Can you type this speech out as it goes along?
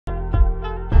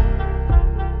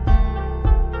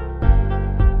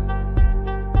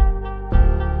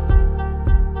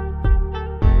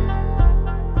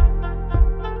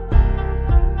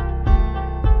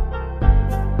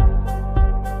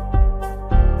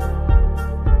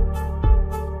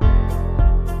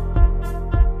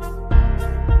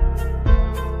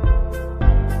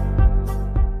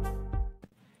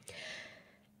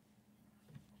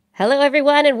Hello,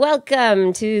 everyone, and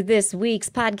welcome to this week's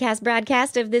podcast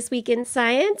broadcast of This Week in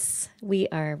Science. We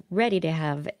are ready to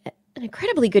have an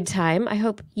incredibly good time. I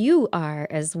hope you are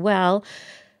as well.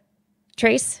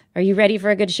 Trace, are you ready for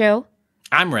a good show?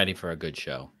 I'm ready for a good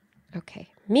show. Okay,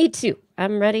 me too.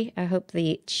 I'm ready. I hope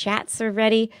the chats are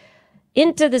ready.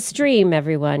 Into the stream,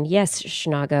 everyone. Yes,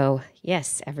 Schnago.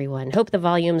 Yes, everyone. Hope the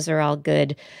volumes are all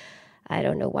good. I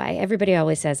don't know why. Everybody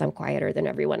always says I'm quieter than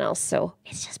everyone else, so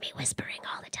it's just me whispering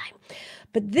all the time.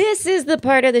 But this is the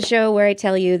part of the show where I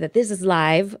tell you that this is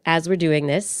live as we're doing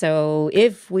this. So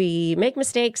if we make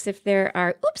mistakes, if there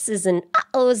are oopses and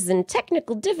uh-ohs and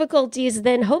technical difficulties,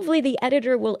 then hopefully the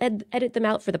editor will edit them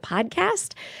out for the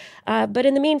podcast. But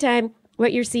in the meantime,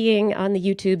 what you're seeing on the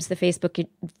YouTubes, the Facebook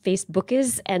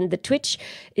and the Twitch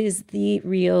is the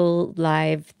real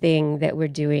live thing that we're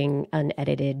doing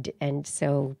unedited. And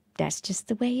so that's just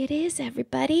the way it is,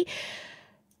 everybody.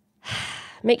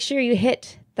 Make sure you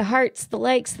hit the hearts, the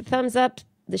likes, the thumbs up,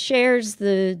 the shares,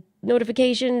 the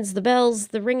notifications, the bells,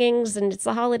 the ringings, and it's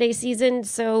the holiday season.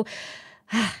 So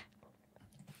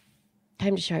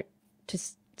time to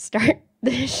start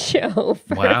the show.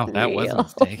 Wow, that was a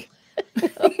mistake.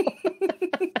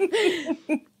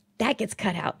 That gets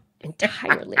cut out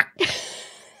entirely.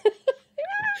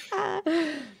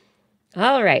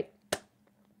 All right.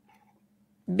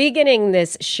 Beginning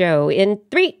this show in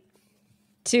 3,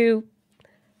 2,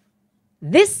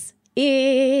 this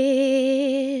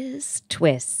is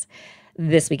TWIS.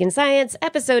 This Week in Science,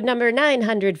 episode number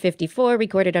 954,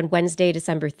 recorded on Wednesday,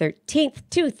 December 13th,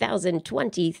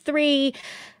 2023.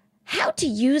 How to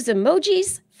use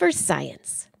emojis for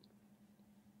science.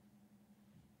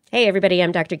 Hey, everybody,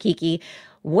 I'm Dr. Kiki.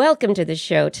 Welcome to the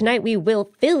show. Tonight, we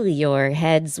will fill your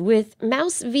heads with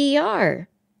mouse VR,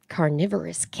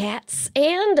 carnivorous cats,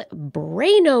 and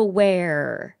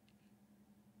Brainoware.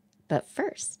 But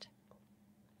first,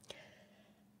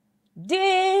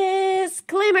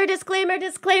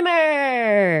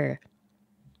 disclaimer.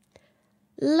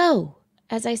 Lo,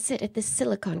 as I sit at this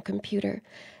silicon computer,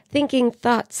 thinking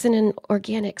thoughts in an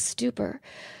organic stupor,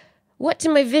 what to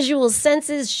my visual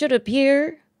senses should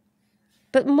appear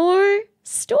but more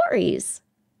stories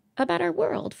about our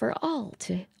world for all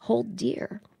to hold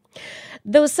dear.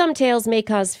 Though some tales may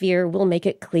cause fear, we'll make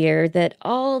it clear that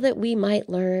all that we might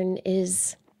learn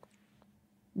is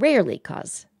rarely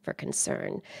cause for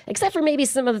concern, except for maybe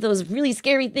some of those really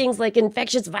scary things like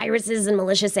infectious viruses and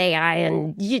malicious AI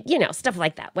and, you know, stuff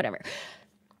like that, whatever.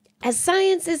 As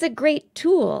science is a great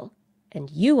tool, and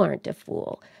you aren't a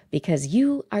fool, because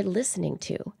you are listening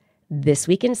to This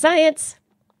Week in Science,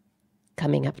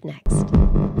 coming up next.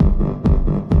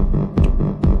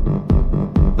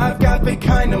 I've got the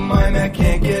kind of mind that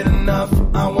can't get enough.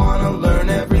 I want to learn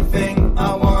everything.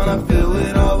 I want to fill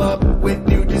it all up with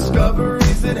new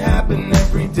discoveries that happen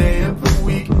every day of the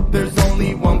week. There's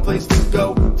only one place to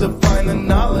go to find the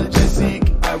knowledge I seek.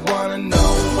 I want to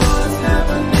know what's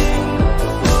happening.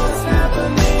 What's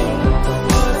happening?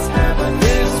 What's happening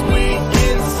this week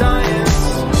in science?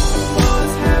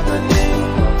 What's happening?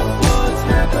 What's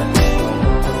happening?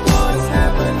 What's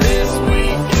happening this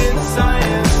week in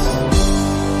science?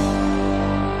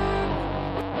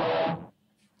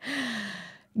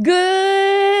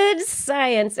 Good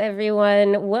science,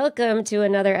 everyone. Welcome to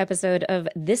another episode of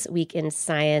This Week in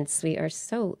Science. We are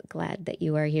so glad that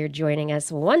you are here joining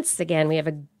us once again. We have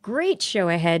a great show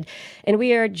ahead, and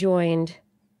we are joined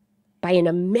by an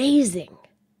amazing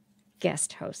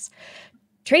guest host,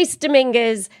 Trace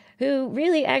Dominguez, who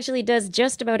really actually does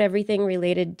just about everything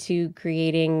related to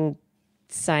creating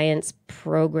science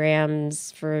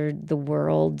programs for the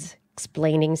world,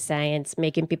 explaining science,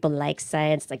 making people like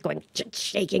science, like going,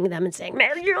 shaking them and saying,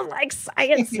 man, you like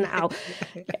science now.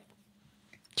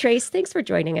 Trace, thanks for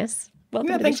joining us.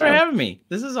 Welcome to the Thanks show. for having me.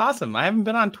 This is awesome. I haven't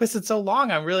been on Twisted so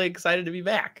long. I'm really excited to be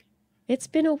back. It's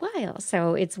been a while,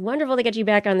 so it's wonderful to get you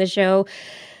back on the show.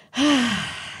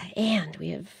 And we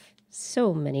have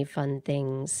so many fun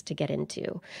things to get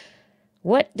into.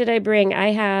 What did I bring?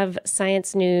 I have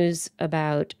science news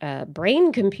about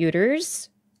brain computers,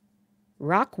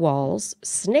 rock walls,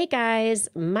 snake eyes,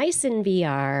 mice in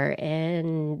VR,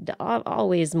 and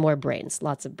always more brains,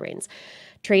 lots of brains.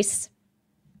 Trace,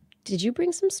 did you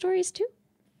bring some stories too?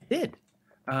 I did.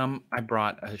 I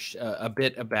brought a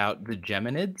bit about the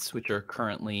Geminids, which are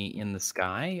currently in the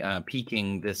sky,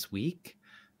 peaking this week.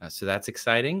 So that's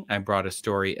exciting. I brought a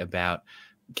story about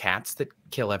cats that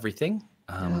kill everything.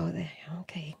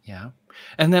 Okay. Yeah.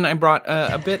 And then I brought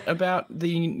a bit about the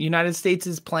United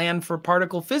States' plan for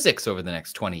particle physics over the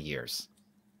next 20 years,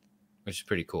 which is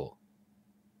pretty cool.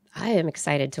 I am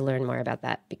excited to learn more about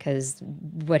that because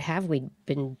what have we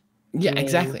been Yeah, I mean,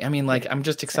 exactly. I mean, like, I'm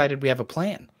just excited we have a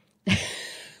plan.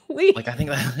 we Like, I think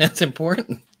that's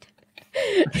important.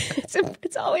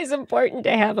 it's always important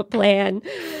to have a plan.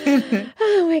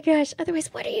 Oh my gosh.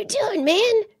 Otherwise, what are you doing,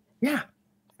 man? Yeah,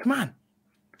 come on.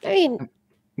 I mean,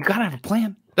 You gotta have a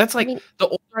plan. That's like, mean- the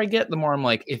older I get, the more I'm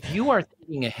like, if you are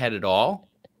thinking ahead at all,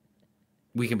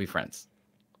 we can be friends.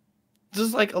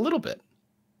 Just like a little bit.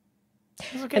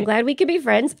 It's okay. I'm glad we could be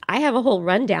friends. I have a whole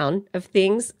rundown of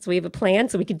things, so we have a plan,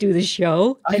 so we could do the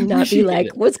show I and not be appreciate like,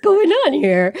 it. "What's going on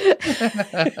here?"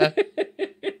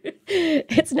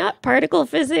 It's not particle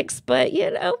physics, but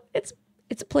it's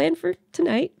a plan for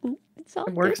tonight. It's all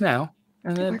It works good. now,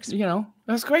 and then works.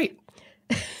 That's great.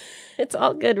 It's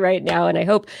all good right now, and I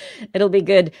hope it'll be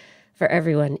good for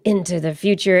everyone into the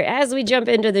future. As we jump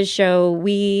into the show,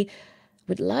 we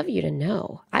would love you to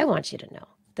know. I want you to know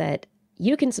that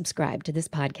you can subscribe to this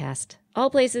podcast. All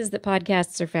places that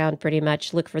podcasts are found, pretty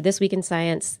much. Look for This Week in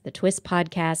Science, the TWIS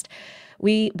podcast.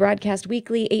 We broadcast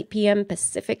weekly, 8 p.m.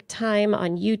 Pacific time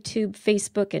on YouTube,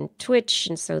 Facebook, and Twitch.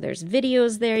 And so there's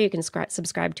videos there. You can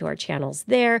subscribe to our channels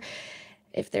there.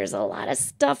 If there's a lot of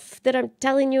stuff that I'm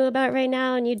telling you about right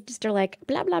now and you just are like,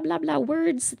 blah, blah, blah, blah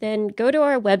words, then go to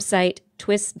our website,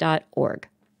 twis.org.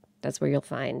 That's where you'll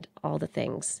find all the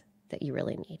things that you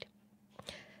really need.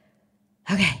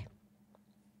 Okay.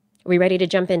 Are we ready to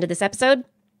jump into this episode?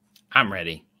 I'm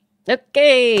ready.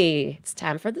 Okay. It's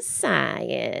time for the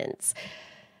science.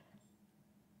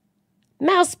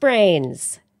 Mouse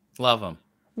brains. Love them.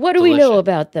 What do we know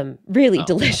about them? Really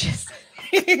delicious.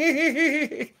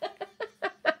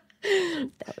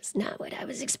 That was not what I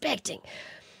was expecting.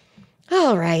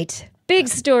 All right. Big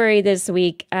story this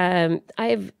week.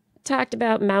 I've talked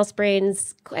about mouse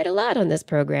brains quite a lot on this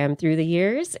program through the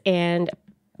years. And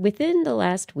within the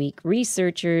last week,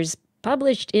 researchers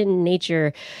published in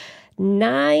Nature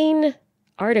 9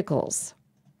 articles.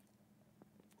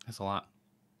 That's a lot.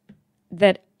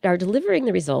 That are delivering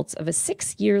the results of a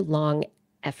 6-year-long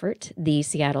effort. The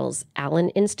Seattle's Allen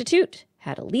Institute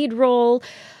had a lead role.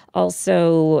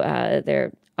 Also,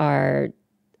 there are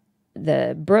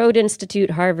the Broad Institute,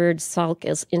 Harvard, Salk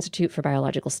Institute for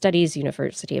Biological Studies,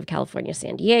 University of California,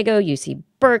 San Diego, UC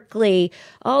Berkeley,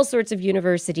 all sorts of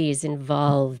universities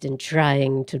involved in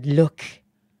trying to look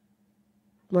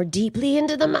more deeply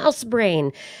into the mouse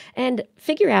brain and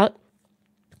figure out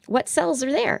what cells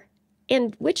are there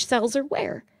and which cells are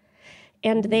where.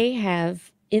 And they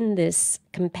have, in this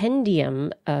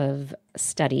compendium of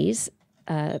studies,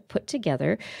 put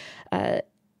together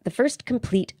the first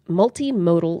complete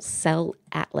multimodal cell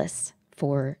atlas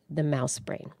for the mouse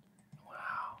brain.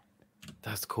 Wow.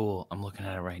 That's cool. I'm looking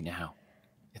at it right now.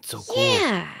 It's so cool.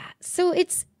 Yeah. So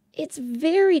it's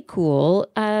very cool.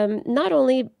 Not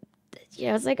only,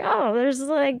 it's like, oh, there's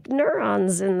like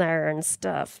neurons in there and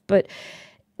stuff, but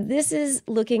this is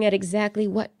looking at exactly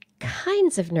what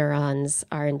kinds of neurons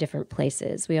are in different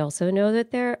places. We also know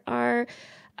that there are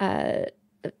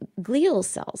glial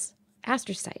cells,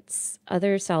 astrocytes,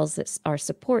 other cells that are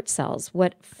support cells.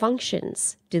 What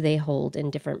functions do they hold in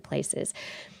different places?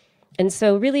 And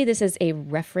so really this is a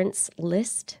reference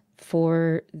list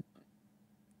for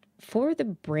the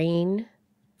brain,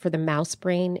 for the mouse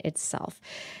brain itself.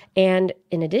 And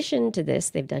in addition to this,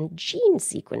 they've done gene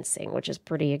sequencing, which is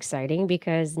pretty exciting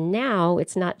because now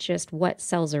it's not just what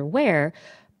cells are where,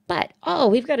 but,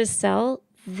 we've got a cell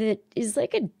that is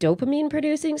like a dopamine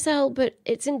producing cell, but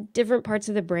it's in different parts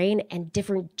of the brain and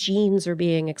different genes are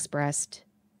being expressed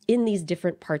in these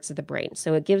different parts of the brain.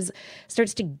 So it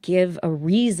starts to give a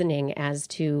reasoning as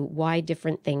to why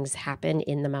different things happen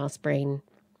in the mouse brain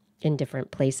in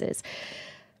different places.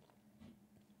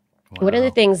 Wow. One of the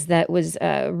things that was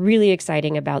really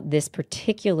exciting about this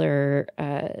particular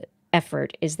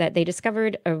effort is that they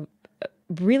discovered a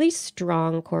really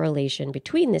strong correlation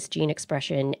between this gene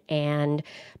expression and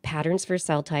patterns for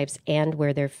cell types and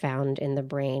where they're found in the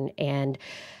brain. And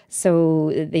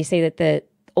so they say that the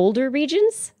older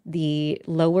regions, the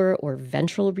lower or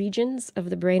ventral regions of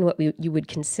the brain, what you would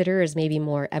consider as maybe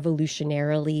more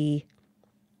evolutionarily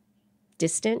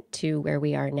distant to where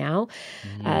we are now,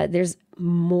 there's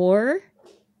more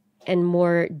and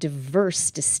more diverse,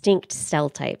 distinct cell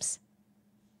types.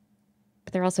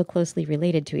 But they're also closely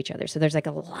related to each other. So there's like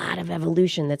a lot of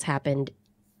evolution that's happened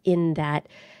in that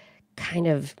kind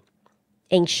of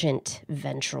ancient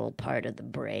ventral part of the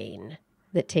brain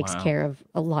that takes care of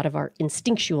a lot of our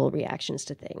instinctual reactions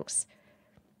to things.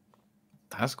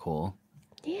 That's cool.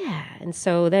 Yeah. And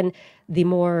so then the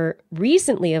more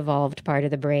recently evolved part of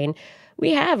the brain,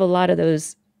 we have a lot of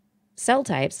those cell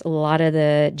types, a lot of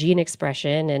the gene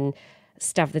expression and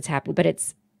stuff that's happened, but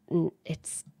it's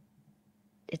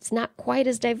not quite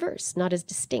as diverse, not as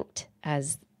distinct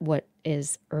as what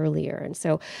is earlier. And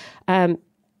so 80%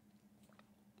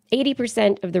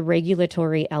 of the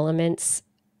regulatory elements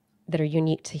that are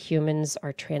unique to humans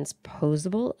are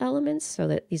transposable elements, so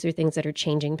that these are things that are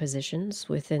changing positions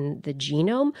within the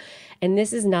genome. And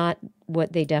this is not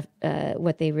what they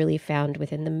really found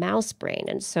within the mouse brain.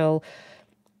 And so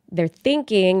they're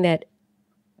thinking that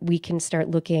we can start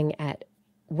looking at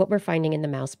what we're finding in the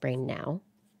mouse brain now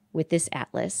with this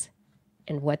atlas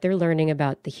and what they're learning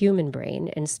about the human brain,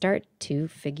 and start to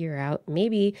figure out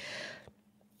maybe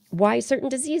why certain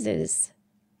diseases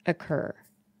occur.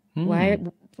 Why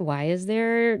is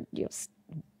there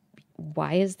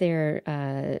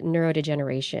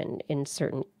neurodegeneration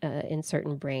in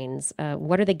certain brains?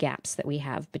 What are the gaps that we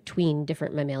have between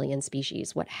different mammalian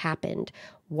species? What happened?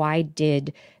 Why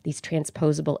did these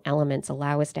transposable elements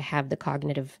allow us to have the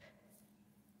cognitive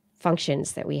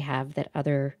functions that we have that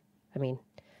there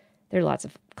are lots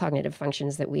of cognitive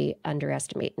functions that we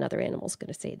underestimate in other animals,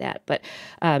 going to say that. But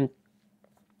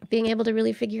being able to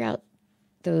really figure out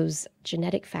those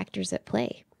genetic factors at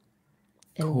play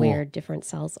and where different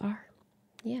cells are.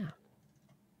 Yeah.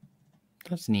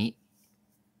 That's neat.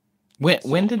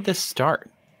 When did this start?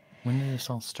 When did this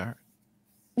all start?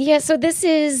 Yeah, so this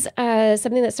is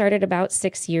something that started about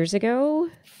 6 years ago,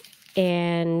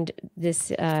 and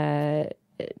this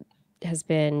has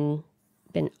been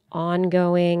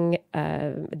ongoing.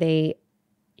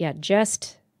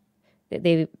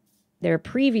 There are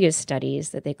previous studies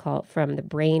that they call from the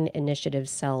Brain Initiative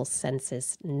Cell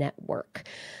Census Network,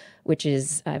 which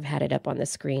is, I've had it up on the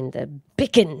screen, the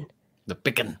BICCN. The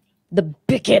BICCN. The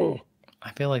BICCN.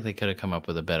 I feel like they could have come up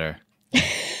with a better...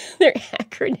 Their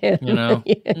acronym. You know?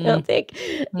 I don't think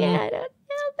so.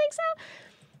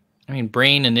 I mean,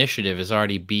 Brain Initiative is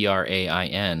already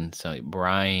BRAIN, so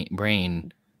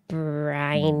brain...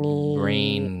 Briny.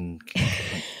 Brain...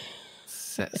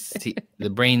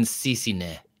 the brain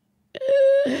CCNet.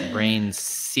 Brain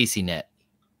CCNet.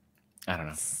 I don't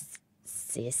know.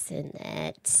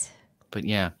 CCNet. But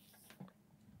yeah,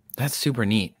 that's super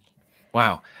neat.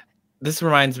 Wow. This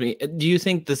reminds me, do you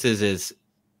think this is as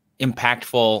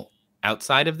impactful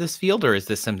outside of this field, or is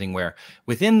this something where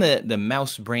within the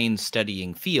mouse brain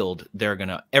studying field,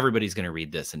 everybody's going to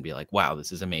read this and be like, wow,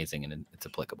 this is amazing and it's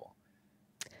applicable?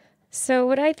 So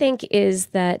what I think is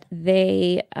that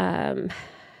this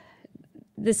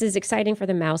is exciting for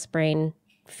the mouse brain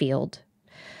field.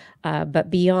 But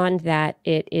beyond that,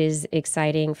 it is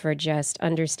exciting for just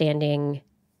understanding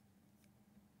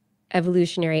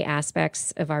evolutionary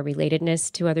aspects of our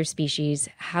relatedness to other species,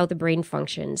 how the brain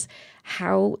functions,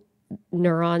 how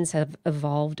neurons have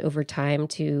evolved over time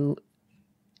to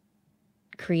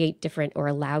create different or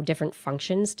allow different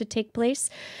functions to take place.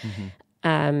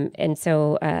 And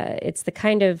so it's the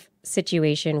kind of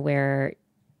situation where,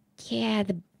 yeah,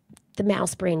 the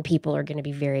mouse brain people are going to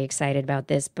be very excited about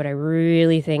this, but I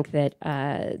really think that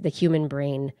the human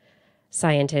brain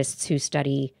scientists who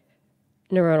study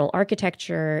neuronal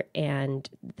architecture and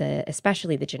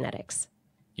especially the genetics,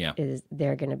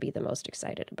 they're going to be the most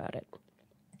excited about it.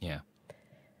 Yeah.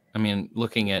 I mean,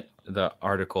 looking at the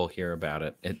article here about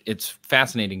it, it's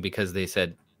fascinating because they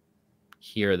said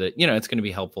here that, it's going to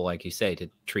be helpful, like you say, to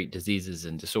treat diseases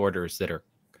and disorders that are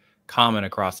common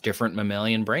across different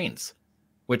mammalian brains,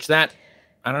 which I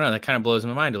don't know, that kind of blows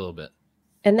my mind a little bit.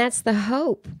 And that's the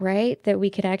hope, right? That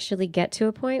we could actually get to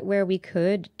a point where we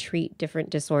could treat different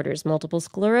disorders, multiple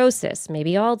sclerosis,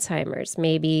 maybe Alzheimer's,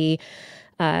 maybe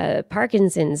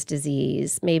Parkinson's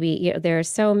disease, maybe, there are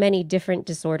so many different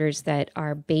disorders that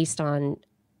are based on,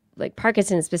 like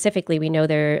Parkinson's specifically, we know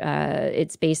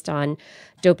it's based on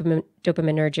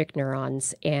dopaminergic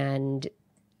neurons, and,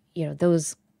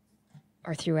 those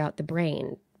are throughout the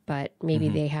brain, but maybe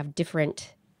they have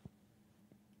different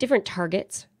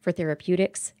targets for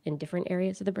therapeutics in different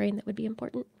areas of the brain that would be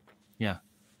important. Yeah,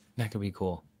 that could be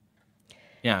cool.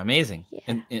 Yeah, amazing. Yeah.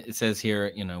 And it says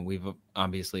here,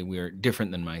 we're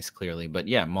different than mice, clearly, but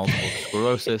yeah, multiple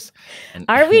sclerosis. And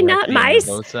are we not mice?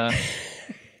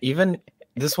 Even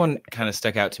this one kind of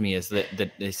stuck out to me is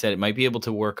that they said it might be able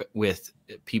to work with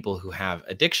people who have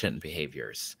addiction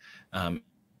behaviors and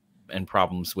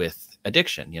problems with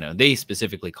addiction. They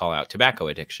specifically call out tobacco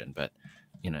addiction, but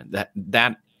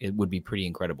that it would be pretty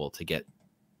incredible to get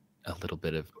a little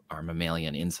bit of our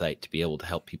mammalian insight to be able to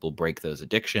help people break those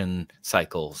addiction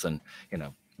cycles. And,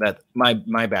 that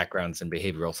my background's in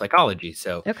behavioral psychology.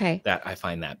 So that I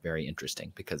find that very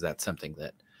interesting because that's something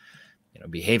that,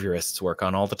 behaviorists work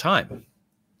on all the time.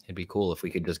 It'd be cool if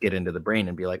we could just get into the brain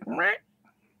and be like,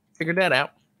 figured that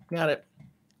out. Got it.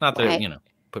 Not that,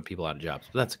 put people out of jobs,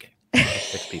 but that's okay.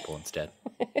 Let's fix people instead.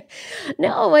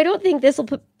 No, I don't think this will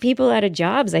put people out of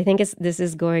jobs. I think this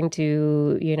is going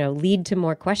to, lead to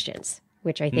more questions,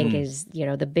 which I think is,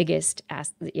 the biggest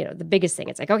thing.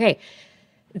 It's like, okay,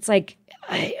 it's like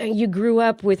you grew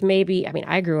up with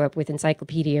I grew up with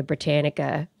Encyclopedia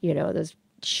Britannica, those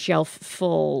shelf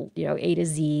full, A to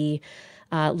Z,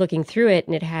 looking through it,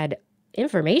 and it had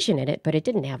information in it, but it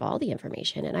didn't have all the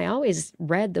information. And I always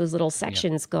read those little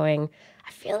sections going,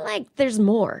 I feel like there's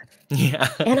more. Yeah.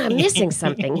 And I'm missing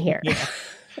something here. Yeah.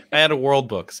 I had a world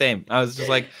book. Same. I was just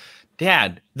like,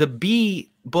 Dad, the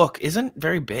bee book isn't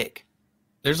very big.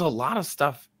 There's a lot of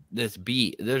stuff that's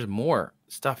bee. There's more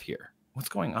stuff here. What's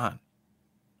going on?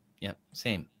 Yep.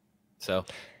 Same. So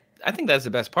I think that's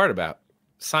the best part about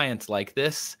science like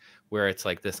this, where it's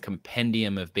like this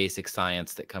compendium of basic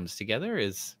science that comes together,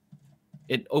 is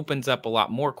it opens up a lot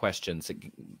more questions. It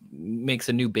makes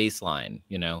a new baseline,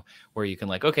 where you can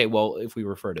like, okay, well, if we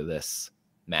refer to this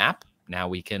map, now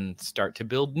we can start to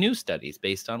build new studies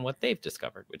based on what they've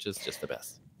discovered, which is just the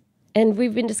best. And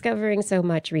we've been discovering so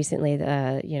much recently,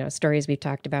 stories we've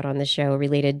talked about on the show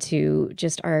related to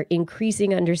just our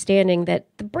increasing understanding that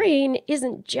the brain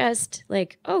isn't just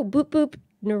like, oh, boop, boop,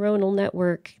 neuronal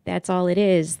network. That's all it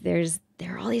is. There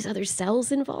are all these other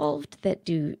cells involved that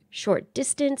do short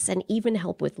distance and even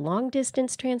help with long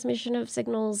distance transmission of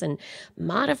signals and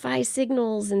modify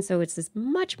signals. And so it's this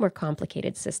much more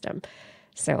complicated system.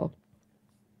 So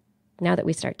now that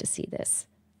we start to see this,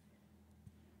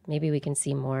 maybe we can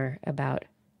see more about,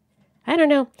 I don't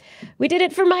know. We did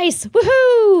it for mice.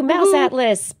 Woohoo! Mouse Woo-hoo!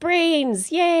 Atlas,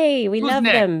 brains. Yay. We love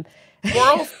them.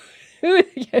 Squirrels?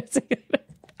 Yes.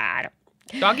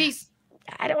 Doggies?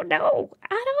 I don't know.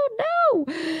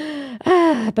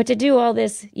 But to do all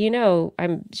this,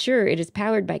 I'm sure it is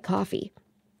powered by coffee.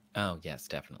 Oh, yes,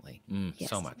 definitely. Yes.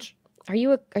 So much. Are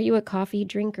you a coffee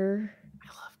drinker? I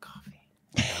love coffee.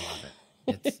 I love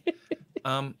it. It's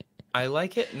I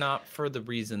like it not for the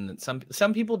reason that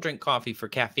some people drink coffee for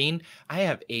caffeine. I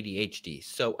have ADHD,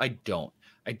 so I don't.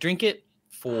 I drink it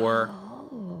for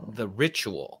the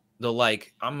ritual.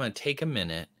 I'm going to take a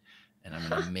minute and I'm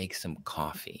going to make some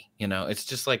coffee. It's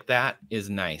just like, that is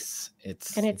nice.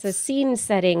 It's a scene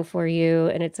setting for you,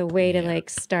 and it's a way to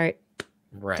start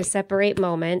to separate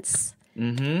moments.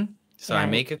 Mm-hmm. So I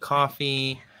make a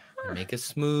coffee, I make a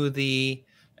smoothie,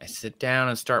 I sit down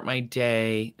and start my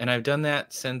day. And I've done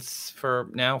that for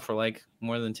like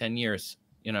more than 10 years.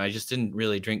 I just didn't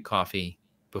really drink coffee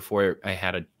before I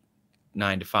had a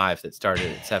 9 to 5 that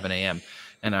started at 7 a.m.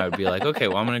 And I would be like, okay,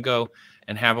 well, I'm going to go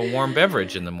and have a warm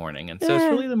beverage in the morning. And so it's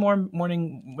really the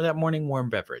morning warm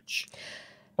beverage.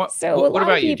 What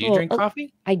about you? Do you drink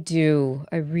coffee? I do.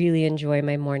 I really enjoy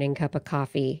my morning cup of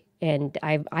coffee. And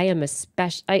I am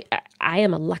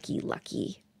a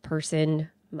lucky person.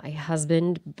 My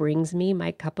husband brings me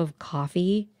my cup of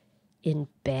coffee in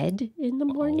bed in the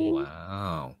morning. Oh,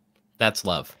 wow. That's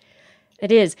love.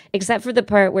 It is, except for the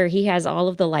part where he has all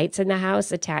of the lights in the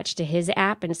house attached to his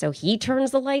app, and so he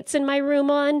turns the lights in my room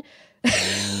on.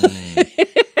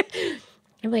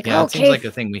 I'm like, yeah, okay. It seems like a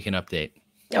thing we can update.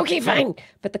 Okay, fine.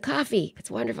 But the coffee,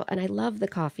 it's wonderful. And I love the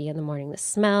coffee in the morning, the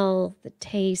smell, the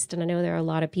taste. And I know there are a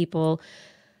lot of people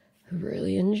who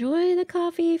really enjoy the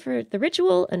coffee for the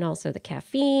ritual and also the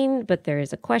caffeine. But there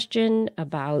is a question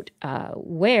about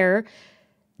where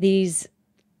these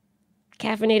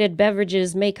caffeinated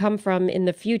beverages may come from in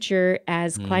the future,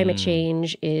 as climate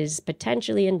change is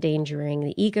potentially endangering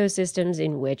the ecosystems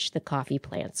in which the coffee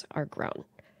plants are grown.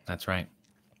 That's right.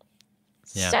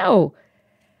 Yeah. So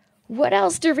what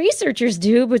else do researchers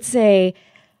do but say,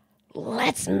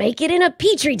 let's make it in a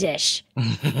petri dish?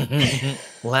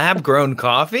 Lab-grown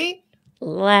coffee?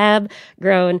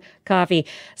 Lab-grown coffee.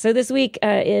 So this week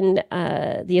in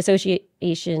the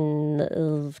Association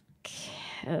of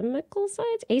Chemical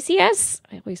Science, ACS.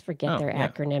 I always forget their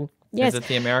acronym. Yes. Is it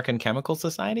the American Chemical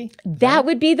Society? That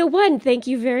would be the one. Thank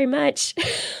you very much.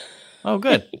 Oh,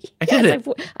 good. I did it.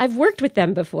 I've worked with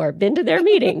them before, been to their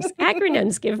meetings.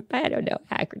 Acronyms,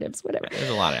 whatever. There's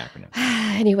a lot of acronyms.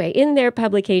 Anyway, in their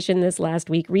publication this last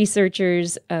week,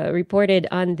 researchers reported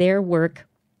on their work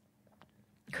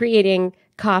creating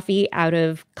coffee out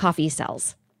of coffee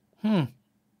cells.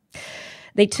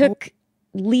 They took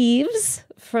leaves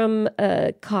from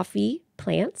coffee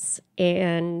plants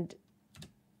and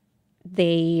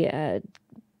they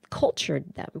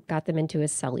cultured them, got them into a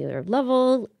cellular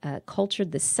level,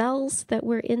 cultured the cells that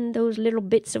were in those little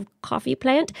bits of coffee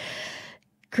plant,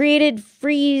 created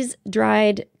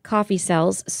freeze-dried coffee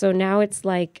cells. So now it's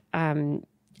like,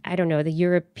 I don't know, the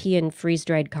European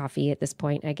freeze-dried coffee at this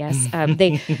point, I guess.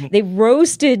 They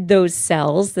roasted those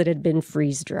cells that had been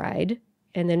freeze-dried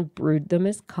and then brewed them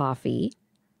as coffee.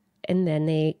 And then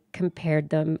they compared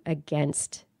them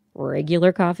against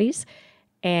regular coffees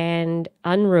and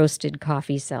unroasted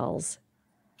coffee cells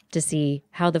to see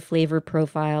how the flavor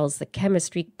profiles, the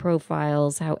chemistry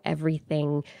profiles, how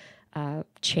everything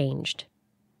changed.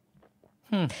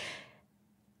 And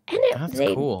That's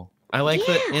cool. I like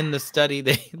that in the study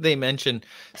they mention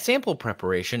sample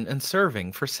preparation and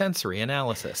serving for sensory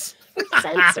analysis.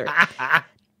 Sensor.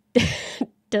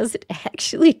 Does it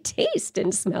actually taste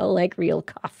and smell like real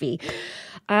coffee?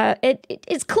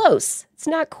 It's close. It's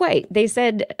not quite. They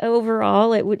said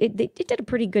overall it did a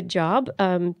pretty good job.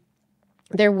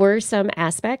 There were some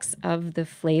aspects of the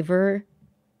flavor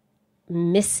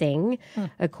missing,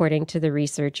 according to the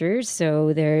researchers.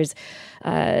 So there's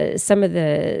some of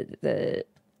the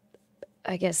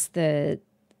I guess the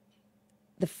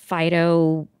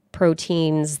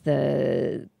phytoproteins,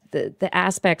 the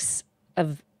aspects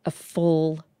of a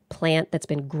full plant that's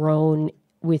been grown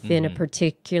within a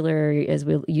particular, as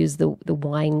we'll use the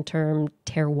wine term,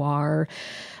 terroir,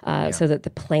 so that the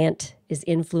plant is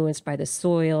influenced by the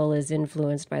soil, is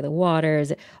influenced by the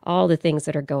waters, all the things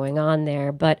that are going on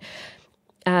there. But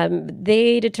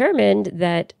they determined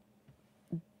that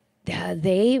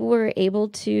they were able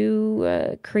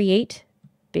to create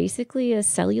basically a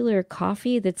cellular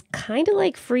coffee that's kind of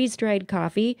like freeze-dried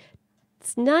coffee.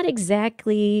 It's not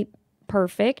exactly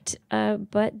perfect,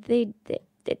 but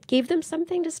it gave them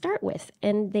something to start with,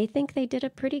 and they think they did a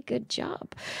pretty good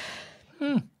job.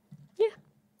 Yeah. It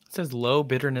says low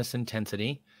bitterness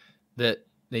intensity, that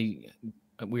they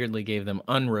weirdly gave them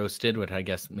unroasted, which I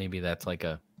guess maybe that's like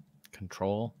a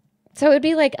control. So it would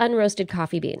be like unroasted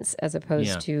coffee beans as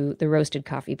opposed to the roasted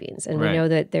coffee beans. And we know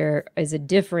that there is a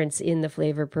difference in the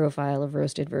flavor profile of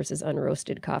roasted versus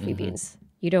unroasted coffee beans.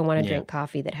 You don't want to drink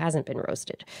coffee that hasn't been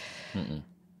roasted.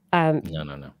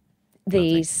 No.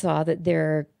 They saw that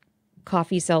their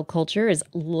coffee cell culture is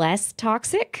less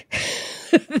toxic.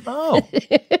 Well,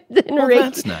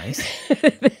 that's nice.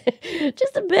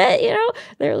 Just a bit,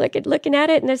 They're looking at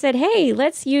it and they said, hey,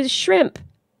 let's use shrimp.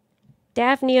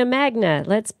 Daphnia magna.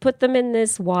 Let's put them in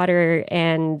this water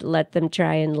and let them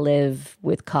try and live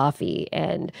with coffee.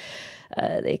 And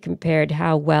they compared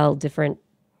how well different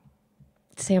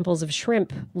samples of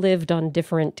shrimp lived on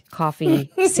different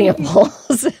coffee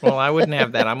samples. Well, I wouldn't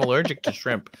have that. I'm allergic to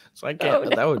shrimp, so I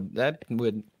can't. That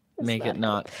would make it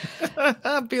not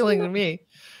appealing to me.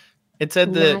 It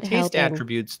said the taste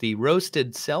attributes, the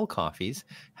roasted cell coffees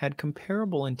had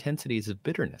comparable intensities of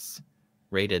bitterness,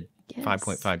 rated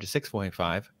 5.5 to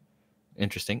 6.5.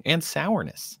 Interesting. And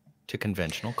sourness to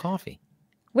conventional coffee.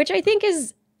 Which I think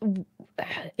is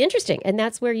interesting. And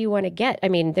that's where you want to get. I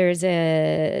mean, there's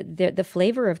the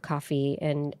flavor of coffee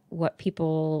and what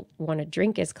people want to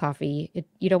drink as coffee.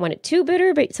 You don't want it too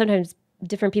bitter, but sometimes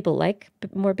different people like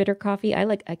more bitter coffee. I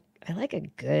like a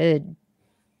good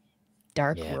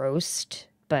dark roast,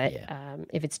 but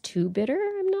if it's too bitter,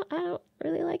 I don't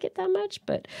really like it that much.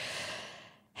 But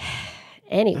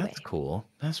anyway, that's cool.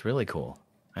 That's really cool.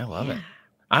 I love it.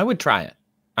 I would try it.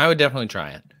 I would definitely try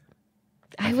it.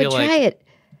 I would try it.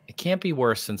 It can't be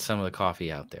worse than some of the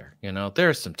coffee out there.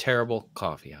 There's some terrible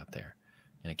coffee out there,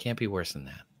 and it can't be worse than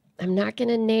that. I'm not going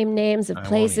to name names of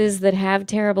places that have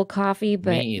terrible coffee,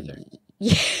 but me either.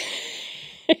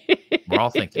 We're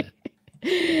all thinking it.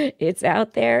 It's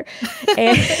out there.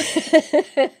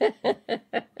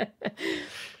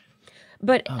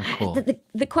 But cool.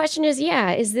 the question is,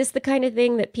 is this the kind of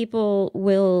thing that people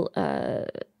will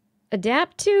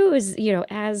adapt to?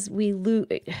 As we lose.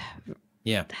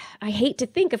 Yeah. I hate to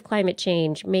think of climate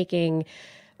change making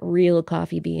real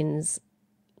coffee beans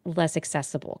less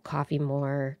accessible, coffee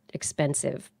more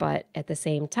expensive. But at the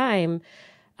same time,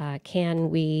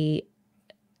 can we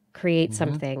create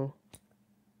something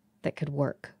that could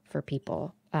work for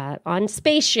people on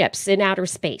spaceships in outer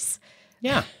space?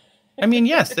 Yeah. I mean,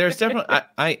 yes, there's definitely,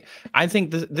 I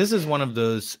think this is one of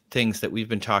those things that we've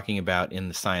been talking about in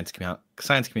the science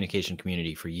communication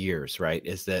community for years, right?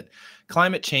 Is that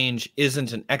climate change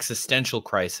isn't an existential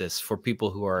crisis for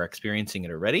people who are experiencing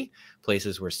it already.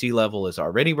 Places where sea level is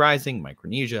already rising,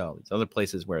 Micronesia, all these other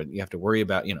places where you have to worry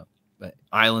about,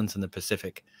 islands in the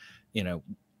Pacific,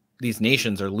 these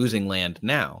nations are losing land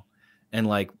now. And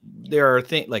there are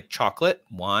things like chocolate,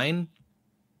 wine,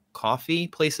 coffee,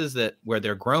 places where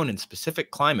they're grown in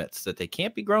specific climates that they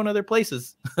can't be grown other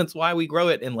places. That's why we grow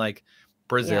it in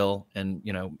Brazil and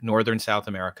northern South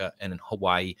America and in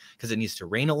Hawaii, because it needs to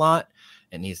rain a lot.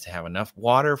 It needs to have enough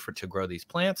water to grow these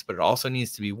plants, but it also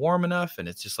needs to be warm enough. And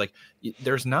it's just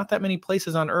there's not that many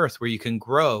places on Earth where you can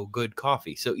grow good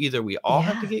coffee. So either we all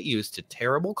have to get used to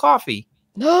terrible coffee.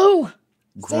 No.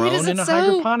 grown in a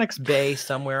hydroponics bay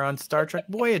somewhere on Star Trek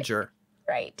Voyager.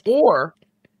 Right. Or,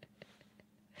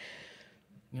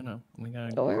 we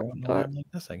gotta grow in a lab like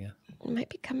this, I guess. It might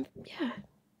become,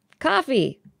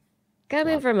 coffee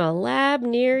coming from a lab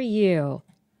near you.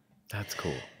 That's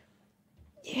cool.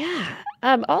 Yeah.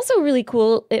 Also really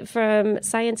cool, from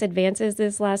Science Advances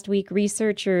this last week,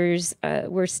 researchers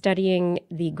were studying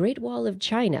the Great Wall of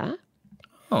China.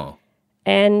 Oh.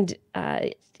 And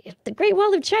the Great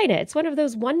Wall of China, it's one of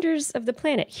those wonders of the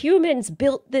planet. Humans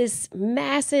built this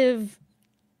massive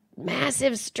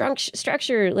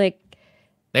structure, like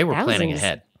they were planning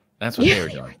ahead. That's what they were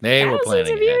doing. They were planning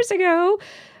thousands of years ago,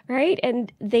 right?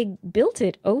 And they built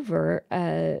it over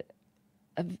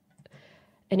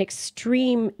an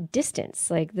extreme distance,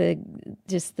 like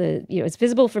it's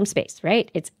visible from space, right?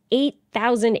 It's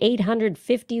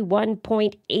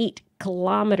 8,851.8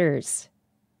 kilometers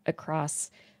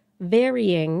across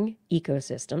varying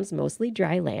ecosystems, mostly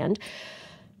dry land.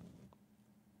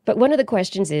 But one of the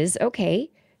questions is, okay,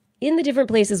 in the different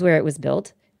places where it was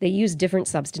built, they used different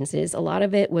substances. A lot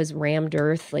of it was rammed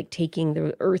earth, like taking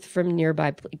the earth from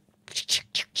nearby,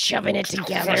 shoving it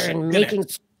together and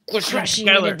crushing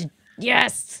it into,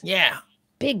 yes. Yeah.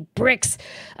 Big bricks.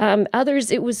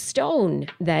 Others, it was stone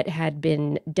that had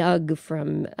been dug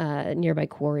from nearby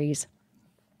quarries.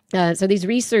 So these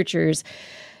researchers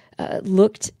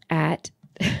looked at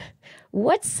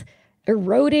what's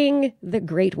eroding the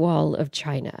Great Wall of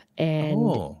China.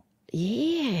 And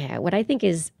what I think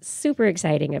is super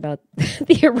exciting about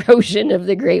the erosion of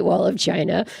the Great Wall of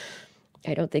China,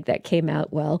 I don't think that came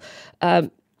out well,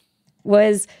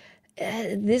 was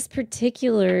this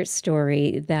particular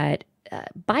story that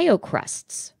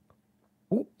biocrusts,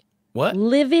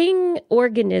 living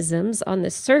organisms on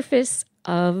the surface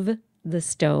of the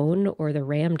stone or the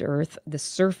rammed earth, the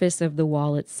surface of the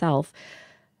wall itself,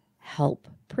 help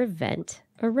prevent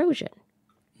erosion.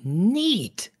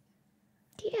 Neat.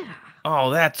 Yeah.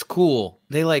 Oh, that's cool.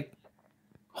 They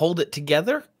hold it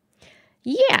together?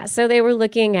 Yeah, so they were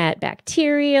looking at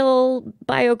bacterial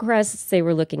biocrusts, they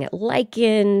were looking at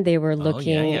lichen, they were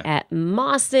looking at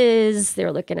mosses, they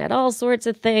were looking at all sorts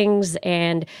of things,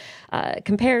 and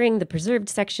comparing the preserved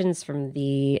sections from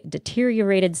the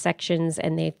deteriorated sections,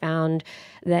 and they found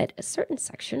that certain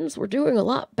sections were doing a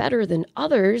lot better than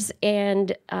others,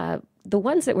 and the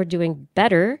ones that were doing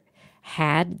better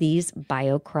had these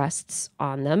biocrusts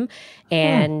on them,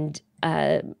 and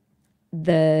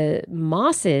the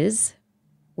mosses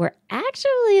were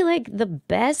actually the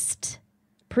best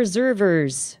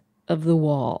preservers of the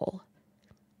wall.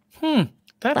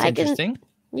 That's interesting.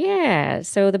 Yeah,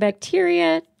 so the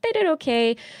bacteria, they did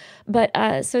okay. But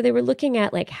so they were looking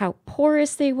at how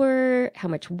porous they were, how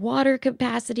much water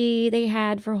capacity they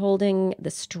had for holding the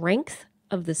strength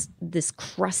of this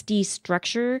crusty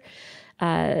structure,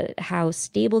 how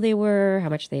stable they were, how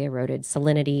much they eroded,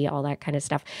 salinity, all that kind of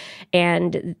stuff.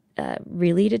 And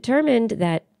really determined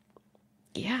that,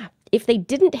 if they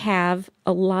didn't have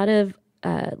a lot of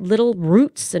little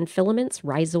roots and filaments,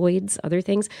 rhizoids, other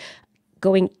things,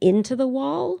 going into the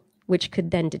wall, which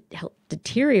could then help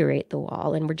deteriorate the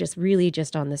wall, and were just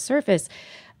on the surface,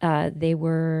 they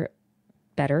were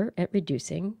better at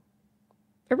reducing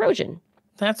erosion.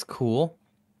 That's cool.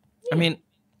 Yeah. I mean,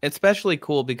 especially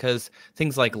cool because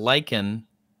things like lichen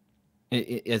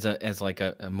as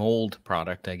a mold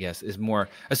product, I guess, is more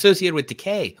associated with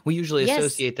decay. We usually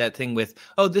associate that thing with,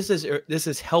 this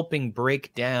is helping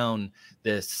break down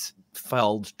this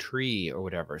felled tree or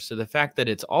whatever. So the fact that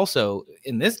it's also,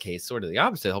 in this case, sort of the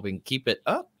opposite, helping keep it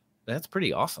up, that's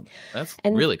pretty awesome. That's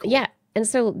really cool. Yeah. And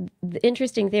so the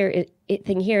interesting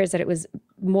thing here is that it was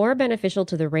more beneficial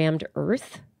to the rammed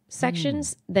earth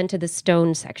sections than to the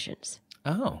stone sections.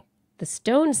 Oh. The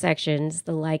stone sections,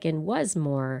 the lichen was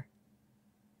more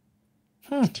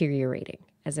deteriorating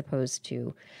as opposed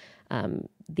to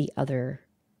the other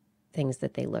things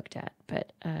that they looked at.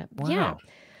 But yeah.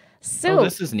 So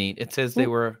this is neat. It says they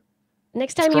were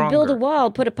next time you build a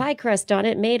wall, put a pie crust on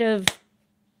it made of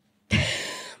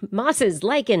mosses,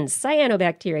 lichens,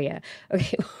 cyanobacteria.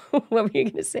 Okay, what were you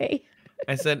going to say?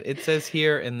 I said it says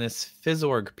here in this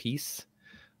Fizzorg piece,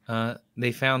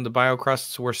 they found the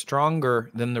biocrusts were stronger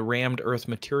than the rammed earth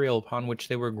material upon which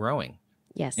they were growing.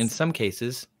 Yes. In some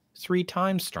cases, 3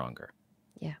 times stronger.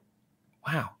 Yeah.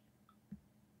 Wow.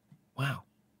 That's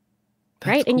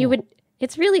right. Cool. And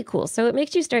it's really cool. So it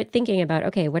makes you start thinking about,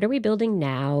 okay, what are we building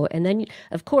now? And then,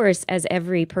 of course, as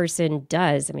every person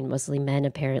does, I mean, mostly men,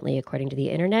 apparently, according to the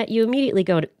internet, you immediately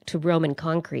go to Roman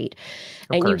concrete.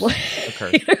 Of course.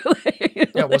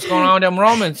 Yeah, what's going on with them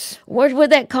Romans? What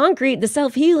with that concrete, the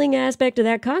self-healing aspect of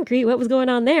that concrete, what was going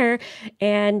on there?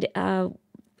 And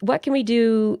what can we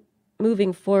do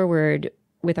moving forward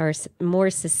with our more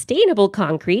sustainable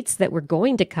concretes that we're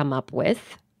going to come up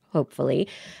with, hopefully?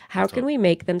 How can we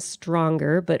make them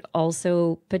stronger, but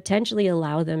also potentially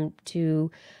allow them to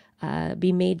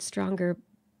be made stronger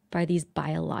by these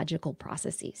biological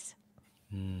processes?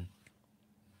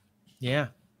 Yeah.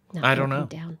 Not I don't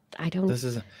broken know. Down. I don't. This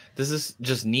is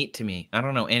just neat to me. I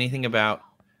don't know anything about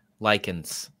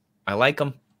lichens. I like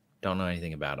them. Don't know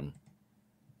anything about them.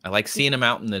 I like seeing them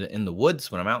out in the woods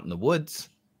when I'm out in the woods.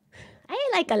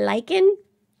 I like a lichen.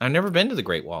 I've never been to the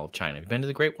Great Wall of China. Have you been to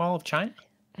the Great Wall of China?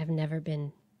 I've never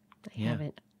been. I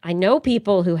haven't. I know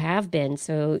people who have been,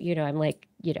 so I'm like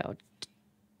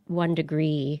 1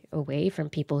 degree away from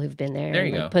people who've been there. There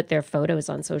you and go. Put their photos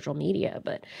on social media,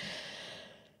 but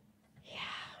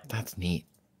That's neat.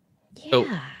 yeah. So,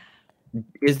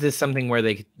 is this something where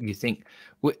you think?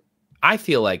 I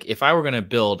feel like if I were going to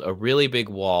build a really big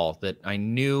wall that I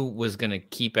knew was going to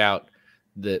keep out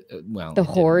the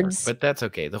hordes, but that's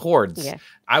okay. The hordes. Yeah.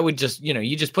 I would just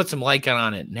you just put some lichen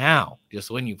on it now. Just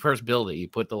when you first build it, you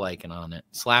put the lichen on it.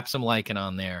 Slap some lichen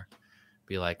on there.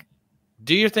 Be like,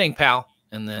 do your thing, pal,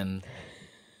 and then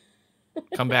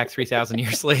come back 3,000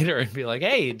 years later and be like,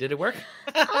 hey, did it work?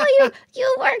 Oh,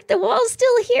 you worked. The wall's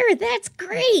still here. That's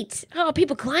great. Oh,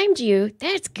 people climbed you.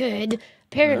 That's good.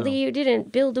 Apparently, you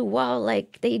didn't build a wall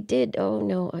like they did. Oh,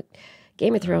 no.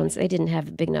 Game of Thrones, they didn't have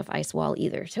a big enough ice wall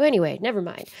either. So anyway, never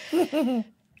mind. It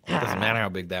doesn't matter how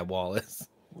big that wall is.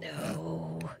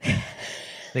 No.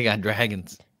 They got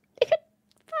dragons.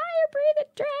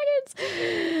 Fire-breathing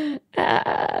dragons.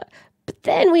 But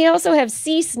then we also have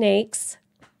sea snakes.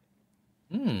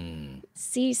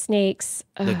 Sea snakes.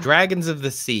 The dragons of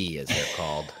the sea, as they're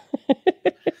called.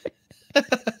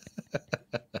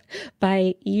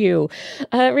 By you.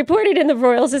 Reported in the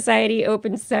Royal Society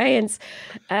Open Science,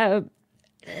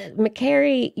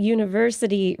 Macquarie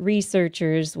University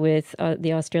researchers with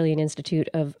the Australian Institute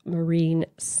of Marine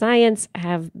Science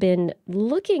have been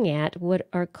looking at what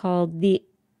are called the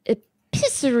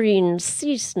episcirine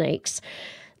sea snakes.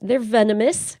 They're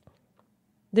venomous.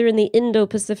 They're in the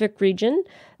Indo-Pacific region.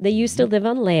 They used to live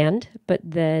on land, but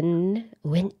then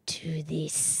went to the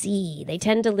sea. They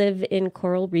tend to live in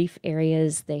coral reef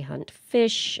areas. They hunt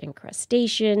fish and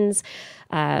crustaceans.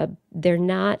 They're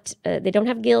not. They don't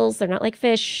have gills. They're not like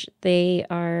fish. They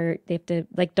have to,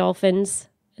 like dolphins,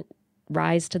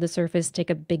 rise to the surface, take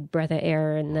a big breath of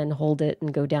air, and then hold it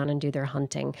and go down and do their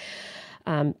hunting.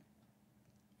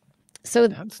 So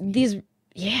these,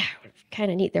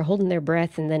 kind of neat. They're holding their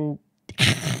breath and then.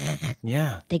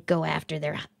 They go after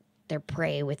their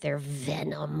prey with their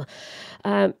venom.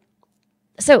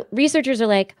 So researchers are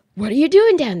like, what are you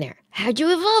doing down there? How'd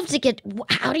you evolve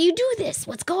how do you do this?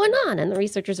 What's going on? And the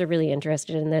researchers are really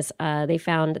interested in this. They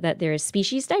found that there is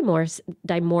species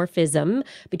dimorphism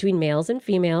between males and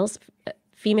females.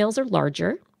 Females are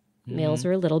larger. Males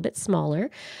are a little bit smaller.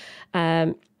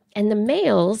 And the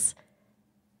males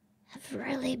have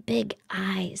really big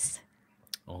eyes.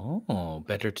 Oh,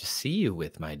 better to see you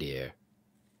with, my dear.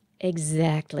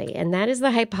 Exactly. And that is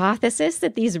the hypothesis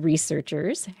that these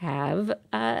researchers have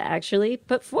actually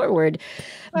put forward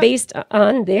based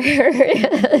on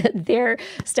their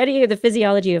study of the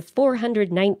physiology of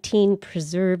 419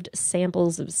 preserved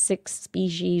samples of 6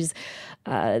 species.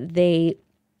 They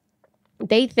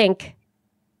think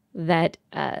that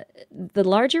the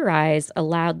larger eyes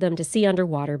allowed them to see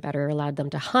underwater better, allowed them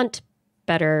to hunt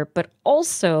better, but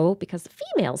also because the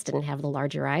females didn't have the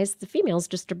larger eyes, the females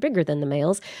just are bigger than the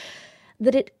males,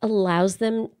 that it allows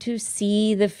them to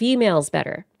see the females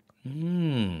better.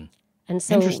 And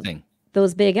so Interesting.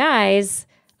 Those big eyes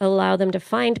allow them to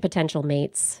find potential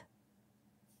mates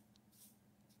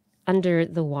under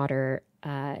the water.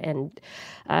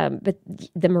 But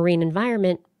the marine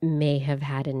environment may have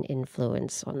had an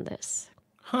influence on this.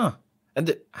 Huh.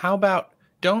 And how about,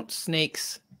 don't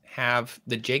snakes have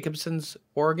the Jacobson's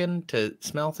organ to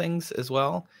smell things as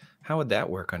well? How would that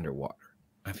work underwater?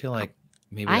 I feel like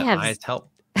maybe the eyes help.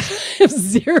 I have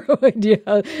zero idea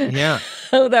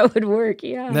how that would work.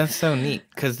 Yeah. That's so neat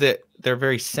because they're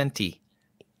very scenty.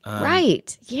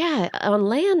 Right. Yeah. On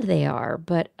land they are,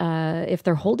 but if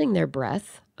they're holding their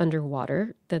breath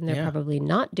underwater, then they're probably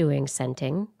not doing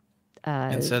scenting.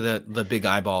 And so the big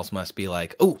eyeballs must be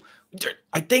like, oh,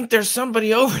 I think there's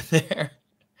somebody over there.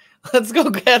 Let's go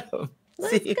get them.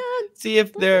 See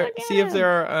if they're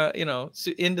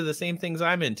into the same things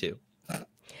I'm into.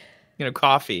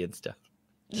 Coffee and stuff.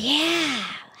 Yeah.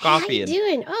 Coffee. How you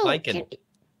doing? Oh, lichen.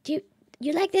 Do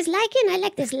you like this lichen? I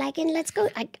like this lichen. Let's go.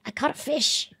 I caught a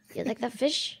fish. You like that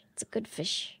fish? It's a good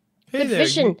fish. Hey good there.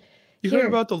 fishing. You heard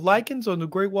about the lichens on the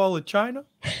Great Wall of China?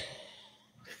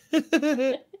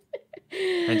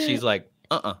 And she's like,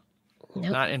 Nope,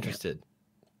 not interested.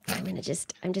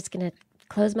 I'm just gonna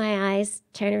close my eyes,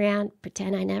 turn around,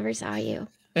 pretend I never saw you.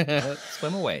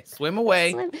 Swim away. Swim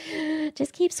away.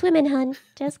 Just keep swimming, hun.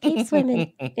 Just keep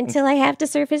swimming until I have to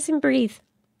surface and breathe.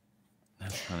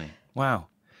 That's funny. Wow.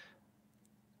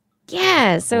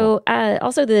 Yeah. So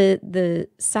also the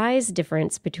size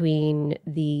difference between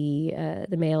the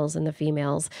males and the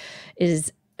females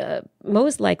is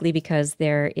most likely because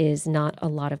there is not a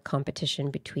lot of competition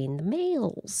between the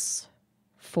males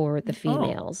for the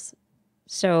females.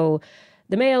 So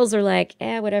the males are like,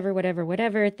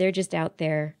 whatever. They're just out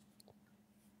there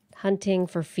hunting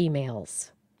for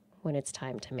females when it's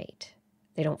time to mate.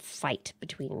 They don't fight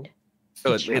between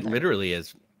So each it other. literally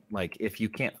is like, if you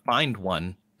can't find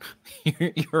one,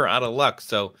 you're out of luck.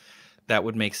 So that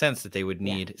would make sense that they would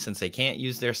need, since they can't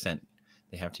use their scent,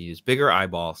 they have to use bigger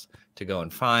eyeballs to go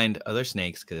and find other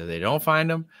snakes, because if they don't find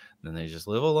them, then they just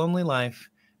live a lonely life,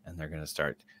 and they're going to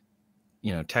start,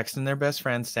 texting their best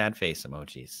friends sad face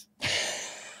emojis.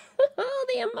 Oh,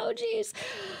 the emojis.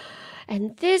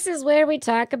 And this is where we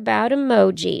talk about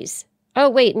emojis. Oh,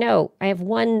 wait, no. I have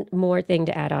one more thing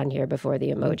to add on here before the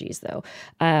emojis, though.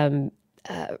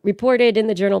 Reported in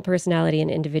the journal Personality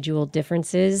and Individual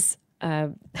Differences,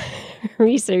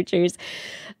 researchers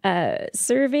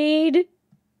surveyed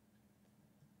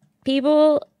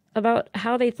people about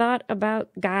how they thought about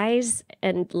guys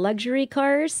and luxury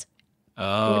cars.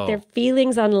 And what their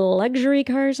feelings on luxury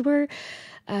cars were.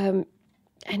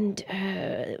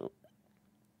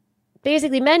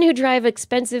 Basically, men who drive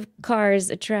expensive cars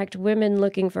attract women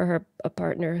looking for a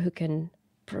partner who can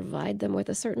provide them with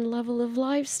a certain level of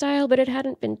lifestyle, but it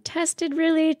hadn't been tested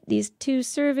really. These two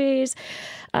surveys,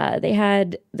 they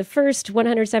had the first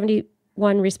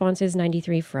 171 responses,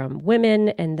 93 from women,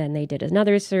 and then they did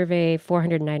another survey,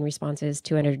 409 responses,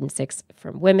 206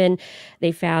 from women.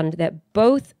 They found that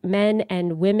both men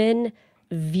and women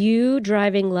view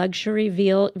driving luxury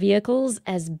vehicles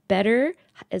as better,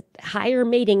 as higher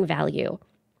mating value.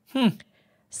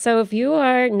 So if you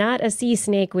are not a sea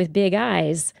snake with big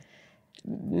eyes,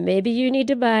 maybe you need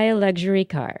to buy a luxury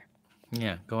car.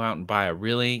 Yeah, go out and buy a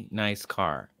really nice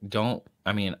car.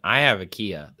 I have a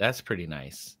Kia. That's pretty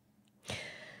nice.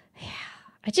 Yeah.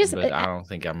 But I don't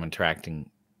think I'm attracting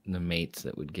the mates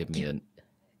that would give me a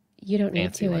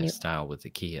fancy lifestyle with the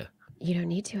Kia. You don't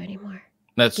need to anymore.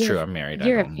 That's true. I'm married.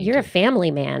 You're a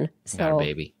family man. So got a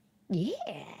baby. Yeah.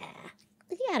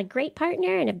 You got a great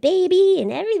partner and a baby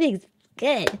and everything's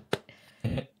good.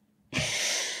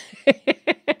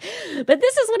 But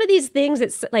this is one of these things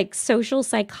that's like social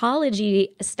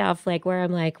psychology stuff, like where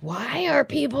I'm like, why are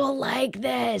people like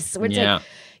this? Where it's like,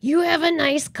 you have a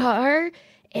nice car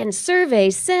and survey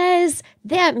says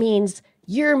that means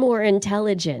you're more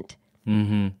intelligent.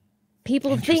 Mm-hmm.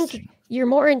 People think you're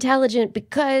more intelligent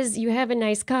because you have a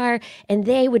nice car, and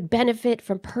they would benefit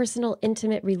from personal,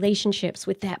 intimate relationships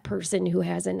with that person who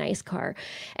has a nice car.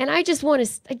 And I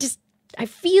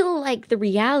feel like the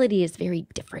reality is very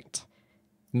different.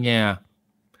 Yeah.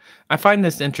 I find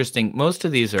this interesting. Most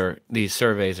of these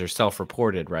surveys are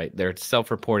self-reported, right? They're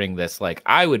self-reporting this, like,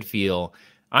 I would feel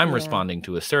I'm responding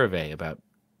to a survey about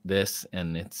this,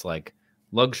 and it's like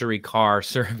luxury car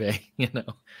survey,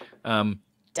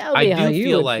 Tell me how you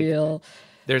feel would feel.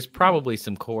 There's probably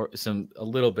a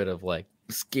little bit of like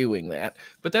skewing that,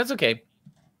 but that's okay.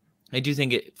 I do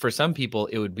think for some people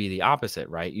it would be the opposite,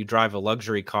 right? You drive a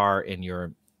luxury car in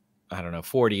your, I don't know,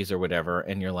 40s or whatever,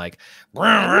 and you're like,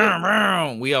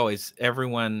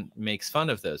 everyone makes fun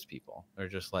of those people. They're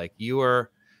just like,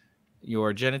 your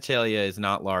genitalia is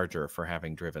not larger for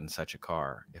having driven such a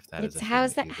car. If that is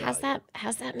how's that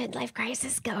midlife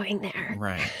crisis going there?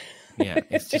 Right. Yeah,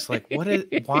 it's just like,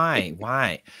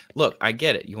 why? Look, I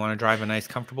get it. You want to drive a nice,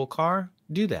 comfortable car?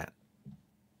 Do that.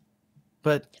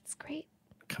 But it's great.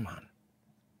 Come on.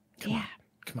 Come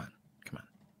on.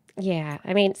 Yeah,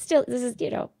 I mean, still, this is, they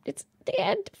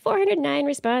had 409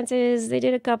 responses. They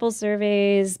did a couple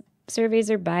surveys.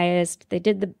 Surveys are biased. They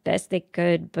did the best they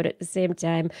could, but at the same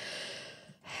time,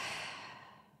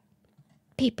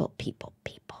 people.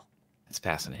 It's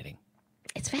fascinating.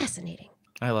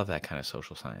 I love that kind of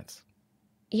social science.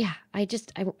 Yeah,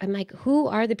 I'm like, who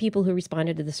are the people who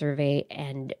responded to the survey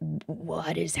and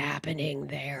what is happening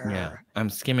there? Yeah, I'm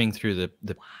skimming through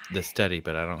the study,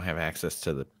 but I don't have access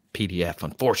to the PDF.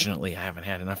 Unfortunately, I haven't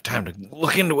had enough time to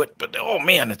look into it, but oh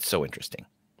man, it's so interesting.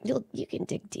 You can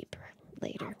dig deeper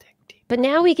later. I'll dig deeper. But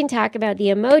now we can talk about the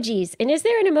emojis. And is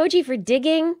there an emoji for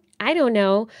digging? I don't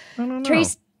know.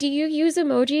 Trace, do you use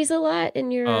emojis a lot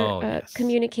in your yes.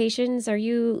 communications? Are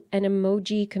you an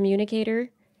emoji communicator?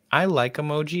 I like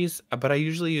emojis, but I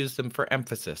usually use them for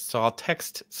emphasis. So I'll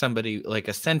text somebody like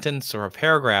a sentence or a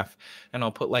paragraph, and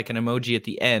I'll put like an emoji at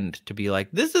the end to be like,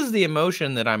 this is the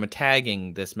emotion that I'm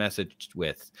tagging this message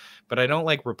with. But I don't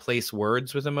like replace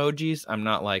words with emojis. I'm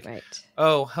not like,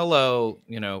 oh, hello,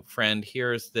 friend,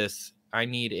 here's this. I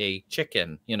need a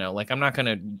chicken, like I'm not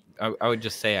going to, I would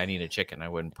just say I need a chicken. I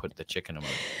wouldn't put the chicken emoji.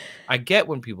 I get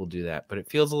when people do that, but it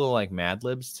feels a little like Mad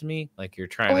Libs to me. Like you're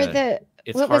trying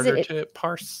it's harder to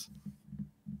parse.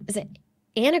 Is it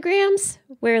anagrams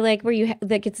where you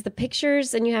like it's the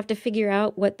pictures and you have to figure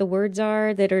out what the words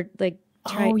are that are like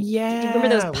oh yeah, do you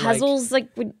remember those puzzles? I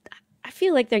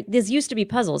feel like this used to be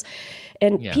puzzles,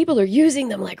 and people are using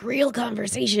them like real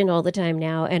conversation all the time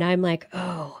now, and I'm like,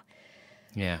 oh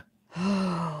yeah,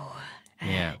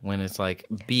 when it's like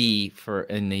B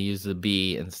and they use the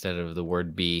B instead of the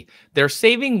word B. They're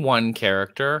saving one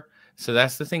character. So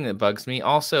that's the thing that bugs me.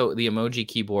 Also, the emoji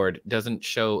keyboard doesn't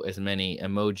show as many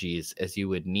emojis as you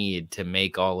would need to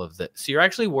make all of the. So you're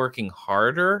actually working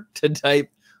harder to type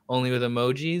only with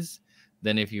emojis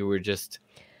than if you were just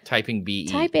typing BE.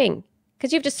 Typing,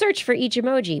 because you have to search for each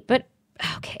emoji. But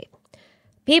okay,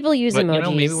 people use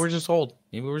emojis. Maybe we're just old.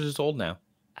 Maybe we're just old now.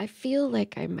 I feel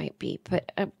like I might be,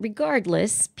 but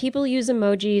regardless, people use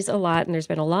emojis a lot, and there's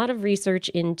been a lot of research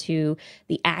into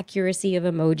the accuracy of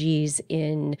emojis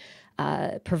in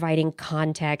providing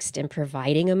context and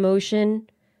providing emotion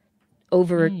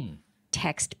over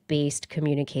text-based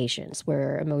communications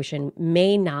where emotion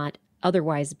may not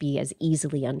otherwise be as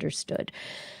easily understood.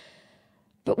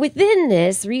 But within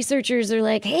this, researchers are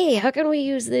like, hey, how can we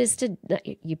use this to,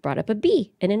 you brought up a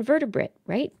bee, an invertebrate,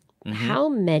 right? Mm-hmm. How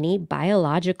many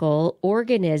biological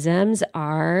organisms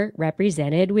are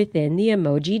represented within the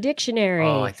emoji dictionary?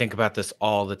 Oh, I think about this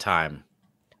all the time.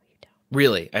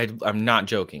 Really, I'm not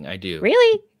joking. I do.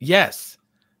 Really? Yes.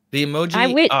 The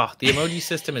emoji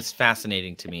system is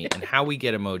fascinating to me, and how we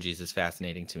get emojis is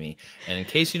fascinating to me. And in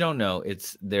case you don't know,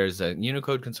 there's a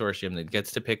Unicode consortium that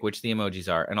gets to pick which the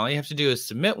emojis are, and all you have to do is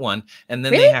submit one, and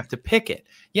then they have to pick it.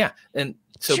 Yeah, and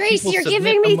so Trace, you're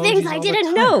giving me things I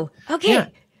didn't know. Okay. Yeah.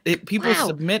 People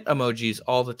submit emojis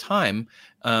all the time,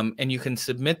 and you can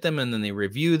submit them and then they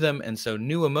review them. And so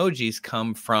new emojis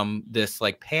come from this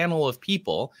like panel of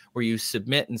people where you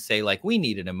submit and say like, we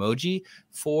need an emoji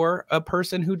for a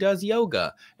person who does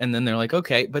yoga. And then they're like,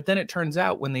 okay. But then it turns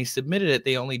out when they submitted it,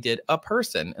 they only did a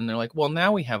person. And they're like, well,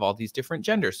 now we have all these different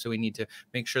genders. So we need to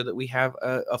make sure that we have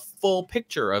a full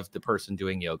picture of the person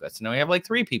doing yoga. So now we have like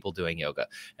 3 people doing yoga.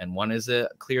 And one is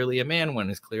clearly a man, one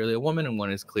is clearly a woman, and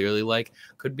one is clearly like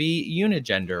could be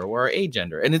unigender or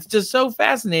agender. And it's just so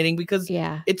fascinating because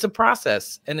it's a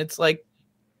process, and it's like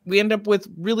we end up with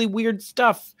really weird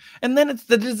stuff. And then it's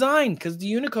the design, because the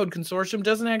Unicode consortium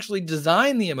doesn't actually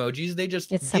design the emojis. They just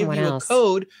give you a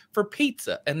code for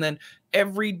pizza, and then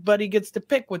everybody gets to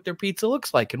pick what their pizza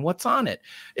looks like and what's on it.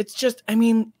 It's just, and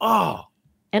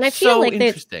I feel so like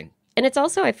interesting. And it's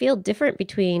also, I feel, different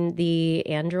between the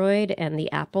Android and the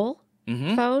Apple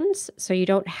phones. So you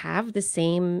don't have the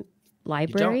same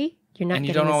library. You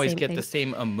don't always get the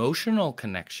same emotional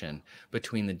connection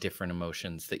between the different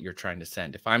emotions that you're trying to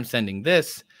send. If I'm sending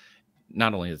this,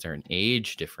 not only is there an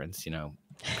age difference,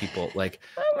 people like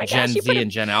Gen Z and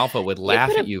Gen Alpha would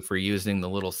laugh at you for using the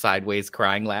little sideways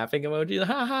crying laughing emoji.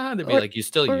 Ha ha. They'd be like, you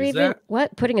still use that?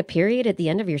 What? Putting a period at the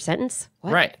end of your sentence?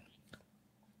 What? Right.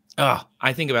 Oh,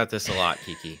 I think about this a lot,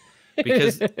 Kiki,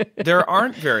 because there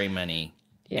aren't very many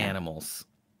animals,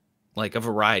 like a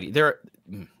variety.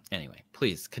 Anyway,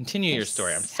 please continue your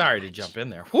story. I'm sorry to jump in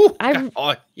there. Whew, got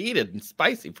all heated and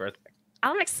spicy for a second.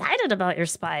 I'm excited about your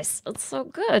spice. It's so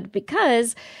good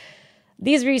because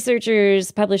these researchers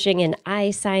publishing in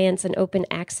iScience, an open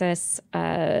access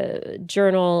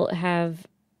journal, have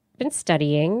been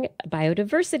studying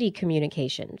biodiversity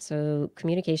communication. So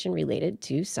communication related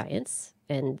to science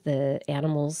and the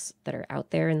animals that are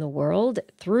out there in the world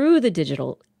through the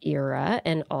digital era,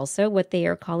 and also what they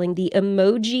are calling the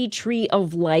emoji tree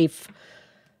of life,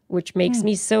 which makes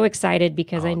me so excited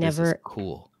because I never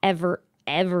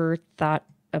ever thought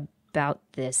about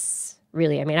this.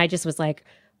 Really, I just was like,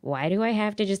 why do I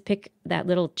have to just pick that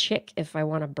little chick if I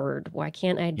want a bird? Why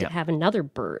can't I have another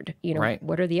bird?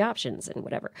 What are the options and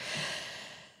whatever?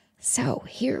 So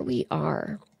here we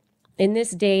are in this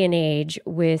day and age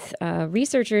with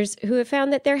researchers who have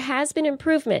found that there has been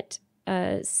improvement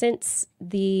since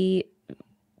the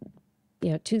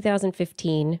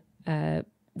 2015.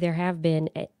 There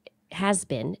has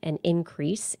been an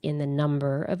increase in the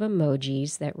number of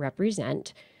emojis that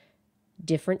represent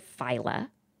different phyla,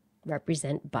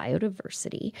 represent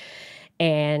biodiversity,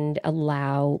 and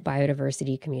allow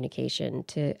biodiversity communication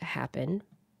to happen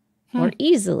more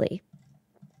easily,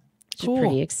 which is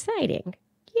pretty exciting.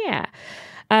 Yeah.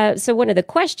 So one of the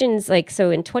questions,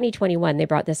 so in 2021, they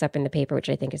brought this up in the paper, which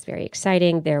I think is very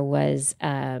exciting. There was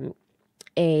an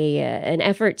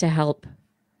effort to help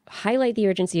highlight the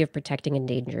urgency of protecting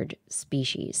endangered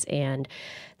species. And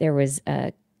there was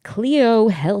a Clio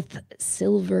Health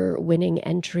Silver winning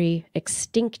entry,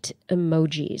 Extinct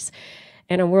Emojis.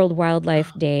 And on World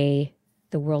Wildlife Day,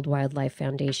 the World Wildlife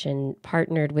Foundation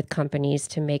partnered with companies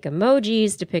to make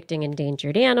emojis depicting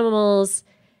endangered animals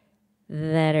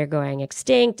that are going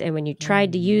extinct. And when you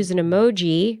tried to use an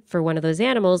emoji for one of those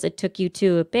animals, it took you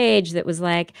to a page that was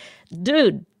like,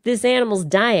 dude, this animal's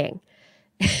dying.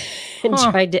 And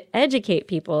tried to educate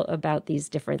people about these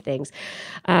different things.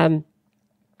 So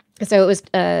it was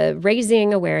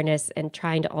raising awareness and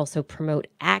trying to also promote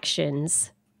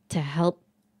actions to help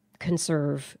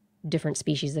conserve different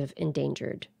species of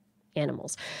endangered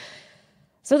animals.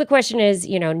 So the question is,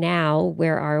 now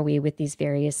where are we with these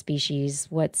various species?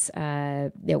 What's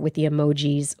with the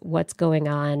emojis? What's going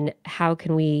on? How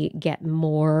can we get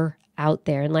more out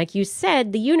there? And like you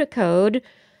said, the Unicode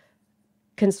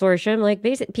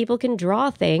consortium, people can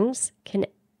draw things, can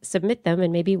submit them,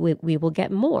 and maybe we will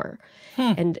get more.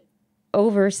 And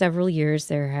over several years,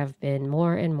 there have been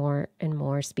more and more and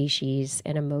more species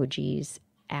and emojis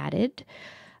added.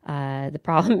 The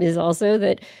problem is also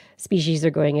that species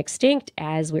are going extinct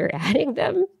as we're adding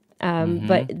them.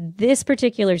 But this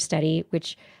particular study,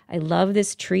 which I love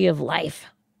this tree of life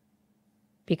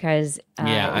because...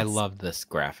 I love this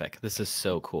graphic. This is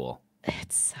so cool.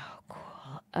 It's so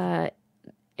cool.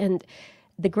 And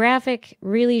the graphic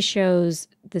really shows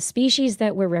the species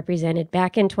that were represented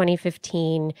back in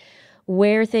 2015,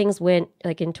 where things went,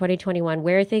 like in 2021,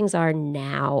 where things are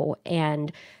now,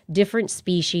 and different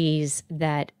species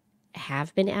that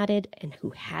have been added and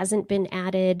who hasn't been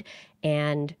added,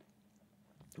 and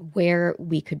where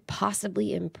we could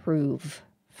possibly improve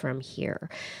from here.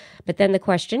 But then the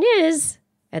question is,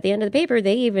 at the end of the paper,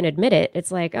 they even admit it.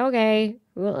 It's like, okay,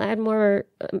 we'll add more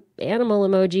animal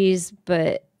emojis,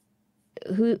 but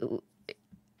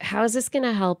how is this going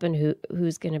to help, and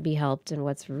who's going to be helped, and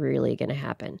what's really going to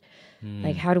happen?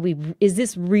 Like, is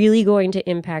this really going to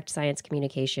impact science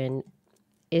communication?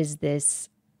 Is this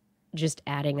just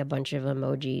adding a bunch of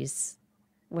emojis?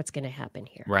 What's going to happen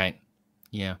here? Right.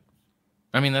 Yeah.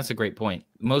 I mean, that's a great point.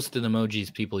 Most of the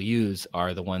emojis people use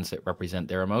are the ones that represent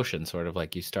their emotion, sort of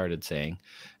like you started saying.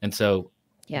 And so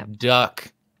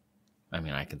duck, I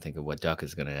mean, I can think of what duck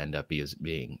is going to end up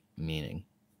meaning.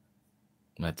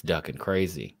 That's duck and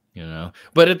crazy,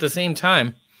 But at the same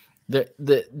time,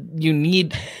 you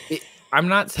need... I'm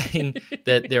not saying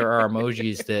that there are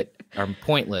emojis that are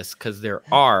pointless, because there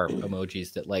are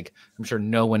emojis that, I'm sure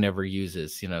no one ever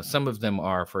uses. Some of them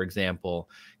are, for example,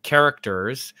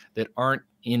 characters that aren't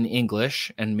in English,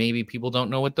 and maybe people don't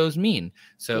know what those mean.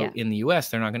 So in the US,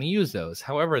 they're not going to use those.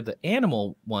 However, the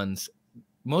animal ones,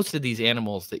 most of these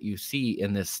animals that you see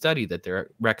in this study that they're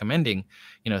recommending,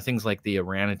 things like the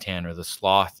orangutan or the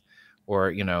sloth,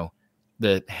 or,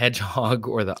 the hedgehog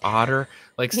or the otter,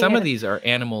 some of these are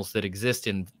animals that exist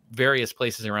in various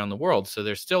places around the world. So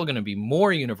they're still going to be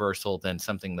more universal than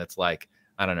something that's like,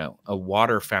 I don't know, a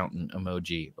water fountain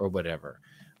emoji or whatever.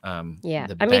 I mean,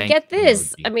 get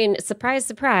this. Emoji. I mean, surprise,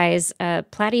 surprise,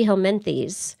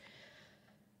 platyhelminthes,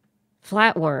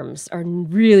 flatworms are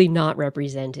really not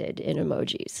represented in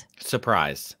emojis.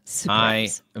 Surprise. I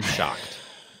am shocked.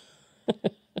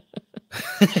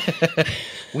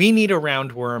 We need a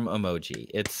roundworm emoji.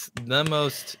 It's the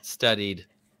most studied.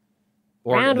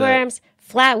 Roundworms,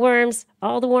 flatworms,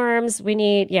 all the worms. We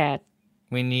need,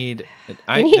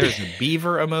 there's a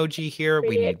beaver emoji here.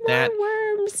 We need that.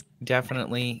 Worms.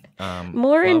 Definitely.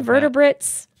 More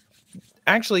invertebrates. That.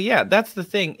 Actually, that's the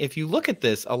thing. If you look at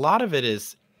this, a lot of it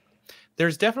is,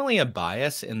 there's definitely a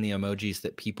bias in the emojis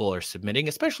that people are submitting,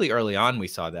 especially early on. We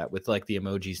saw that with the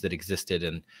emojis that existed,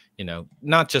 and,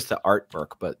 not just the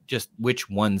artwork, but just which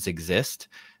ones exist.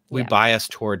 We bias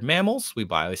toward mammals. We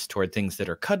bias toward things that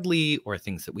are cuddly, or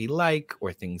things that we like,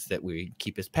 or things that we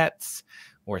keep as pets,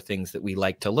 or things that we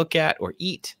like to look at or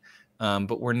eat.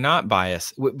 But we're not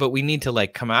biased. But we need to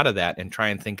come out of that and try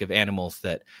and think of animals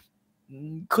that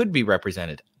could be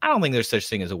represented. I don't think there's such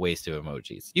thing as a waste of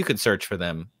emojis. You could search for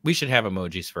them. We should have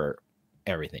emojis for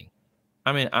everything.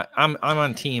 I mean, I'm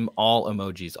on team all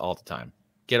emojis all the time.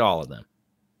 Get all of them.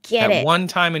 At one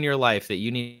time in your life that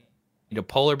you need a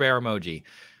polar bear emoji,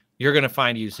 you're going to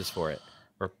find uses for it,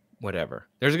 or whatever.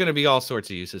 There's going to be all sorts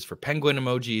of uses for penguin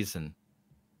emojis and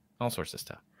all sorts of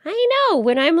stuff. I know.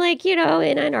 When I'm like, in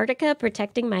Antarctica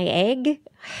protecting my egg,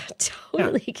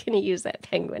 totally gonna use that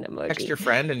penguin emoji. Text your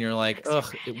friend and you're like,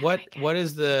 ugh, what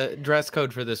is the dress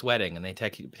code for this wedding? And they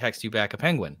text you back a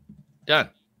penguin. Done.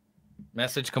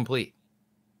 Message complete.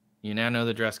 You now know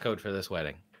the dress code for this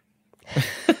wedding.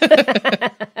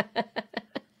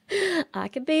 I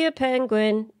could be a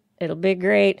penguin. It'll be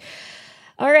great.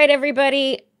 All right,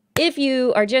 everybody. If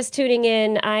you are just tuning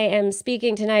in, I am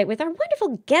speaking tonight with our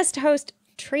wonderful guest host,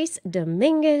 TWIS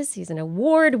Dominguez. He's an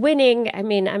award-winning,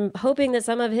 I'm hoping that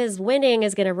some of his winning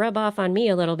is going to rub off on me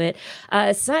a little bit.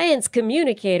 Science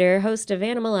communicator, host of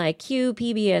Animal IQ,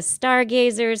 PBS Star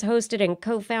Gazers, hosted and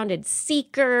co-founded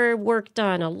Seeker, worked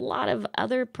on a lot of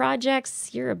other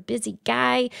projects. You're a busy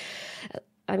guy.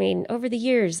 Over the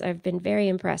years, I've been very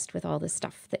impressed with all the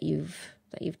stuff that you've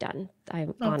done.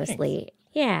 Honestly. Thanks.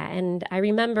 Yeah, and I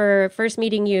remember first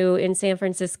meeting you in San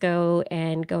Francisco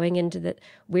and going into the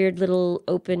weird little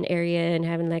open area and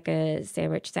having like a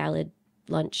sandwich salad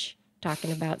lunch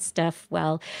talking about stuff.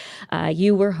 Well,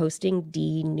 you were hosting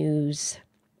D News.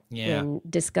 Yeah. In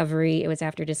Discovery. It was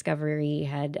after Discovery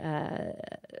had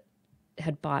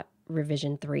bought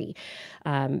Revision 3.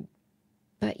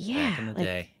 But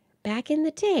yeah, back in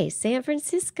the day, San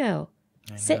Francisco,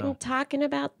 sitting talking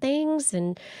about things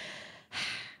and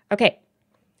okay.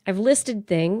 I've listed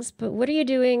things, but what are you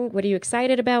doing? What are you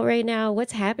excited about right now?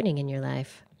 What's happening in your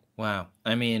life? Wow.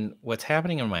 What's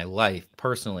happening in my life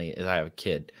personally is I have a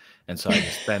kid. And so I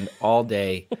just spend all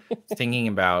day thinking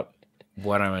about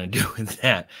what I'm going to do with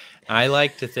that. I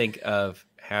like to think of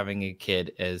having a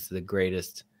kid as the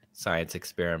greatest science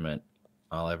experiment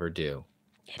I'll ever do.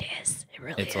 It is. It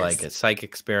really is. It's like a psych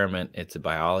experiment. It's a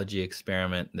biology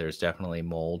experiment. There's definitely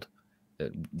mold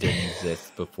that didn't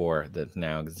exist before that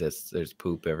now exists. There's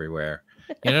poop everywhere.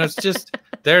 It's just,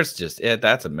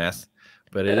 that's a mess,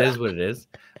 but it is what it is.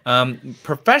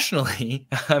 Professionally,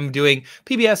 I'm doing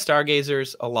PBS Star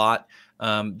Gazers a lot.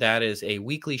 That is a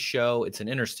weekly show. It's an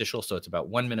interstitial, so it's about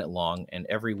 1 minute long. And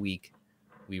every week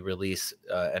we release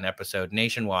an episode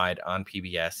nationwide on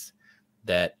PBS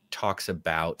that talks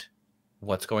about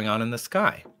what's going on in the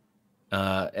sky.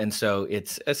 And so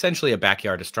it's essentially a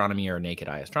backyard astronomy or naked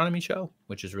eye astronomy show,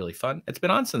 which is really fun. It's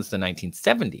been on since the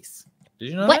 1970s. Did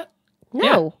you know that? No.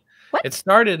 Yeah. What? It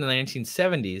started in the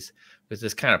 1970s with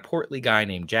this kind of portly guy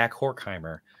named Jack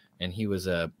Horkheimer, and he was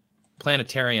a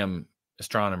planetarium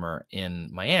astronomer in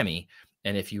Miami.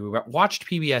 And if you watched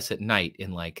PBS at night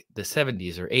in like the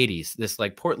 70s or 80s, this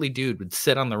like portly dude would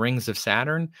sit on the rings of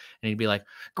Saturn and he'd be like,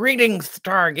 "Greetings,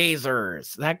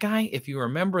 stargazers." That guy, if you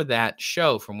remember that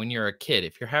show from when you're a kid,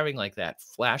 if you're having like that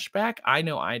flashback, I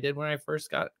know I did when I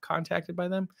first got contacted by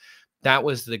them. That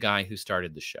was the guy who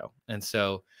started the show. And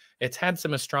so it's had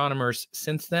some astronomers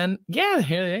since then. Yeah,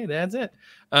 that's it.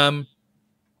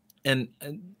 And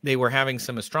they were having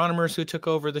some astronomers who took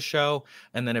over the show.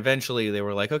 And then eventually they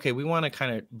were like, okay, we want to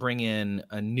kind of bring in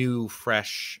a new,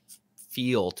 fresh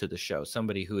feel to the show.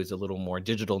 Somebody who is a little more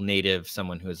digital native,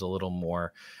 someone who is a little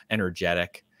more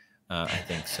energetic. I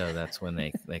think so. That's when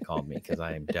they called me, because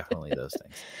I am definitely those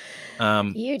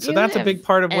things. So that's a big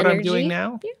part of what I'm doing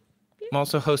now. Yeah. I'm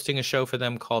also hosting a show for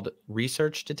them called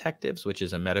Research Detectives, which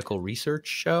is a medical research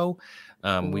show.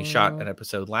 We shot an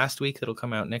episode last week that'll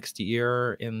come out next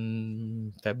year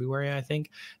in February, I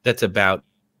think. That's about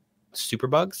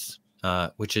superbugs,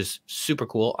 which is super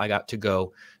cool. I got to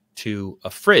go to a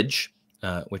fridge,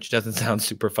 which doesn't sound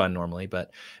super fun normally.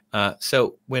 But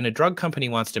so when a drug company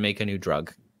wants to make a new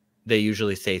drug, they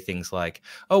usually say things like,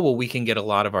 "Oh, well, we can get a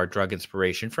lot of our drug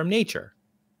inspiration from nature."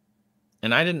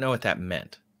 And I didn't know what that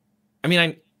meant.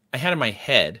 I had in my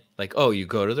head, like, oh, you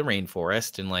go to the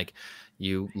rainforest and like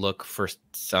you look for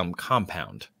some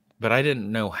compound, but I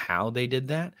didn't know how they did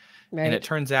that. Right. And it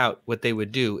turns out what they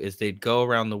would do is they'd go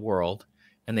around the world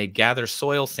and they'd gather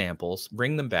soil samples,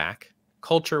 bring them back,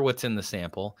 culture what's in the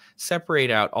sample, separate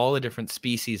out all the different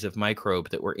species of microbe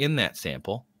that were in that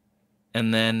sample,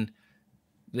 and then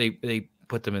they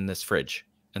put them in this fridge.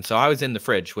 And so I was in the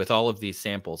fridge with all of these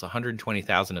samples,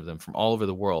 120,000 of them from all over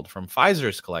the world, from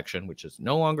Pfizer's collection, which is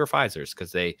no longer Pfizer's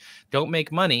because they don't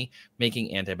make money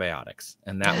making antibiotics.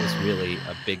 And that was really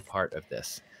a big part of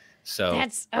this. So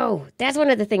that's one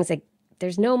of the things, like,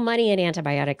 there's no money in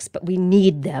antibiotics, but we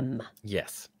need them.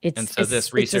 Yes.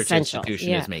 This research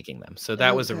institution is making them. So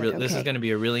that was this is going to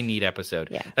be a really neat episode.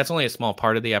 Yeah. That's only a small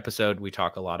part of the episode. We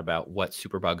talk a lot about what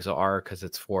superbugs are because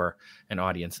it's for an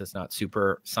audience that's not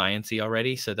super science-y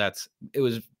already. So it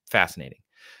was fascinating.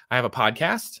 I have a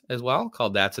podcast as well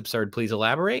called That's Absurd, Please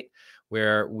Elaborate,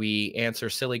 where we answer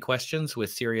silly questions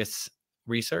with serious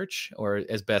research, or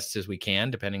as best as we can,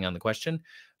 depending on the question.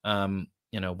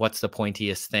 what's the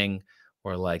pointiest thing,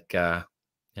 or like,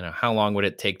 how long would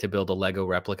it take to build a Lego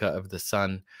replica of the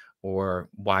sun, or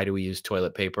why do we use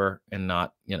toilet paper and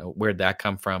not, where'd that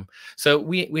come from? So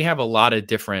we have a lot of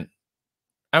different,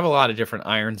 I have a lot of different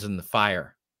irons in the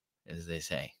fire, as they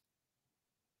say,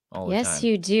 all the time. Yes,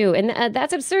 you do. And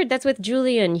that's absurd. That's with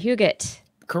Julian Huguet.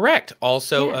 Correct.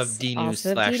 Also Yes, of D News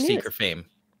also of / D Seeker News. fame.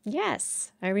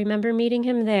 Yes, I remember meeting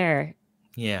him there.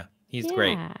 Yeah, he's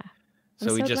great. Yeah.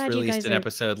 So we so just glad you released guys an are-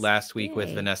 episode last week with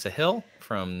Yay. Vanessa Hill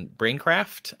from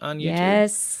Braincraft on YouTube.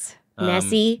 Yes,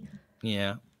 Nessie.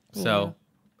 Yeah. So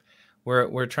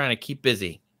we're trying to keep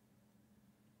busy.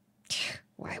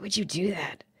 Why would you do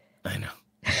that? I know.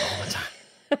 All the time.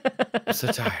 I'm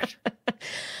so tired.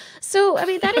 So, I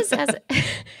mean, that is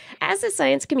as a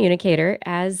science communicator,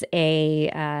 as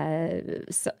a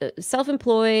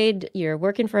self-employed, you're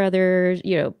working for others,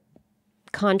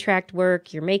 contract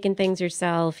work, you're making things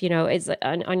yourself, it's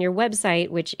on your website,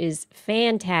 which is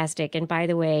fantastic. And by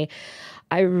the way,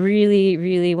 I really,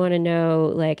 really want to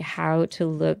know like how to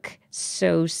look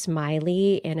so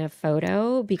smiley in a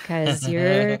photo, because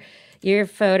your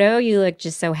photo, you look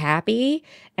just so happy.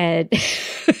 And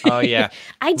Oh yeah,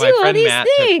 I do my all friend these Matt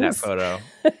things. took that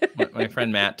photo. My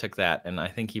friend Matt took that, and I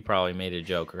think he probably made a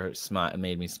joke or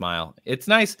made me smile. It's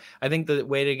nice. I think the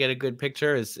way to get a good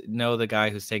picture is know the guy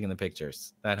who's taking the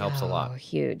pictures. That helps a lot.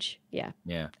 Huge. Yeah.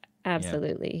 Yeah.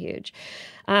 Absolutely huge.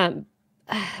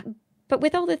 But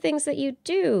with all the things that you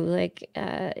do, like,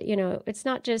 it's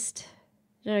not just,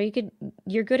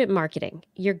 you're good at marketing.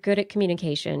 You're good at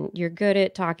communication. You're good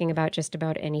at talking about just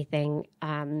about anything.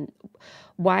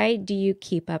 Why do you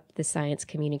keep up the science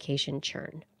communication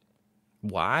churn?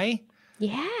 Why?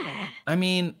 Yeah. I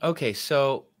mean, okay,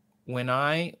 so when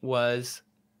I was,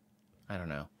 I don't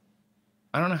know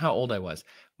how old I was.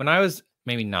 When I was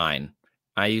maybe 9,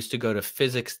 I used to go to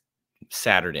physics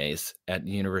Saturdays at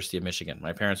the University of Michigan.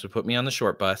 My parents would put me on the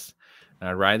short bus, and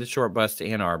I'd ride the short bus to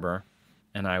Ann Arbor,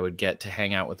 and I would get to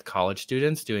hang out with college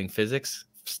students doing physics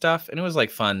stuff. And it was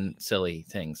like fun, silly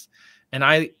things. And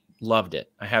I loved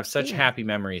it. I have such happy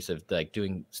memories of like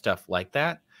doing stuff like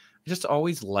that. I just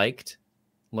always liked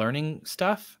learning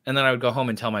stuff. And then I would go home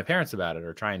and tell my parents about it,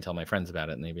 or try and tell my friends about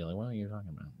it. And they'd be like, what are you talking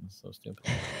about? It's so stupid.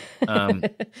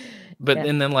 But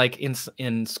and then like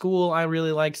in school, I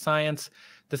really liked science.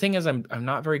 The thing is, I'm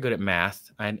not very good at math.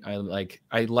 I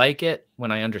like it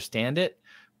when I understand it.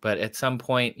 But at some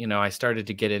point, I started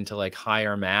to get into like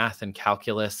higher math and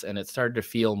calculus, and it started to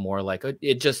feel more like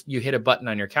you hit a button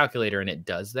on your calculator and it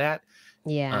does that.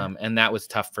 Yeah. And that was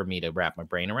tough for me to wrap my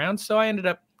brain around. So I ended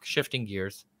up shifting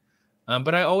gears.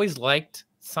 But I always liked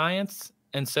science.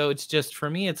 And so it's just, for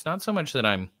me, it's not so much that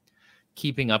I'm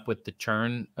keeping up with the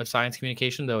churn of science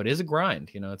communication, though it is a grind.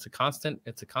 It's a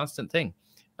constant thing.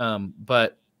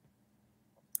 But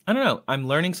I don't know. I'm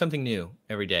learning something new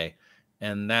every day,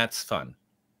 and that's fun.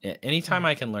 Anytime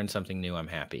I can learn something new, I'm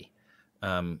happy.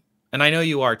 And I know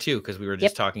you are too, because we were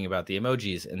just talking about the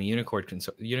emojis, and the Unicode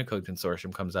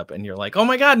Consortium comes up, and you're like, "Oh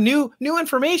my God, new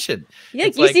information!" Yeah,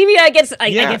 you see me, I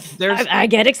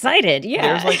get excited.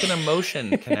 Yeah, there's like an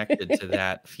emotion connected to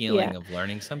that feeling of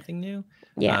learning something new.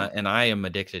 Yeah, and I am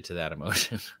addicted to that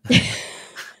emotion.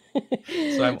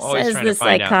 So I'm always trying to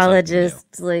find out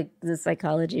psychologist, like the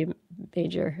psychology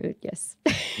major who,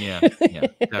 yeah,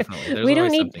 definitely. There's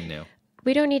always something new.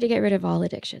 We don't need to get rid of all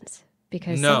addictions,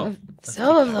 because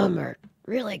some of them are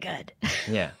really good.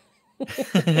 Yeah.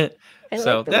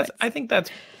 So I think that's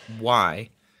why.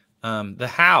 The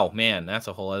how, man, that's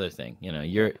a whole other thing.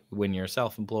 When you're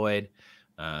self-employed,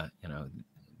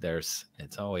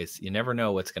 it's always, you never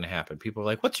know what's going to happen. People are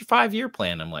like, "What's your 5-year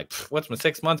plan?" I'm like, "What's my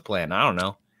 6-month plan? I don't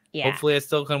know." Yeah. Hopefully it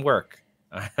still can work.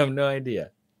 I have no idea.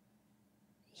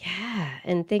 Yeah,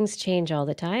 and things change all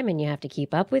the time, and you have to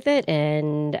keep up with it.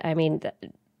 And I mean,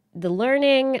 the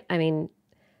learning, I mean,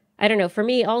 I don't know. For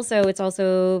me also, it's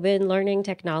also been learning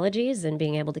technologies and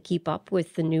being able to keep up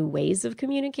with the new ways of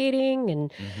communicating.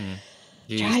 And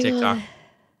Do you use TikTok?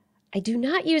 I do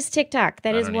not use TikTok.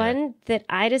 That is one that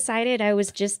I decided I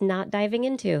was just not diving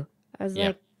into. I was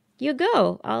like, you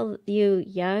go, all you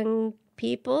young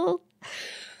people.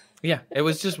 Yeah, it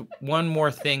was just one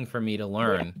more thing for me to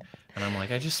learn. And I'm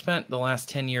like, I just spent the last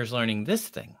 10 years learning this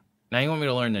thing. Now you want me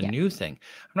to learn the new thing.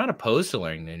 I'm not opposed to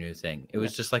learning the new thing. It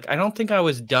was just like, I don't think I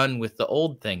was done with the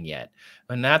old thing yet.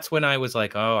 And that's when I was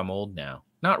like, oh, I'm old now.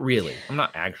 Not really. I'm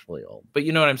not actually old. But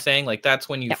you know what I'm saying? Like, that's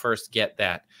when you first get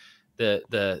that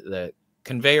the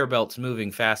conveyor belt's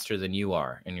moving faster than you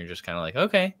are. And you're just kind of like,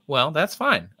 okay, well, that's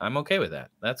fine. I'm okay with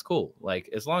that. That's cool. Like,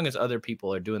 as long as other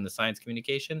people are doing the science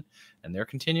communication and they're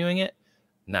continuing it,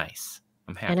 nice.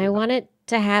 I'm happy. And I want it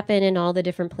to happen in all the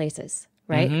different places.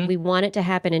 right? Mhm. We want it to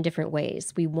happen in different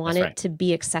ways. We want That's it right. to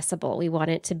be accessible. We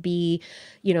want it to be,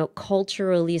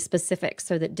 culturally specific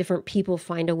so that different people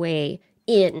find a way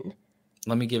in.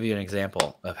 Let me give you an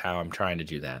example of how I'm trying to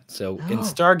do that. So in Oh,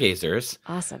 Stargazers,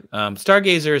 awesome.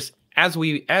 Stargazers, as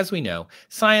we know,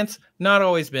 science not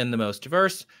always been the most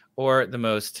diverse or the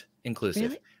most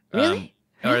inclusive. Really?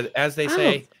 Or as they Oh.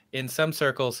 say in some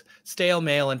circles, stale,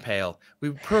 male, and pale.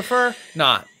 We prefer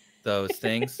not those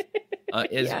things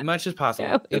as Yeah. much as possible.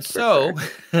 Yeah, If so,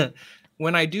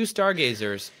 when I do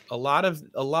Stargazers, a lot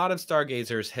of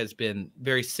Stargazers has been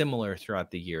very similar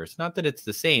throughout the years. Not that it's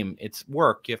the same; it's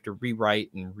work. You have to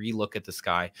rewrite and relook at the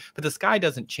sky, but the sky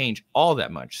doesn't change all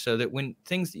that much. So that when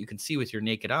things that you can see with your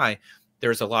naked eye,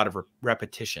 there's a lot of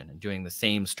repetition and doing the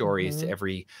same stories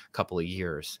every couple of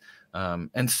years.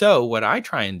 And so what I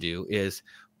try and do is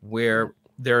where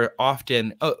they're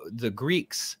often the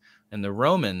Greeks and the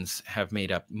Romans have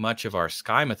made up much of our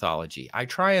sky mythology. I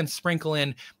try and sprinkle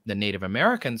in the Native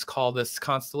Americans call this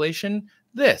constellation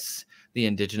this. The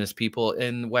indigenous people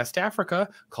in West Africa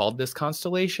called this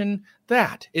constellation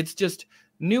that. It's just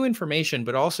new information,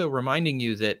 but also reminding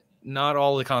you that not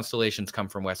all the constellations come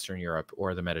from Western Europe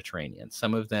or the Mediterranean.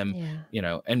 Some of them,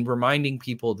 and reminding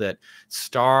people that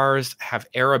stars have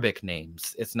Arabic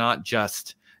names. It's not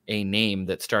just a name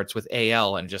that starts with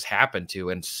AL and just happened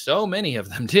to, and so many of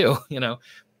them do,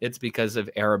 it's because of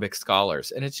Arabic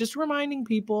scholars. And it's just reminding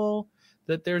people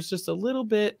that there's just a little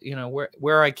bit,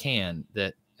 where I can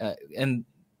that, and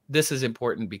this is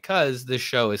important because this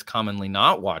show is commonly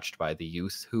not watched by the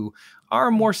youth who are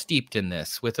more steeped in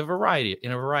this with a variety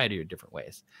of different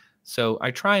ways. So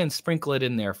I try and sprinkle it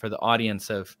in there for the audience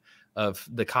of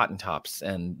the cotton tops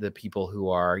and the people who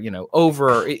are,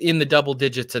 over in the double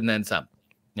digits and then some.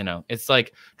 It's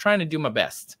like trying to do my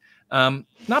best.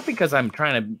 Not because I'm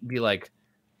trying to be like,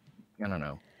 I don't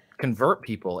know, convert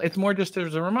people. It's more just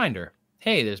as a reminder.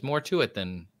 Hey, there's more to it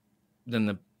than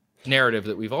the narrative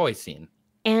that we've always seen.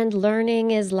 And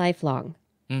learning is lifelong.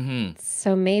 Mm-hmm.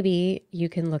 So maybe you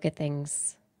can look at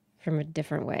things from a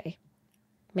different way.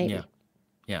 Maybe.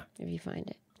 Yeah. If you find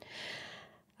it.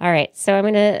 All right. So I'm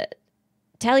going to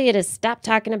tell you to stop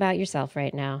talking about yourself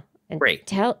right now. And Great.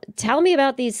 Tell me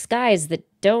about these skies that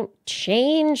don't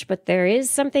change, but there is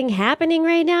something happening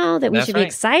right now that we should be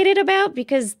excited about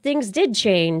because things did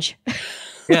change.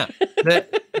 Yeah.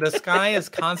 The sky is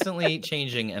constantly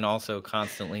changing and also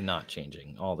constantly not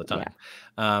changing all the time.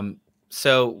 Yeah.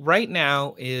 So right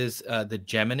now is the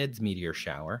Geminids meteor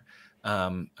shower.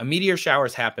 A meteor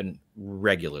showers happen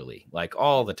regularly, like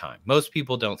all the time. Most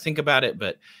people don't think about it,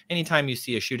 but anytime you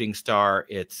see a shooting star,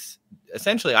 it's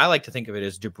essentially, I like to think of it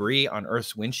as debris on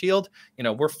Earth's windshield.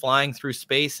 We're flying through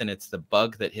space and it's the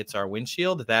bug that hits our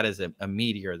windshield. That is a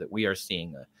meteor that we are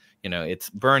seeing. It's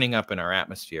burning up in our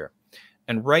atmosphere.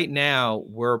 And right now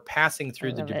we're passing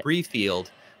through the debris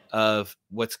field of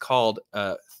what's called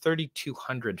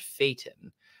 3200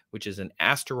 Phaeton, which is an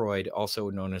asteroid also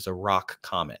known as a rock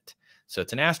comet. So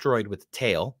it's an asteroid with a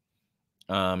tail.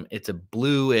 It's a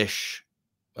bluish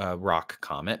rock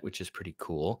comet, which is pretty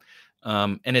cool.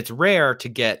 And it's rare to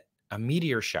get a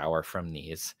meteor shower from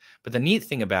these. But the neat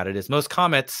thing about it is most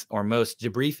comets or most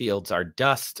debris fields are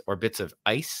dust or bits of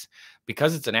ice.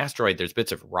 Because it's an asteroid, there's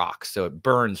bits of rock, so it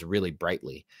burns really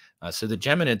brightly. So the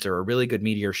Geminids are a really good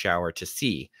meteor shower to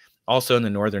see. Also in the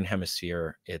northern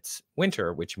hemisphere, it's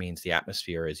winter, which means the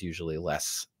atmosphere is usually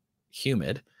less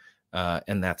humid.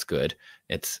 And that's good.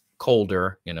 It's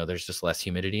colder, there's just less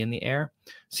humidity in the air.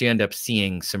 So you end up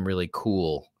seeing some really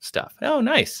cool stuff. Oh,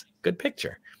 nice. Good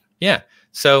picture. Yeah.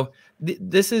 So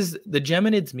this is the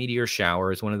Geminids meteor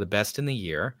shower is one of the best in the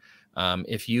year.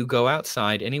 If you go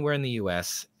outside anywhere in the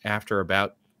US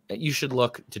after you should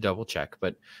look to double check,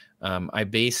 but I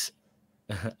base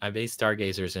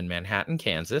Stargazers in Manhattan,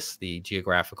 Kansas, the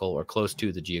geographical or close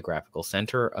to the geographical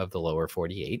center of the lower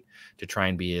 48 to try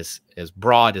and be as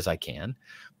broad as I can.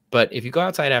 But if you go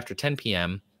outside after 10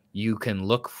 p.m., you can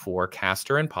look for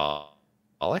Castor and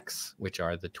Pollux, which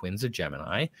are the twins of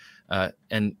Gemini.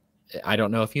 And I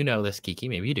don't know if you know this, Kiki,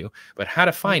 maybe you do, but how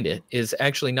to find it is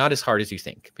actually not as hard as you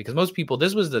think, because most people,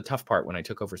 this was the tough part when I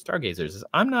took over Stargazers, is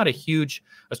I'm not a huge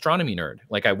astronomy nerd.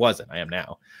 Like I am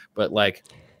now, but like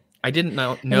I didn't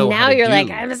know. And now you're like,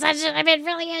 I've been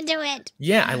really into it.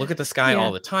 Yeah. I look at the sky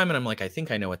all the time and I'm like, I think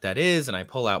I know what that is. And I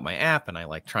pull out my app and I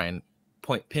like try and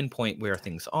pinpoint where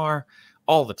things are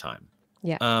all the time.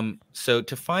 Yeah. So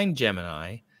to find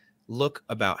Gemini, look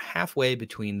about halfway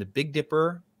between the Big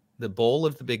Dipper, the bowl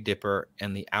of the Big Dipper,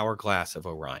 and the hourglass of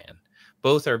Orion.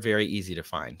 Both are very easy to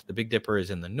find. The Big Dipper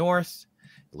is in the north.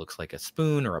 It looks like a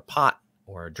spoon or a pot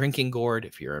or a drinking gourd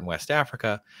if you're in West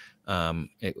Africa.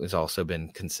 It was also been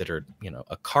considered,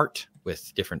 a cart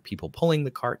with different people pulling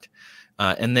the cart.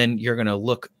 And then you're going to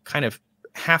look kind of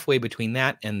halfway between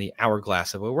that and the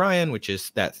Hourglass of Orion, which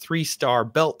is that 3-star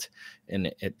belt.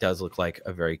 And it does look like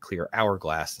a very clear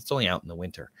hourglass. It's only out in the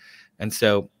winter. And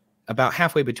so about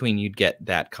halfway between, you'd get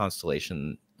that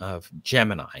constellation of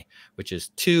Gemini, which is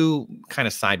 2 kind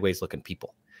of sideways looking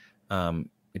people.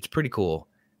 It's pretty cool.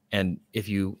 And if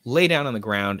you lay down on the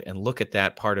ground and look at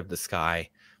that part of the sky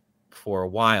for a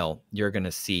while, you're going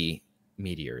to see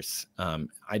meteors.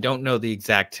 I don't know the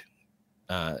exact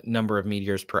number of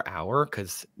meteors per hour,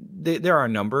 because there are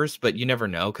numbers, but you never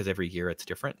know, because every year it's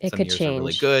different. It some could years change. are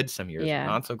really good, some years are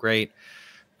not so great.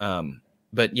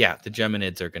 But yeah, the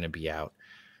Geminids are going to be out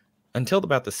until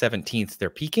about the 17th. They're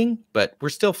peaking, but we're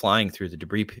still flying through the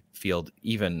debris field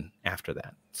even after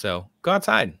that. So go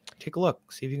outside, take a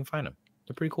look, see if you can find them.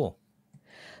 They're pretty cool.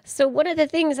 So one of the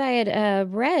things I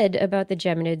had read about the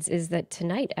Geminids is that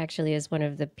tonight actually is one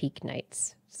of the peak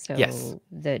nights. So yes,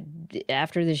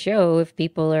 after the show, if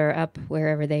people are up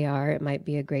wherever they are, it might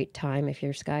be a great time, if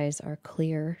your skies are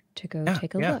clear, to go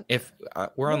take a look. If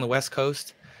we're on the West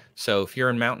Coast, so if you're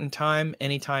in mountain time,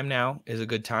 anytime now is a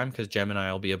good time, because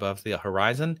Gemini will be above the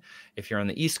horizon. If you're on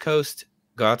the East Coast,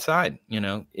 go outside.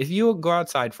 If you go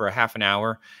outside for a half an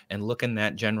hour and look in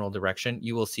that general direction,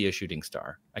 you will see a shooting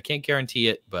star. I can't guarantee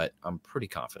it, but I'm pretty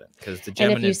confident, because the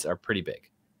Geminids are pretty big.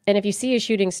 And if you see a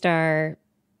shooting star,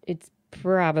 it's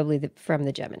probably from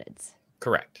the Geminids.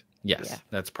 Correct. Yes, yeah.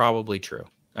 That's probably true.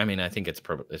 I mean, I think it's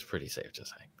pretty safe to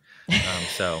say.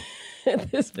 So and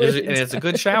it's a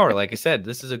good shower. Like I said,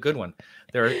 this is a good one.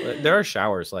 There are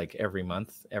showers like every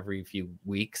month, every few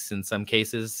weeks in some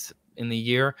cases in the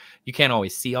year. You can't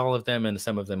always see all of them, and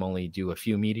some of them only do a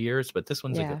few meteors, but this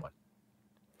one's a good one.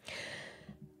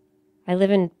 I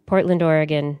live in Portland,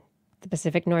 Oregon. The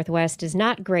Pacific Northwest is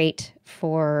not great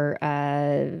for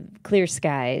clear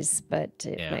skies, but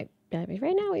it might.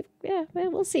 Right now,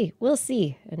 we'll see. We'll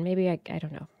see, and maybe I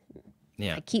don't know.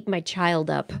 Yeah, I keep my child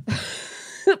up,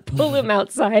 pull him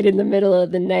outside in the middle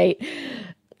of the night,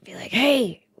 be like,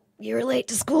 "Hey, you were late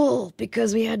to school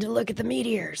because we had to look at the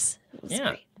meteors." It was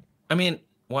great. I mean,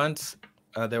 once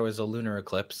there was a lunar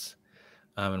eclipse,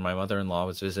 and my mother-in-law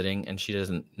was visiting, and she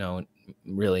doesn't know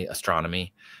really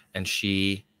astronomy, and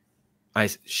she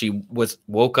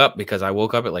woke up because I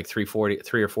woke up at like 3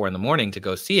 or 4 in the morning to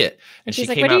go see it, and she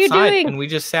came outside, and we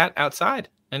just sat outside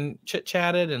and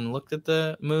chit-chatted and looked at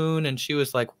the moon, and she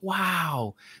was like,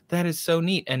 "Wow, that is so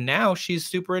neat." And now she's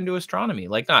super into astronomy.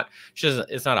 Like,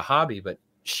 it's not a hobby, but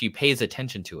she pays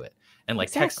attention to it and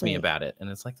texts me about it, and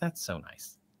it's like, that's so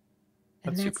nice.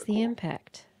 That's the cool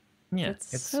impact. Yeah,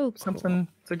 it's so something. Cool.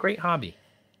 It's a great hobby.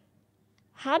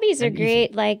 Hobbies are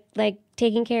great, like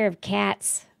taking care of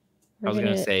cats. I was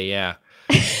going to say,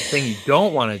 thing you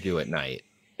don't want to do at night.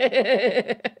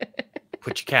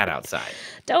 Put your cat outside.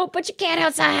 Don't put your cat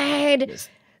outside.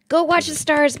 Go watch the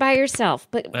stars by yourself.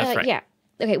 But that's right. Yeah,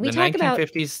 okay. We talk about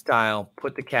 1950s style.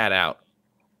 Put the cat out.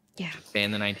 Yeah, stay in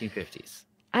the 1950s.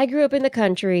 I grew up in the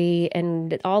country,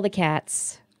 and all the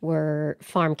cats were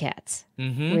farm cats,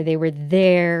 where they were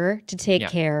there to take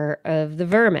care of the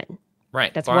vermin.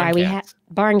 Right. That's why we had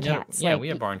barn cats. Yeah, we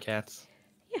have barn cats.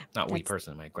 Yeah. Not we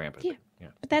personally, my grandpa. Yeah.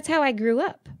 But that's how I grew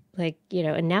up.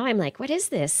 And now I'm like, what is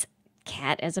this?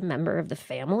 Cat as a member of the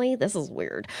family? This is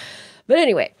weird. But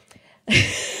anyway.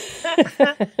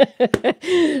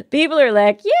 People are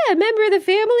like, yeah, member of the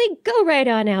family, go right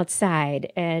on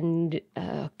outside. And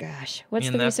oh gosh, what's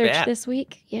the research this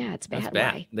week? Yeah, it's bad. That's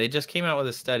bad. They just came out with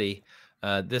a study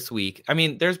this week. I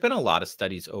mean, there's been a lot of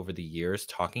studies over the years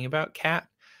talking about cat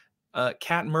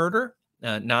murder.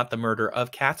 Not the murder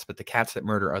of cats, but the cats that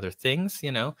murder other things.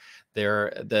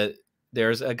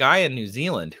 There's a guy in New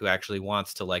Zealand who actually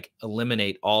wants to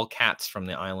eliminate all cats from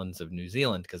the islands of New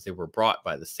Zealand, because they were brought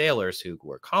by the sailors who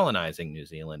were colonizing New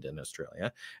Zealand and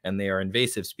Australia, and they are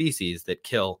invasive species that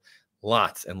kill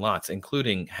lots and lots,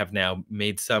 including have now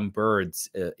made some birds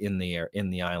in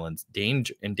the islands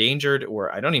endangered,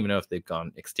 or I don't even know if they've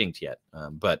gone extinct yet,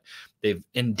 but they've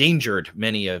endangered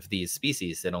many of these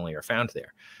species that only are found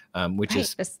there, which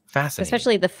is fascinating.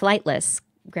 Especially the flightless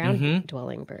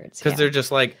ground-dwelling birds. Because they're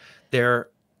just they're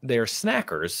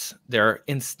snackers, they're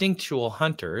instinctual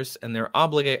hunters, and they're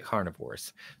obligate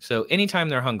carnivores. So anytime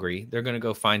they're hungry, they're going to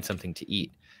go find something to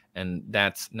eat. And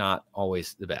that's not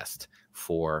always the best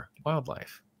for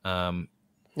wildlife. Nope.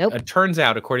 It turns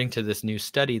out, according to this new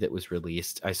study that was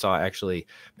released, I saw actually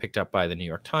picked up by the New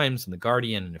York Times and the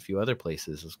Guardian and a few other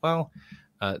places as well,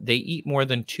 they eat more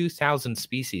than 2,000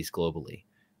 species globally.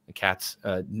 The cats,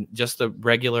 just the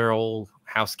regular old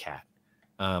house cat.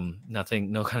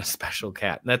 Nothing, no kind of special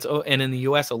cat. And in the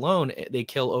U.S. alone, they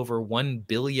kill over 1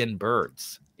 billion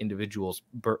birds, individual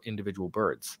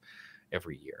birds,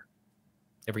 every year.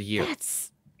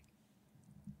 That's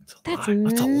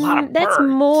a lot of birds. That's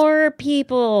more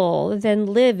people than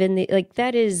live in the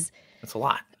That's a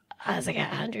lot. I was like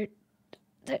 100.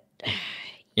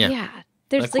 Yeah.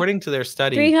 There's according to their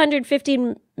study,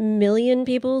 350 million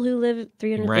people who live,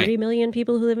 330 million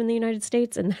people who live in the United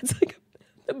States, and that's like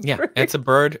it's a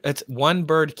bird. It's one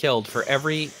bird killed for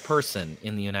every person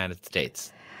in the United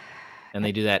States, and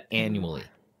they do that annually.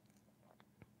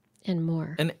 And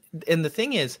more. And the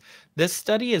thing is, this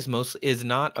study is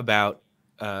not about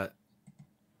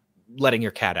letting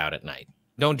your cat out at night.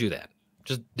 Don't do that.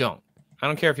 Just don't. I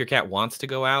don't care if your cat wants to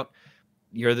go out.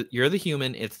 You're the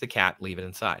human. It's the cat. Leave it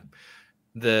inside.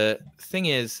 The thing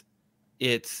is,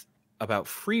 it's about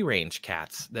free-range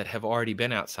cats that have already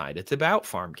been outside. It's about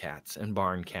farm cats and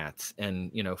barn cats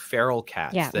and feral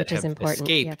cats that have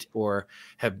escaped or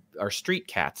are street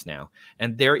cats now.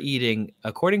 And they're eating,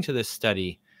 according to this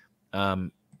study,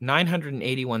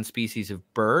 981 species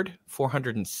of bird,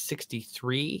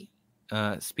 463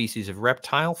 species of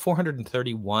reptile,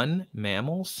 431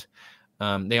 mammals.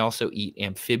 They also eat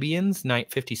amphibians,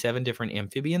 57 different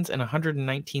amphibians, and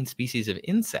 119 species of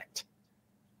insect.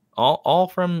 All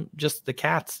from just the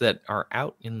cats that are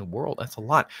out in the world. That's a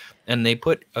lot. And they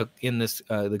put in this,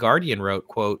 The Guardian wrote,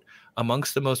 quote,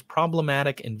 amongst the most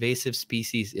problematic invasive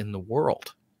species in the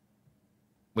world,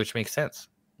 which makes sense.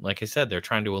 Like I said, they're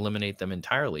trying to eliminate them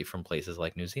entirely from places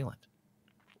like New Zealand.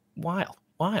 Wild.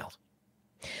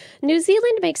 New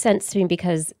Zealand makes sense to me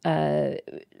because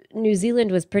New Zealand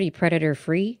was pretty predator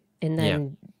free, and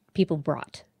then people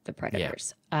brought the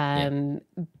predators.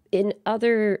 In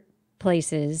other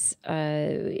places,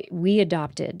 we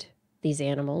adopted these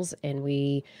animals and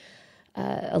we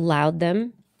allowed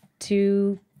them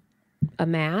to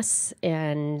amass,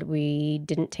 and we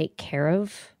didn't take care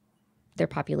of their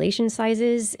population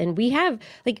sizes. And we have,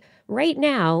 right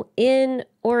now in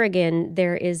Oregon,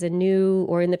 there is a new,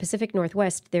 or in the Pacific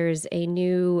Northwest, there's a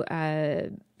new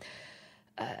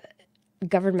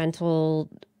governmental,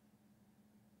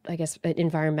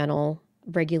 environmental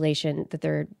regulation that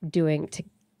they're doing to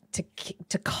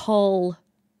cull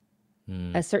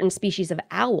a certain species of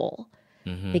owl,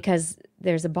 because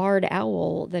there's a barred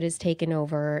owl that has taken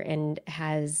over and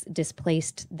has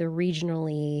displaced the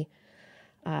regionally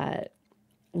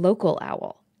local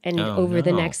owl. And over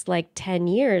the next 10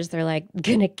 years, they're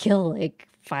gonna kill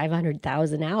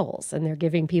 500,000 owls, and they're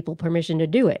giving people permission to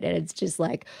do it. And it's just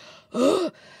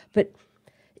but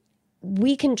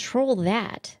we control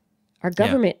that. Our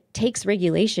government takes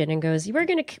regulation and goes, we're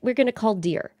gonna cull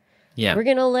deer. Yeah. We're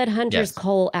gonna let hunters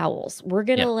cull owls. We're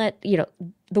gonna let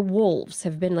the wolves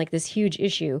have been this huge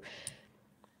issue.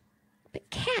 But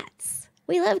cats,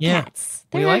 we love cats.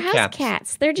 They're our house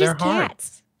cats. They're just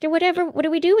cats. They're whatever. What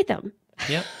do we do with them?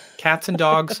 Yep. Cats and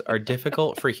dogs are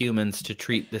difficult for humans to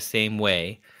treat the same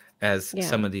way as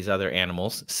some of these other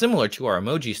animals. Similar to our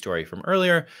emoji story from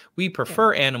earlier, we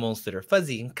prefer animals that are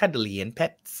fuzzy and cuddly and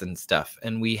pets and stuff,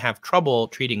 and we have trouble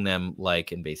treating them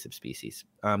like invasive species.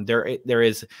 There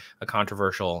is a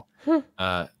controversial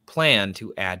plan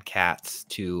to add cats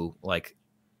to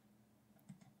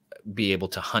be able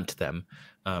to hunt them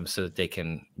so that they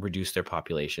can reduce their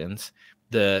populations.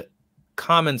 The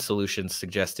common solutions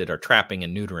suggested are trapping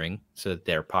and neutering so that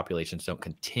their populations don't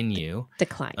continue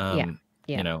decline.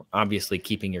 Obviously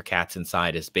keeping your cats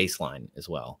inside is baseline as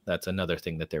well. That's another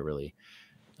thing that they're really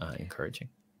encouraging.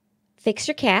 Fix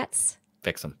your cats.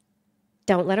 Fix them.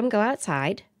 Don't let them go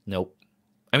outside. Nope.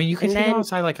 I mean, you can take them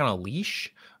outside on a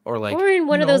leash or in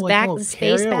one of those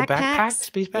space backpacks.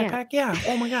 Space backpack. Yeah.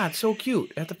 Oh my God, so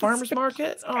cute at the farmer's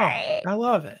market. Oh, I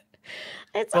love it.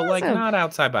 It's awesome. Not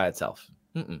outside by itself.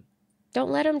 Don't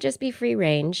let them just be free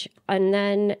range. And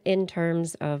then in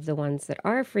terms of the ones that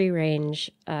are free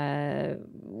range,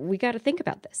 we got to think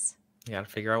about this. You got to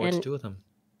figure out what to do with them.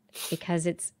 Because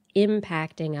it's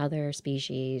impacting other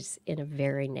species in a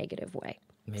very negative way.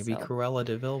 Maybe Cruella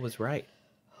de Vil was right.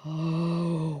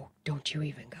 Oh, don't you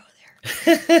even go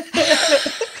there.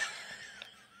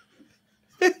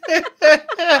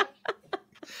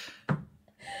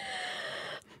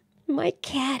 My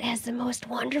cat has the most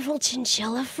wonderful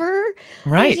chinchilla fur.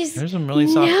 Right. There's some really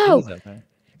soft things out there.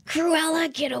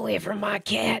 Cruella, get away from my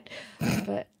cat.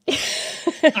 But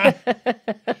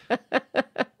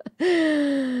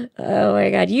oh my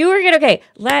God. You were good. Okay.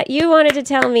 You wanted to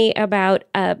tell me about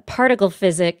particle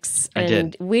physics.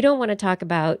 And we don't want to talk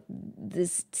about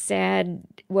this sad,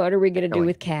 what are we going to do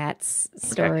with cats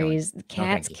stories.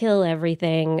 Cats kill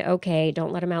everything. Okay.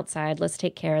 Don't let them outside. Let's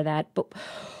take care of that. But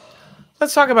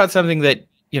let's talk about something that,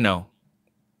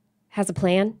 Has a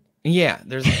plan? yeah,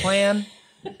 there's a plan,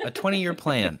 a 20-year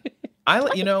plan. I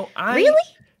Really?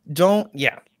 don't,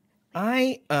 yeah.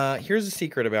 Here's a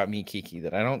secret about me, Kiki,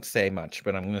 that I don't say much,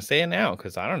 but I'm going to say it now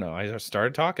because I don't know. I just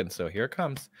started talking, so here it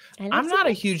comes. I'm not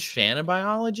a huge fan of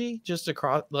biology, just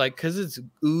across, like, because it's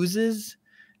oozes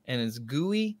and it's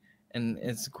gooey and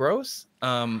it's gross.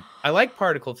 I like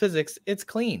particle physics. It's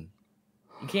clean.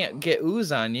 You can't get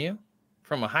ooze on you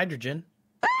from a hydrogen.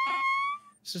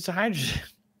 It's just a hydrogen.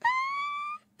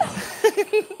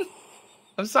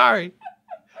 I'm sorry.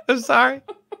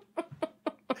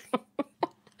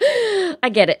 I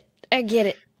get it.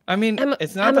 I mean,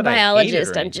 it's not I'm that a I hate it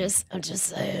biologist. or I'm anything. just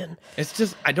saying. It's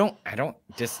just I don't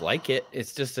dislike it.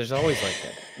 It's just there's always like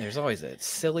that. There's always a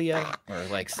cilia or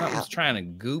like something's trying to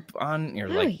goop on or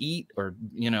like eat or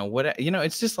what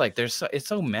it's just like it's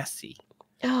so messy.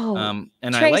 Oh,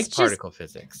 and Trace, I like particle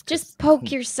physics. Just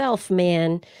poke yourself,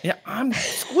 man. Yeah, I'm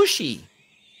squishy.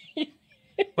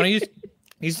 When I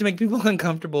used to make people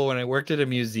uncomfortable when I worked at a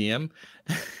museum,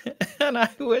 and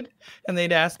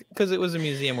they'd ask, because it was a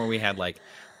museum where we had like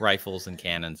rifles and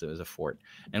cannons. It was a fort,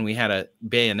 and we had a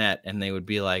bayonet, and they would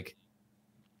be like,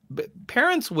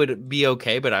 parents would be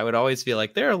okay, but I would always feel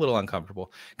like they're a little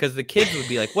uncomfortable because the kids would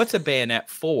be like, "What's a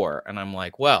bayonet for?" And I'm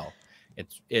like, "Well,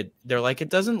 they're like, it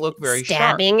doesn't look very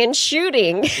stabbing sharp. And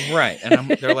shooting." Right. And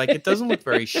they're like, it doesn't look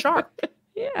very sharp.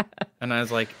 Yeah. And I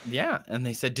was like, yeah. And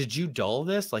they said, did you dull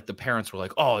this? Like the parents were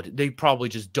like, oh, they probably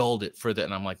just dulled it for that.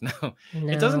 And I'm like, no,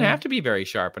 it doesn't have to be very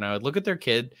sharp. And I would look at their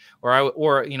kid or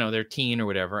their teen or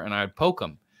whatever, and I would poke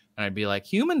them and I'd be like,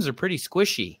 humans are pretty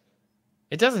squishy.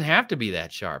 It doesn't have to be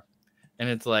that sharp. And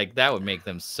it's like, that would make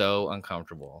them so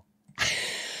uncomfortable.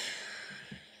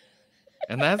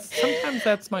 And sometimes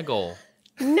that's my goal.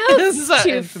 Notes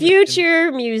to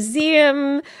future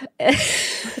museum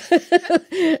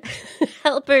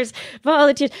helpers,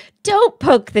 volunteers. Don't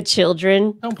poke the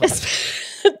children. Don't poke.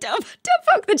 Don't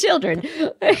poke the children.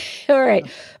 All right.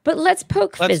 But let's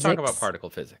physics. Let's talk about particle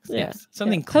physics. Yeah. Yes.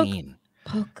 Something clean.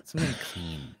 Poke. Something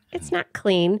clean. It's not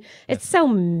clean. It's so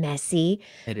messy.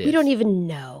 It is. We don't even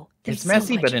know. It's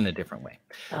messy, but in a different way.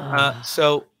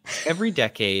 So every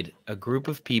decade, a group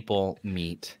of people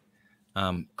meet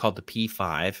called the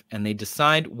P5, and they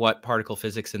decide what particle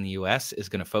physics in the U.S. is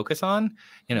going to focus on,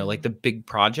 like the big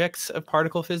projects of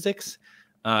particle physics.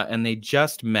 And they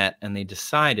just met, and they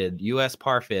decided U.S.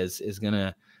 Parphys is going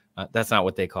to, that's not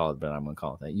what they call it, but I'm going to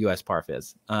call it that, U.S.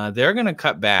 Parphys. They're going to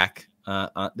cut back.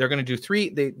 They're going to do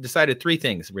they decided three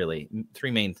things, really,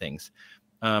 three main things.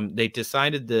 They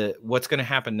decided what's going to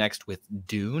happen next with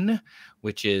Dune,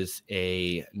 which is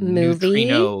a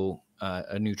neutrino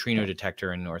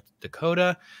detector in North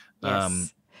Dakota.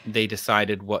 Yes. They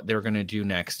decided what they're going to do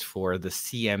next for the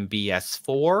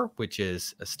CMBS-4, which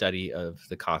is a study of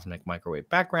the cosmic microwave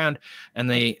background. And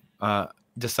they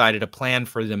decided a plan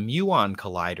for the muon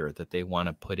collider that they want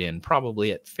to put in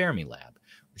probably at Fermilab,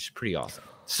 which is pretty awesome.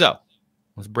 So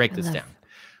let's break this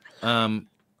down.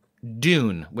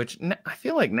 Dune, which I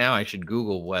feel like now I should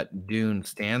Google what Dune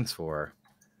stands for,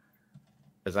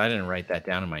 because I didn't write that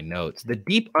down in my notes. The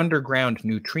Deep Underground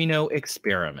Neutrino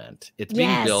Experiment. It's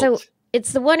being built. So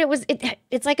it's the one.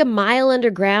 It's like a mile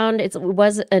underground. It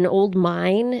was an old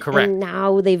mine. Correct. And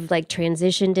now they've like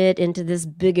transitioned it into this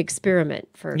big experiment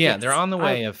for. Yeah, they're on the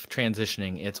way of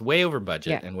transitioning. It's way over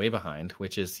budget and way behind,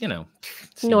 which is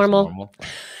normal.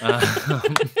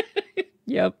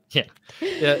 Yep. Yeah.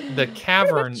 The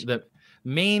cavern, the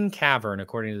main cavern,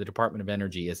 according to the Department of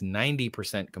Energy, is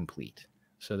 90% complete.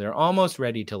 So they're almost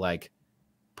ready to like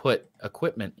put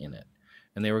equipment in it.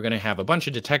 And they were going to have a bunch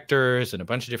of detectors and a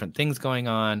bunch of different things going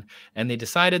on. And they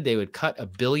decided they would cut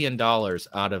 $1 billion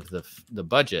out of the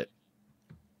budget,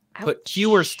 put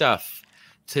fewer stuff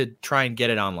to try and get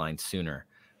it online sooner.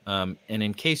 And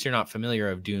in case you're not familiar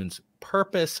of Dune's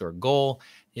purpose or goal,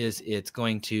 is it's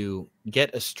going to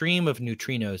get a stream of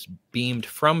neutrinos beamed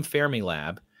from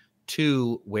Fermilab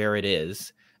to where it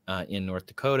is in North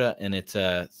Dakota, and it's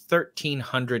a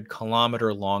 1,300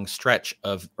 kilometer long stretch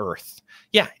of Earth.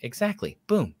 Yeah, exactly.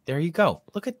 Boom. There you go.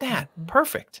 Look at that.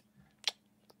 Perfect.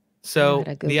 So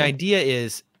the idea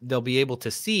is they'll be able to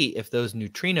see if those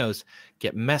neutrinos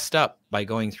get messed up by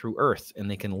going through Earth, and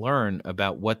they can learn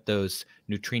about what those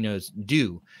neutrinos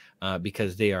do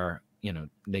because they are,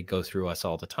 they go through us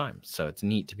all the time. So it's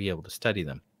neat to be able to study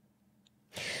them.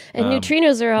 And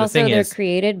neutrinos are also they're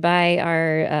created by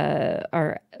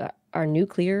our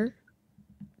nuclear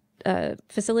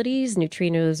facilities.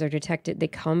 Neutrinos are detected. They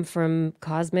come from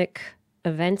cosmic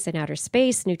events in outer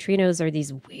space. Neutrinos are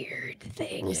these weird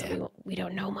things. We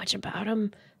don't know much about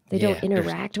them. They Yeah, don't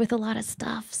interact with a lot of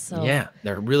stuff. So yeah,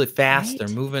 they're really fast. Right?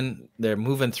 They're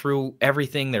moving through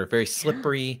everything. They're very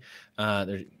slippery.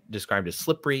 They're described as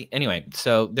slippery. Anyway,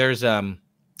 so there's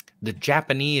the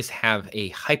Japanese have a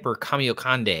hyper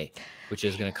kamiokande, which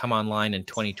is going to come online in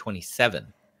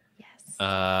 2027.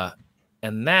 Yes.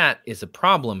 And that is a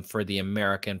problem for the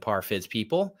American Parfits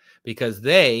people because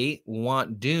they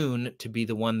want Dune to be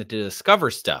the one that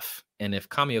discovers stuff. And if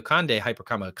Kamiokande, Hyper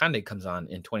Kamiokande comes on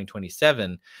in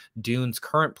 2027, Dune's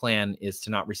current plan is to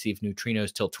not receive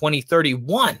neutrinos till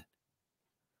 2031.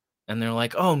 And they're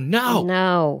like, oh no.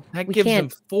 No. That we gives can't,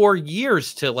 them 4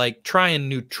 years to like try and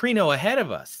neutrino ahead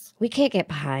of us. we can't get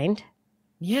behind.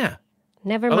 Yeah.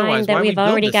 Never Otherwise, mind that why we've we build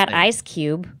already this got thing? Ice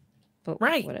Cube. But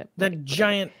Right. whatever. That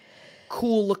giant,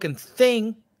 cool looking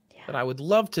thing that I would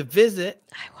love to visit.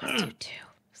 I want to too.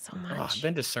 So much. Oh, I've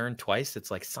been to CERN twice.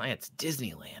 It's like science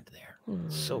Disneyland there.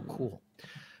 It's so cool.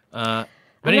 But I'm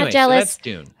anyway, not jealous. so that's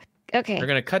Dune. Okay. They're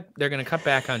gonna cut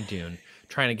back on Dune,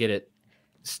 trying to get it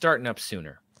starting up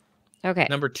sooner. Okay.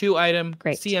 Number 2 item,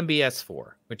 Great.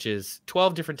 CMBS-4, which is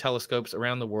 12 different telescopes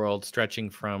around the world, stretching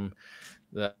from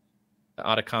the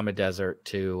Atacama Desert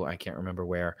to I can't remember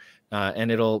where.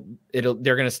 And they're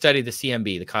going to study the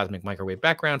CMB, the cosmic microwave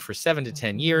background, for 7 to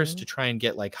 10 years to try and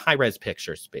get like high-res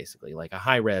pictures, basically, like a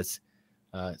high-res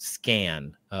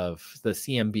scan of the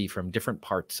CMB from different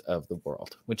parts of the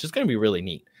world, which is going to be really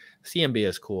neat. CMB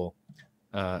is cool.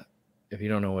 If you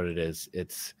don't know what it is,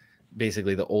 it's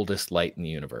basically the oldest light in the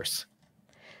universe.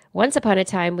 Once upon a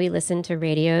time, we listened to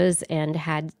radios and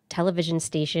had television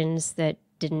stations that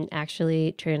didn't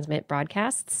actually transmit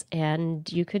broadcasts,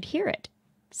 and you could hear it.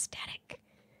 Static.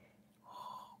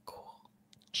 Oh, cool.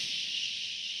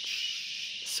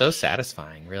 So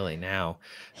satisfying, really, now.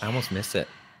 I almost miss it.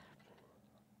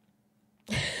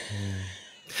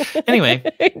 Anyway.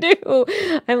 I do.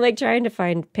 I'm like trying to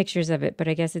find pictures of it, but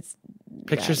I guess it's...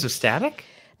 Pictures of static?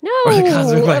 No. Or the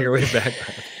cosmic microwave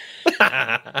background?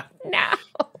 No.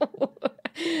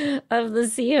 Of the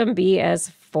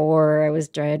CMBS4, I was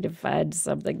trying to find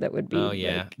something that would be... Oh,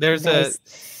 yeah. like, There's nice. a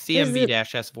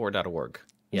cmb-s4.org.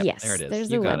 Yep, yes, there it is.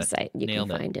 there's You a got website. it. You Nailed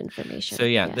can it. find information. So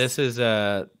yeah, Yes. this is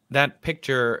that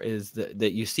picture is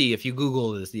that you see if you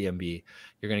Google the CMB,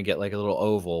 you're gonna get like a little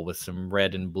oval with some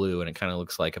red and blue, and it kind of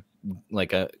looks like a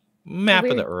map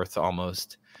of the Earth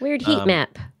almost. Weird heat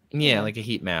map. Yeah, like a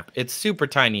heat map. It's super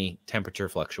tiny temperature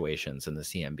fluctuations in the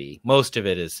CMB. Most of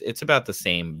it's about the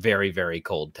same, very, very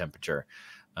cold temperature.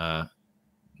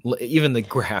 Even the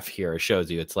graph here shows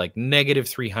you it's like negative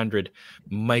 300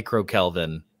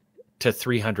 microkelvin to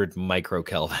 300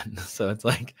 microkelvin. So it's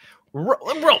like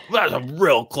that's a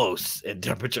real close in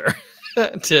temperature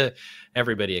to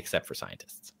everybody except for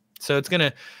scientists. So it's going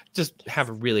to just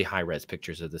have really high-res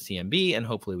pictures of the CMB, and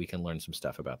hopefully we can learn some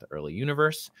stuff about the early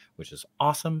universe, which is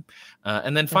awesome.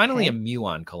 And then finally, a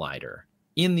muon collider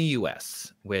in the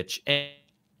U.S., which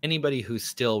anybody who's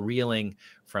still reeling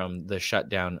from the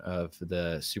shutdown of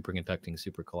the superconducting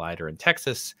super collider in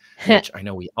Texas, which I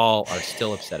know we all are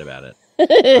still upset about it,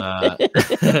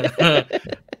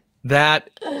 that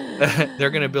they're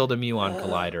going to build a muon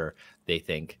collider, they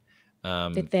think.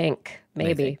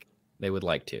 Maybe. They would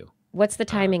like to. What's the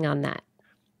timing on that?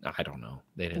 I don't know.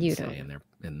 They didn't You say don't.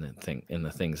 in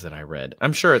the things that I read.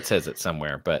 I'm sure it says it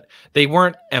somewhere, but they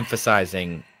weren't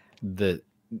emphasizing that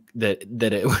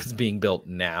it was being built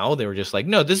now. They were just like,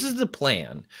 no, this is the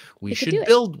plan. We should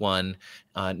build one.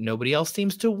 Nobody else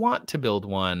seems to want to build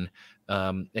one,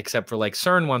 except for like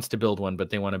CERN wants to build one, but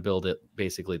they want to build it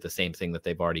basically the same thing that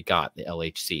they've already got, the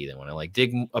LHC. They want to like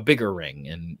dig a bigger ring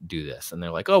and do this. And they're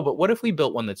like, oh, but what if we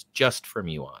built one that's just for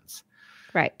muons?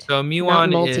 Right. So a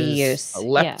muon multi-use. is a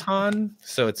lepton,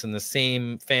 so it's in the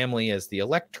same family as the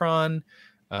electron.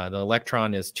 The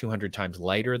electron is 200 times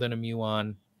lighter than a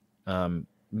muon.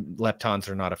 Leptons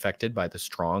are not affected by the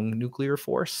strong nuclear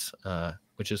force,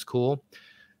 which is cool.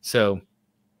 So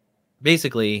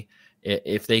basically,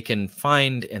 if they can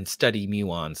find and study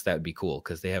muons, that would be cool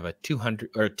because they have a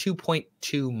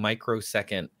 2.2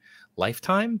 microsecond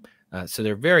lifetime. So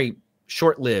they're very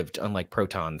short-lived, unlike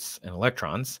protons and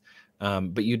electrons.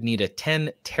 But you'd need a 10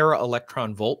 tera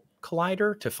electron volt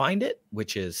collider to find it,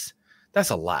 that's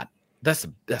a lot. That's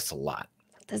a lot.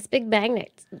 That's big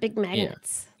magnets.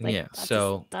 Yeah.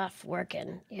 So stuff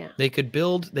working. Yeah. They could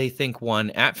build, they think, one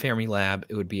at Fermilab.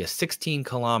 It would be a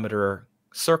 16-kilometer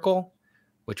circle,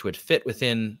 which would fit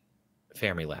within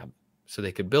Fermilab. So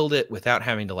they could build it without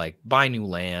having to like buy new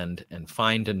land and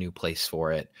find a new place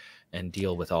for it and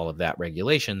deal with all of that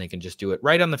regulation. They can just do it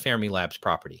right on the Fermilab's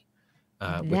property.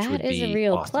 Which would be a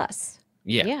real awesome. plus.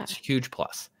 Yeah, it's a huge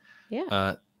plus.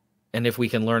 Yeah. And if we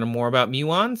can learn more about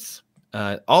muons,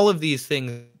 all of these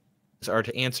things are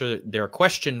to answer their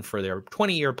question for their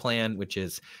 20-year plan, which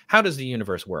is, how does the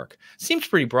universe work? Seems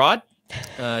pretty broad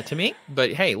to me,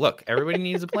 but hey, look, everybody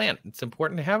needs a plan. It's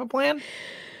important to have a plan.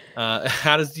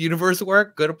 How does the universe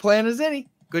work? Good a plan as any.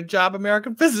 Good job,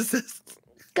 American physicists.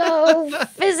 Go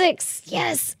physics.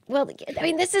 Yes. Well, I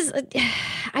mean,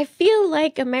 I feel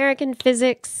like American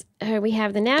physics, we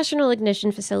have the National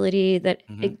Ignition Facility that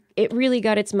it really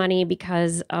got its money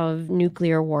because of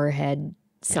nuclear warhead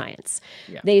science.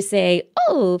 Yeah. They say,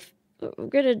 oh, we're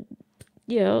going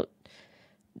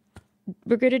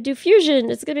to do fusion.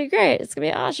 It's going to be great. It's going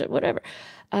to be awesome, whatever.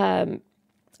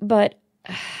 But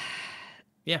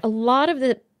a lot of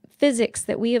the physics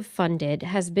that we have funded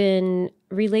has been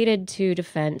related to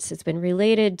defense. It's been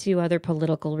related to other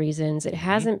political reasons. It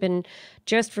hasn't been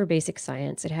just for basic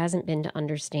science. It hasn't been to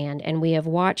understand. And we have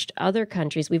watched other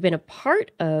countries. We've been a part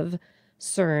of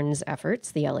CERN's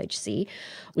efforts, the LHC.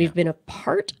 We've been a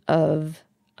part of,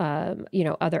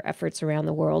 other efforts around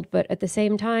the world. But at the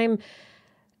same time,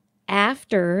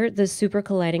 after the super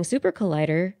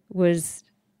collider was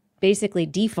basically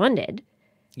defunded.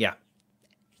 Yeah.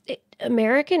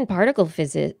 American particle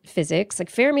physics,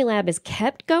 like Fermilab has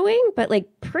kept going, but like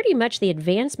pretty much the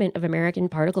advancement of American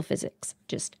particle physics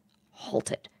just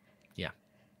halted. Yeah.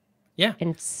 Yeah.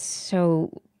 And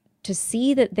so to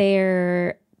see that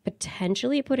they're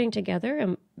potentially putting together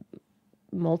a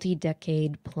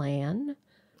multi-decade plan.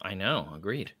 I know.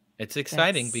 Agreed. It's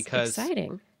exciting because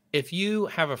if you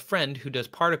have a friend who does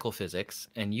particle physics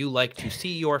and you like to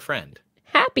see your friend.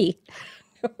 Happy.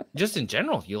 Just in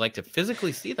general, you like to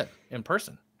physically see them in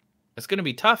person. It's going to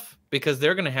be tough because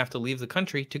they're going to have to leave the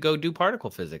country to go do particle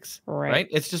physics, right?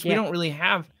 It's just we don't really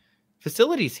have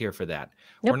facilities here for that.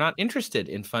 Nope. We're not interested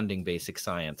in funding basic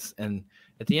science. And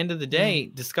at the end of the day,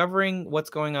 discovering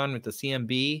what's going on with the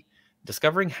CMB,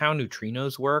 discovering how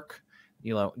neutrinos work,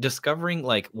 discovering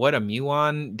like what a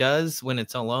muon does when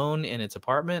it's alone in its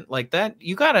apartment, like that,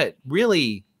 you got to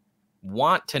really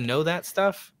want to know that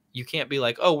stuff. You can't be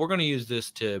like, oh, we're going to use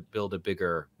this to build a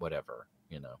bigger whatever,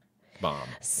 bomb.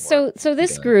 So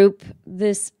this group,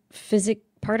 this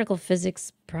particle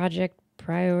physics project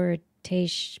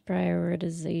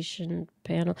prioritization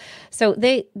panel. So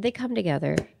they come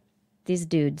together, these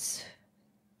dudes,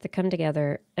 they come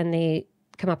together and they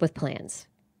come up with plans.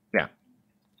 Yeah.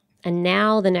 And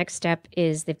now the next step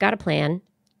is they've got a plan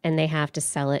and they have to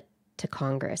sell it to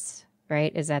Congress.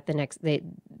 Right? Is that the next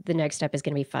step is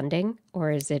going to be funding,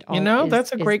 or is it all?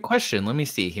 That's a great question. Let me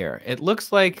see here. It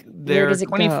looks like their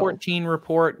 2014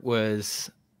 report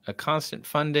was a constant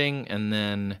funding, and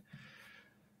then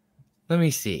let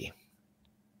me see.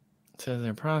 It says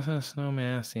their process, no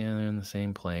mass, they're in the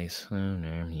same place.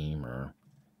 The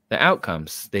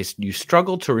outcomes, you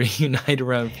struggle to reunite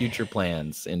around future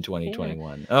plans in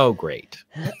 2021. Oh, great.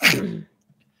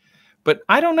 But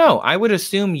I don't know. I would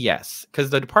assume yes,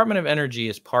 because the Department of Energy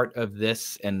is part of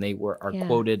this, and they are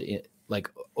quoted like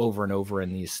over and over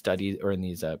in these studies or in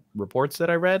these reports that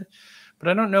I read. But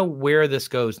I don't know where this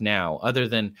goes now, other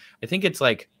than I think it's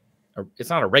like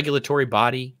it's not a regulatory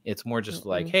body. It's more just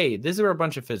like, hey, these are a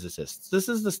bunch of physicists. This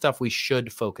is the stuff we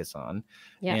should focus on,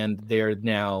 and they're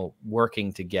now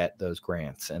working to get those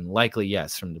grants, and likely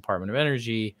yes, from the Department of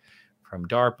Energy, from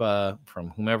DARPA, from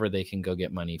whomever they can go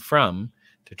get money from,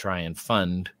 to try and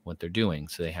fund what they're doing.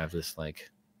 So they have this like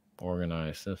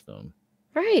organized system.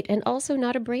 Right. And also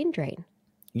not a brain drain.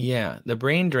 Yeah. The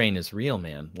brain drain is real,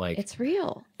 man. Like it's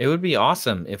real. It would be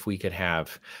awesome if we could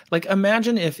have, like,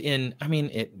 imagine if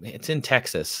it's in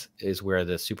Texas is where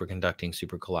the superconducting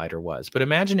super collider was. But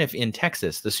imagine if in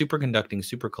Texas, the superconducting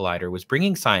super collider was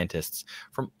bringing scientists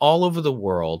from all over the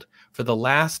world for the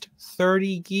last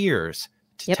 30 years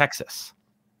to Texas.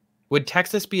 Would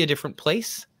Texas be a different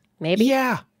place? Maybe.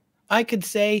 Yeah, I could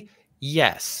say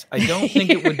yes. I don't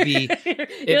think it would be.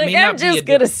 I'm just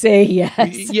going to say yes.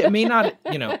 It may not,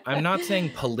 I'm not saying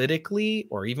politically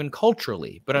or even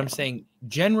culturally, but I'm saying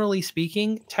generally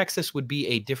speaking, Texas would be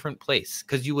a different place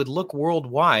because you would look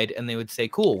worldwide and they would say,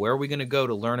 cool, where are we going to go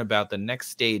to learn about the next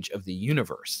stage of the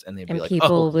universe? And they'd be like,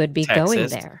 people would be Texas. Going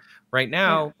there. Right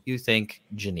now, you think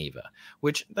Geneva,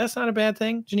 which that's not a bad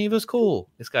thing. Geneva's cool.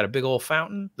 It's got a big old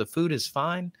fountain. The food is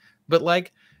fine. But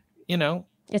like,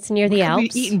 it's near the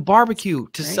Alps. Be eating barbecue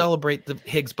to celebrate the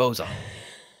Higgs boson.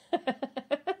 But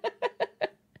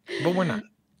we're not.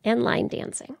 And line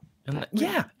dancing. And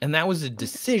and that was a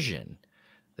decision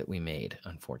that we made,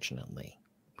 unfortunately.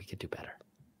 We could do better.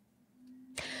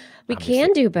 We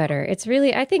can do better. It's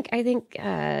really, I think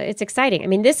it's exciting. I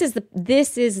mean, this is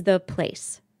the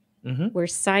place where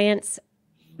science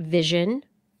vision,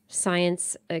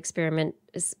 science experiment,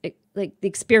 like the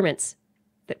experiments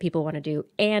that people want to do,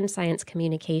 and science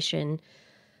communication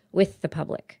with the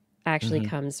public actually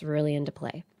comes really into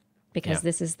play, because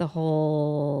this is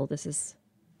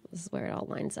where it all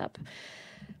lines up.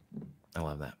 I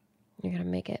love that. You're gonna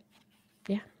make it.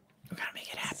 Yeah. We gotta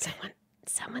make it happen.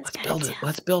 Someone's Let's gotta build it.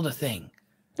 Let's build a thing.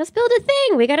 Let's build a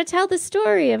thing. We got to tell the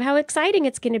story of how exciting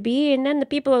it's going to be. And then the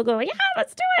people will go, yeah,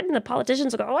 let's do it. And the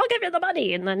politicians will go, I'll give you the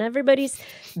money. And then everybody's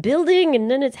building,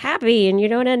 and then it's happy. And you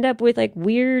don't end up with like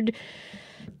weird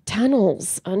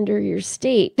tunnels under your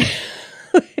state.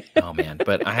 Oh, man.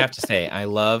 But I have to say, I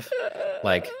love,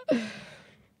 like,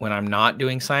 when I'm not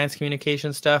doing science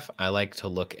communication stuff, I like to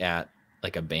look at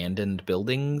like abandoned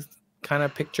buildings kind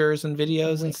of pictures and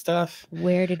videos and stuff.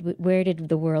 Where did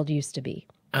the world used to be?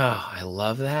 Oh, I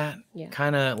love that. Yeah.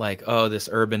 Kind of like, this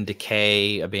urban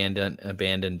decay,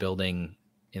 abandoned building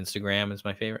Instagram is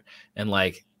my favorite. And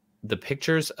like the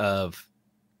pictures of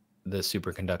the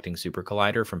superconducting super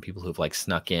collider from people who've like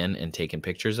snuck in and taken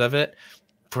pictures of it,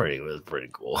 was pretty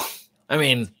cool. I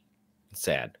mean, it's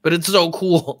sad, but it's so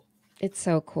cool. It's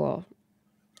so cool.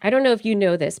 I don't know if you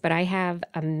know this, but I have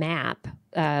a map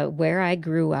where I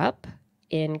grew up.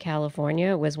 In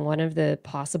California was one of the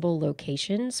possible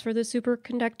locations for the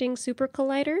superconducting super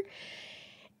collider.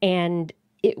 And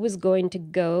it was going to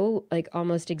go like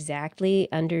almost exactly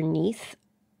underneath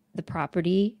the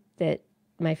property that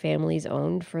my family's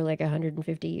owned for like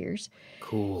 150 years.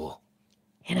 Cool.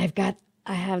 And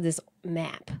I have this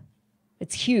map.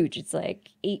 It's huge. It's like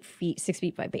 6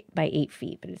 feet by 8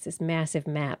 feet, but it's this massive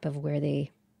map of where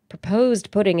they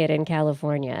proposed putting it in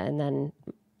California. And then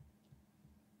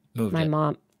my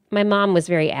mom was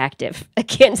very active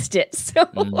against it. So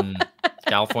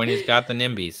California's got the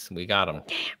NIMBYs. We got them.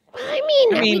 I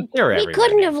mean we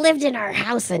couldn't have lived in our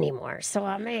house anymore. So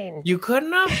I mean, you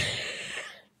couldn't have.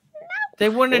 They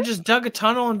wouldn't have just dug a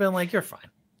tunnel and been like, "You're fine.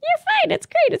 You're fine. It's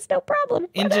great. It's no problem."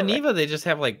 In Geneva, they just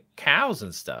have like cows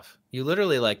and stuff. You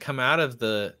literally like come out of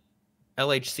the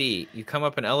LHC, you come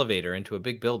up an elevator into a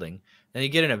big building, then you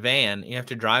get in a van. You have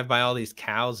to drive by all these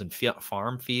cows and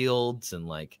farm fields and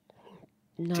like.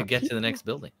 To get to the next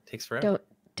building. It takes forever.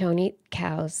 Don't eat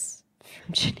cows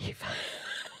from Geneva.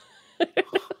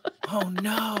 Oh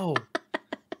no.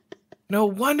 No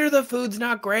wonder the food's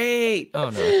not great. Oh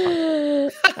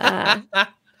no.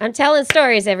 I'm telling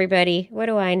stories, everybody. What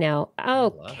do I know?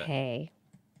 Okay.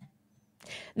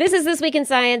 This is This Week in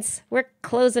Science. We're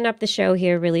closing up the show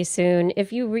here really soon.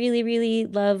 If you really, really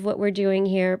love what we're doing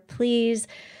here, please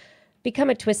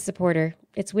become a TWIS supporter.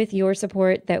 It's with your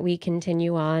support that we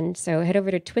continue on. So head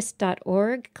over to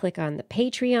twis.org, click on the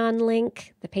Patreon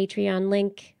link. The Patreon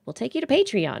link will take you to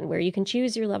Patreon, where you can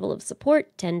choose your level of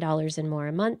support, $10 and more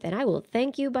a month. And I will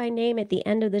thank you by name at the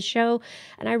end of the show.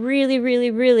 And I really,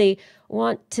 really, really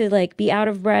want to like be out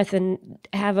of breath and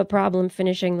have a problem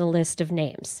finishing the list of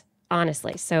names.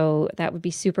 Honestly. So that would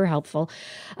be super helpful.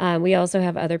 We also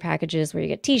have other packages where you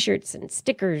get t-shirts and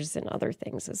stickers and other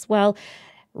things as well.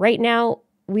 Right now,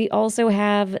 we also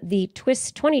have the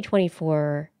TWIS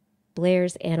 2024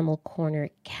 Blair's Animal Corner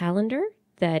calendar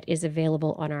that is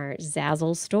available on our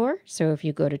Zazzle store. So if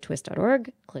you go to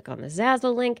twis.org, click on the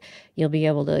Zazzle link, you'll be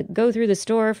able to go through the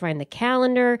store, find the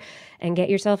calendar, and get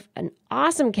yourself an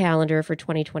awesome calendar for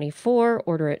 2024.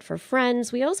 Order it for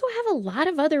friends. We also have a lot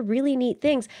of other really neat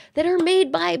things that are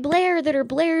made by Blair, that are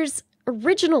Blair's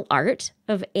original art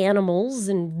of animals,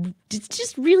 and it's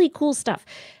just really cool stuff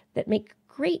that make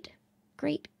great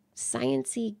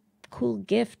science-y cool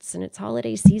gifts, and it's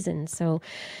holiday season, so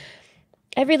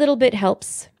every little bit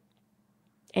helps.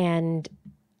 And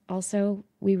also,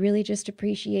 we really just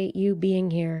appreciate you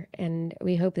being here, and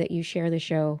we hope that you share the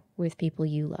show with people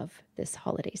you love this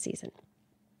holiday season.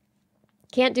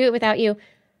 Can't do it without you.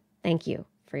 Thank you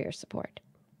for your support.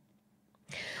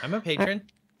 I'm a patron.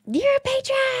 You're a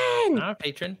patron! I'm a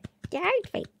patron.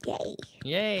 Yay.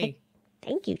 Yay.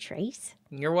 Thank you, Trace.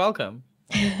 You're welcome.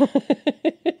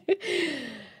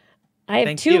 I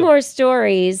have two more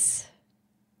stories.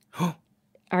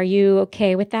 Are you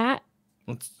okay with that?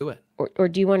 Let's do it. Or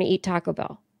do you want to eat Taco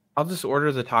Bell? I'll just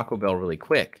order the Taco Bell really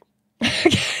quick.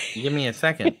 Give me a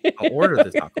second. I'll order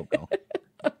the Taco Bell.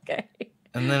 Okay.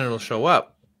 And then it'll show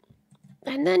up.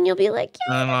 And then you'll be like,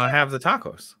 yeah, and then I'll have the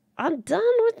tacos. I'm done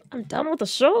with the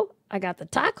show. I got the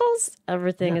tacos.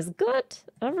 Everything is good.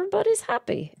 Everybody's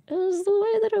happy. It is the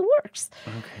way that it works.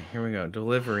 Okay, here we go.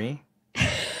 Delivery.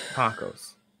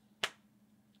 Tacos.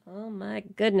 Oh my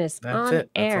goodness. That's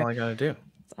it. That's all I gotta do.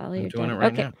 That's all you're doing it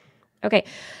right now. Okay.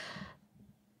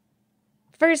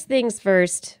 First things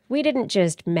first, we didn't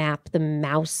just map the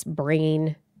mouse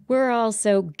brain. We're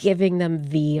also giving them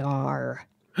VR.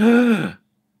 Can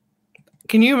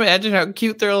you imagine how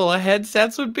cute their little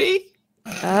headsets would be?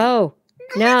 Oh,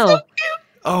 no.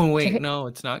 Oh, wait, no,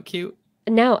 it's not cute.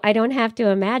 No, I don't have to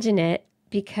imagine it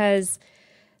because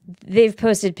they've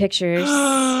posted pictures.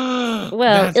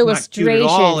 Well, That's not cute at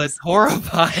all. It's illustrations.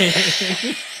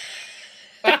 horrifying.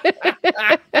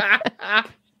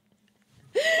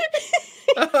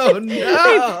 Oh,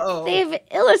 no. They've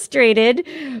illustrated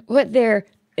what their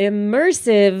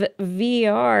immersive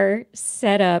VR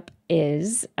setup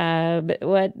is.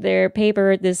 What their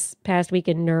paper this past week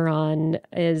in Neuron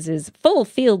is full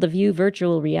field of view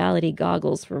virtual reality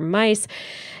goggles for mice.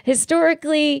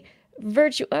 Historically,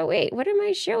 oh, wait, what am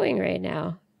I showing right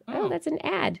now? Oh, that's an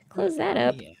ad. Close that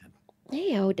up. Yeah.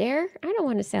 Hey, oh, there. I don't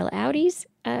want to sell Audis.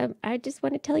 I just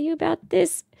want to tell you about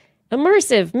this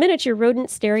immersive miniature rodent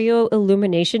stereo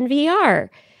illumination VR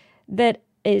that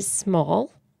is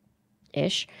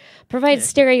small-ish, provides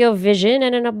stereo vision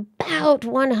and an about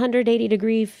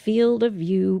 180-degree field of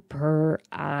view per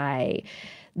eye.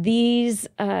 These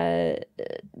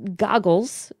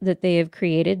goggles that they have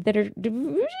created that are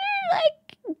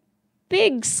like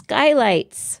big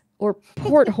skylights or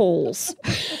portholes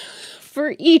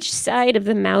for each side of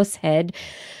the mouse head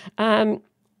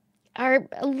are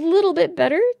a little bit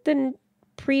better than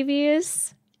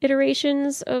previous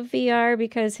iterations of VR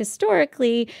because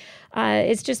historically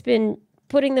it's just been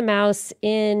putting the mouse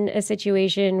in a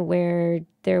situation where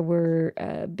there were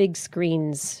big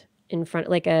screens in front,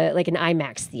 like an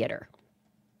IMAX theater.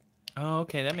 Oh,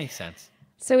 okay, that makes sense.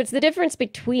 So it's the difference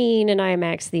between an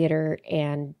IMAX theater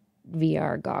and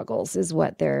VR goggles is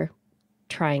what they're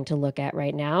trying to look at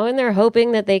right now, and they're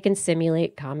hoping that they can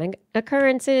simulate common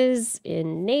occurrences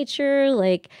in nature,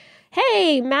 like,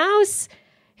 hey, mouse,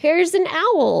 here's an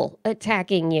owl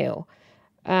attacking you.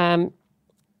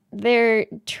 They're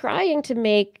trying to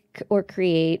make or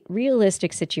create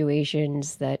realistic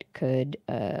situations that could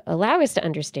allow us to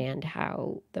understand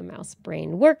how the mouse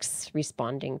brain works,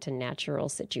 responding to natural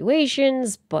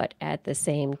situations, but at the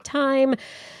same time,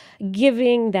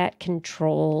 giving that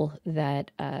control that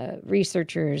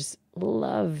researchers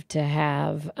love to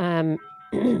have.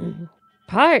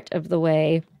 Part of the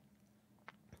way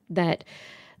that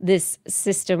this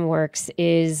system works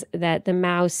is that the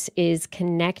mouse is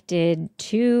connected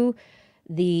to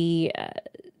the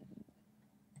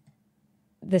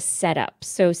setup.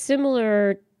 So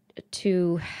similar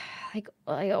to like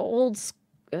old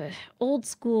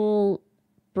school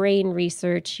brain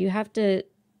research, you have to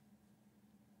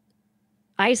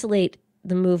isolate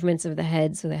the movements of the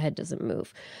head so the head doesn't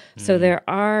move. So there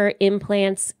are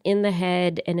implants in the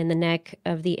head and in the neck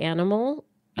of the animal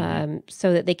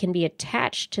so that they can be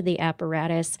attached to the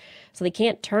apparatus. So they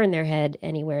can't turn their head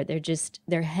anywhere.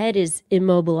 Their head is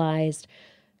immobilized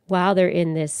while they're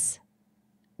in this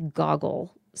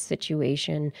goggle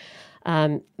situation.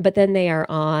 But then they are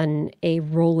on a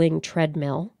rolling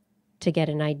treadmill to get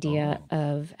an idea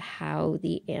of how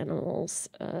the animals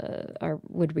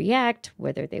would react,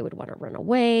 whether they would want to run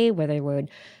away, whether they would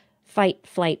fight,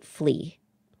 flight, flee,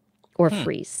 or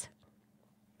freeze,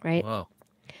 right? Whoa.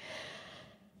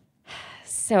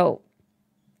 So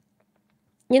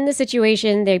in the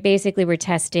situation, they basically were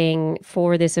testing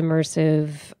for this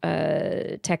immersive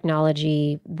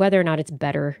technology, whether or not it's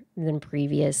better than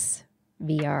previous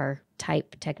VR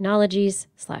type technologies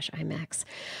 / IMAX.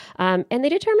 And they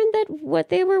determined that what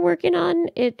they were working on,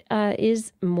 it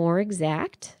is more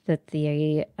exact, that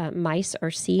the mice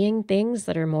are seeing things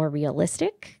that are more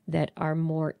realistic, that are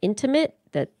more intimate,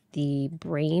 that the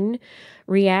brain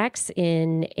reacts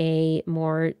in a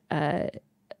more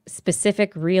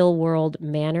specific real world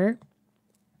manner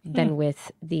than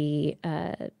with the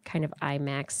kind of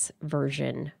IMAX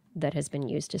version that has been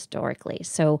used historically.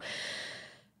 So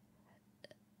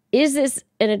is this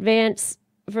an advance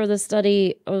for the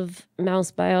study of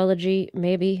mouse biology?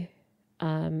 Maybe.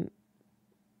 I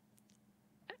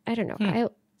don't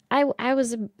know. I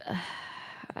was a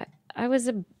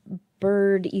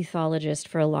bird ethologist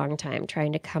for a long time,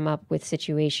 trying to come up with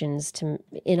situations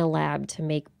in a lab to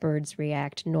make birds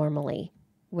react normally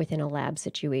within a lab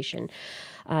situation.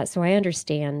 So I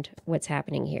understand what's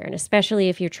happening here, and especially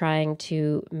if you're trying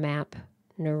to map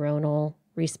neuronal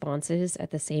responses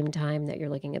at the same time that you're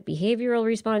looking at behavioral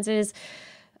responses,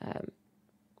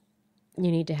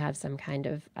 you need to have some kind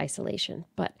of isolation.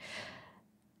 But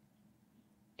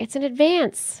it's an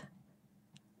advance.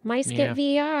 Mice get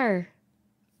VR.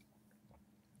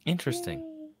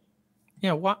 Interesting.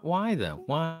 Yeah, why though?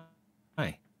 Why?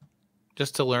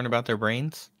 Just to learn about their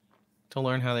brains? To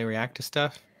learn how they react to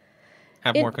stuff?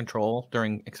 Have more control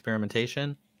during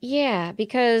experimentation? Yeah,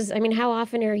 because, I mean, how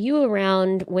often are you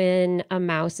around when a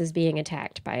mouse is being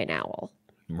attacked by an owl?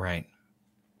 Right.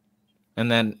 And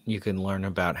then you can learn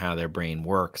about how their brain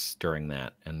works during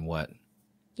that and what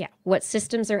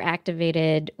systems are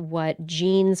activated, what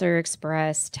genes are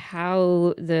expressed,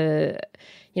 how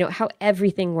how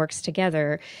everything works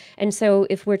together. And so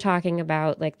if we're talking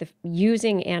about like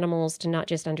using animals to not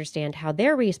just understand how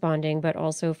they're responding, but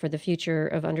also for the future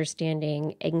of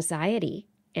understanding anxiety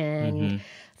and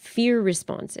fear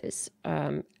responses,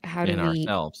 how do in we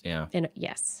ourselves. Yeah. and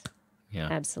yes, Yeah.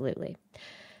 absolutely.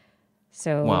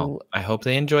 So Well, I hope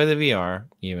they enjoy the VR,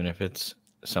 even if it's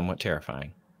somewhat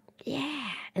terrifying. yeah.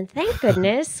 And thank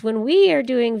goodness when we are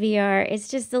doing VR, it's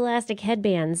just elastic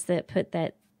headbands that put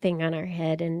that thing on our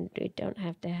head and we don't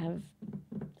have to have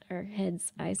our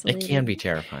heads isolated. It can be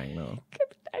terrifying though.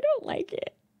 I don't like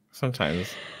it.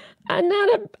 Sometimes. I'm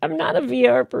not a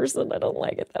VR person. I don't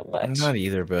like it that much. I'm not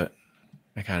either, but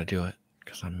I gotta do it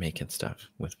because I'm making stuff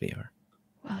with VR.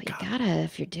 Well, you gotta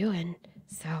if you're doing.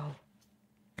 So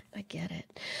I get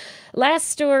it. Last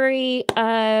story,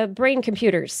 brain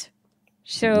computers.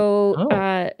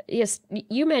 So, yes,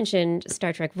 you mentioned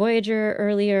Star Trek Voyager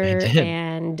earlier,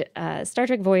 and Star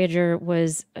Trek Voyager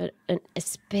was a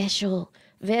special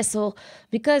vessel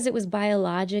because it was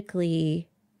biologically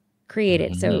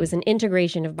created. So it was an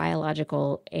integration of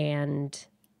biological and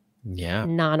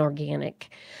non-organic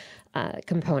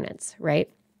components, right?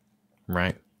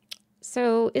 Right.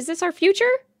 So is this our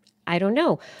future? I don't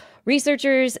know.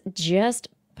 Researchers just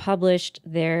published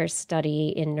their study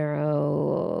in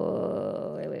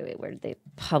where did they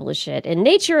publish it? In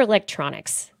Nature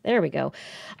Electronics. There we go.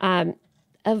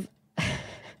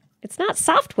 It's not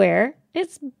software,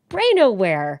 it's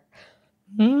Brainoware.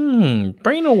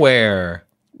 Brainoware.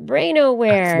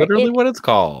 Brainoware. That's literally what it's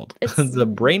called. It's the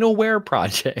Brainoware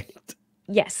project.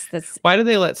 Yes, that's Why do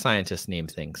they let scientists name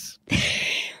things?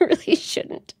 really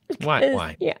shouldn't.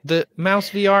 Why? Yeah. The mouse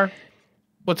VR,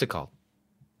 what's it called?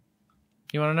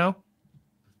 You want to know?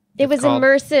 It was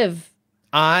immersive.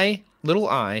 Little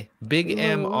I, big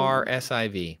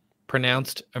MRSIV,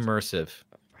 pronounced immersive.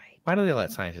 Right. Why do they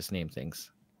let scientists name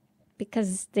things?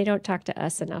 Because they don't talk to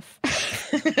us enough.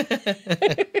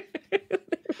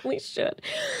 We should.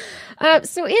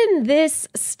 So in this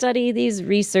study, these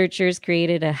researchers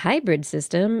created a hybrid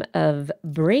system of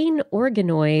brain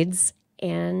organoids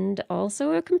and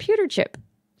also a computer chip.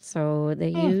 So they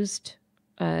used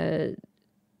brain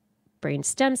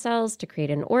stem cells to create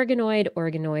an organoid.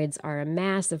 Organoids are a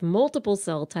mass of multiple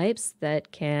cell types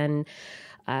that can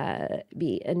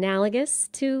be analogous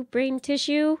to brain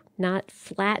tissue, not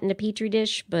flat in a petri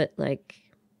dish, but like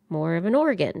more of an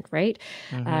organ, right?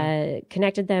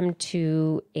 Connected them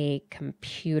to a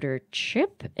computer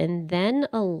chip and then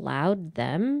allowed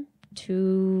them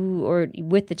to, or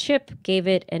with the chip, gave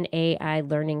it an AI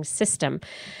learning system.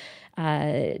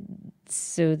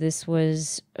 So this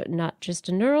was not just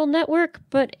a neural network,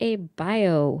 but a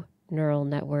bio neural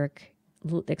network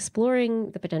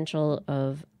exploring the potential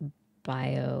of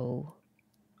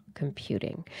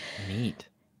biocomputing. Neat.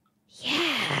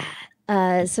 Yeah.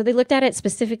 So they looked at it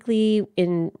specifically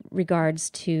in regards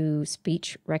to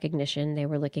speech recognition. They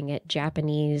were looking at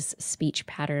Japanese speech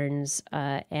patterns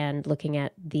and looking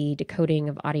at the decoding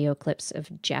of audio clips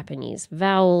of Japanese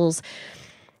vowels.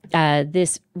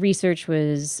 This research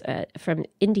was from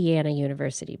Indiana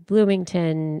University,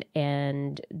 Bloomington,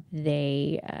 and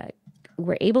they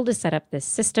were able to set up this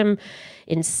system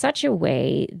in such a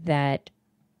way that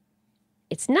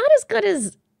it's not as good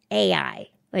as AI,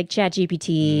 like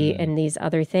ChatGPT and these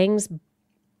other things,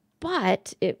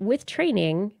 but with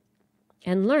training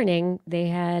and learning, they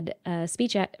had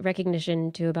speech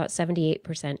recognition to about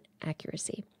 78%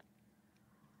 accuracy.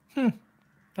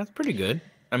 That's pretty good.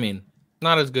 I mean,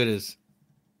 not as good as,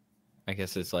 I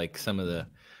guess it's like some of the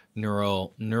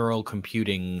neural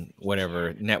computing,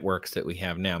 whatever networks that we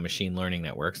have now, machine learning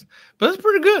networks, but it's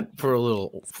pretty good for a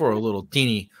little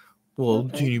teeny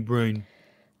brain.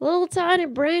 Little tiny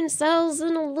brain cells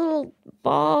in a little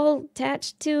ball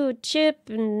attached to a chip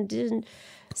and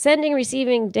sending,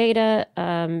 receiving data,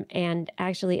 and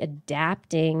actually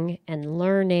adapting and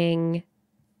learning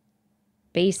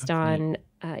based on,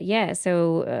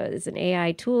 So it's an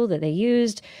AI tool that they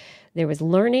used. There was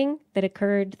learning that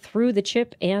occurred through the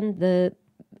chip and the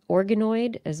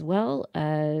organoid as well.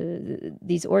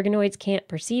 These organoids can't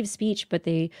perceive speech, but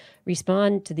they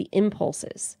respond to the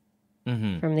impulses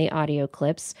from the audio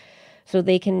clips. So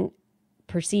they can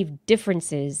perceive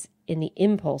differences in the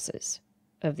impulses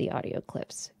of the audio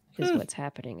clips is what's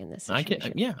happening in this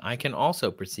situation. I can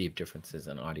also perceive differences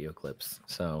in audio clips.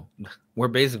 So we're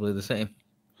basically the same.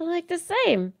 I like the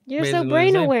same. You're Basically so the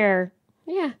brain same. aware.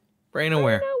 Yeah. Brain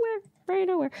aware. Brain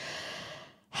aware.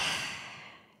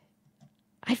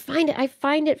 I find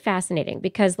it fascinating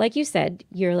because, like you said,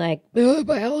 you're like, oh,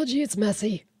 biology, it's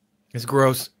messy. It's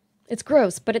gross. It's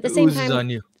gross. But at the It same oozes time, on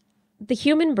you. the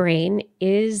human brain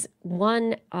is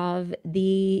one of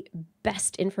the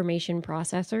best information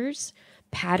processors,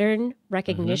 pattern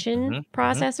recognition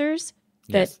processors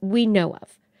that we know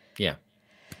of. Yeah.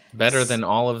 Better than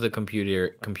all of the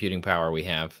computing power we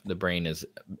have. The brain is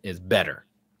better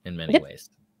in many ways.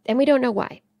 And we don't know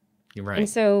why. You're right. And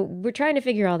so we're trying to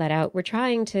figure all that out. We're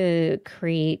trying to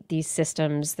create these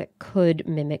systems that could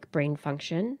mimic brain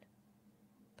function.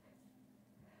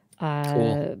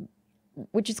 Cool.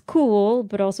 Which is cool,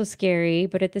 but also scary.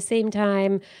 But at the same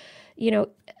time, you know,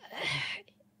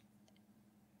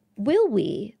 will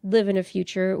we live in a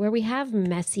future where we have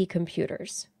messy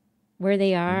computers, where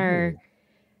they are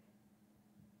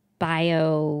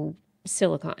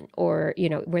bio-silicon, or, you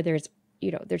know, where there's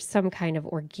some kind of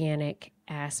organic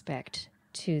aspect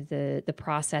to the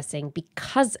processing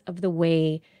because of the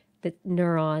way that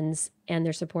neurons and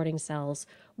their supporting cells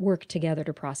work together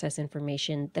to process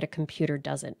information that a computer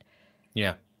doesn't.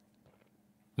 Yeah.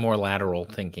 More lateral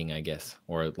thinking, I guess,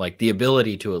 or like the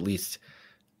ability to at least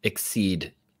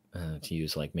exceed, to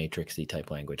use like matrixy type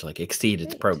language, like exceed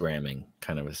its programming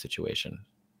kind of a situation.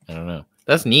 I don't know.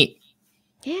 That's neat.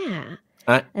 Yeah.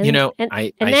 And then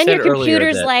your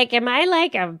computer's like, am I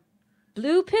like a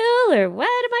blue pill or what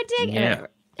am I taking? Yeah.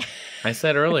 I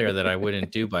said earlier that I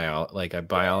wouldn't do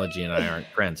biology and I aren't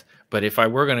friends. But if I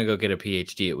were going to go get a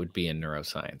PhD, it would be in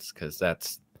neuroscience because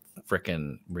that's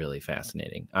freaking really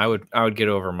fascinating. I would get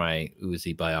over my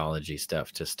oozy biology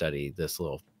stuff to study this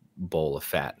little bowl of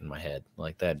fat in my head.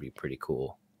 Like that'd be pretty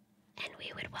cool. And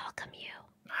we would welcome you.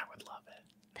 I would love it.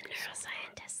 The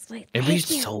neuroscientists. Like, it'd be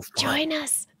so fun. Join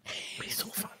us. It'd be so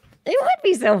fun. It would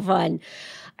be so fun.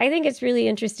 I think it's really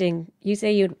interesting. You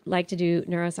say you'd like to do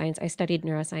neuroscience. I studied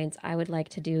neuroscience. I would like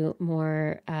to do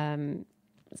more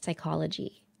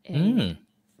psychology and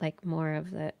like more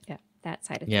of that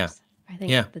side of things. I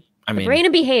think the brain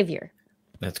and behavior.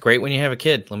 That's great when you have a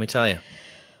kid, let me tell you.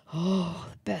 Oh,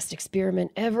 the best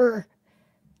experiment ever.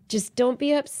 Just don't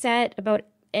be upset about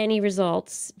any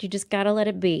results. You just got to let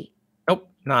it be. Nope,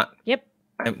 not. Yep.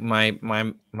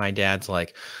 My dad's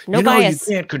like, no bias.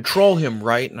 You can't control him,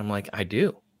 right? And I'm like, I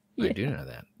do. Yeah. I do know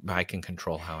that. But I can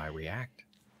control how I react.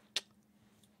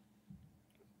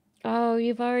 Oh,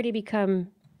 you've already become,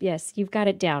 yes, you've got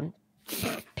it down.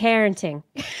 Parenting.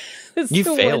 You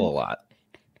fail a lot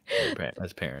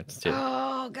as parents, too.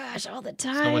 Oh, gosh, all the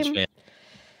time. So much fail.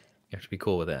 You have to be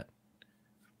cool with that.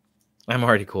 I'm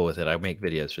already cool with it. I make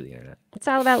videos for the internet. It's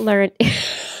all about learning.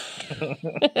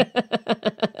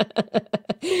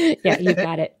 Yeah, you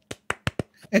got it.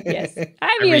 Yes,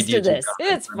 I'm used to this.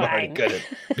 It's fine. I'm already good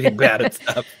at being bad at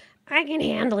stuff. I can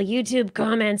handle YouTube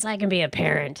comments. I can be a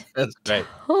parent. That's right.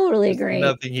 Totally great.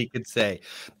 Nothing he could say.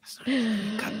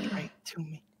 You got right to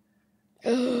me.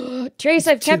 Trace,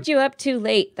 I've kept you up too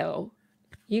late, though.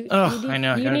 I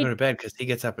know. I gotta go to bed because he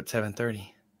gets up at 7:30.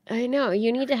 I know.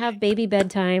 You need to have baby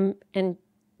bedtime and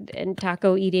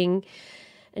taco eating.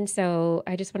 And so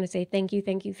I just want to say thank you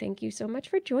so much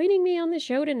for joining me on the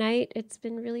show tonight. It's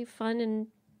been really fun, and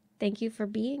thank you for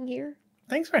being here.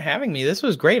 Thanks for having me. This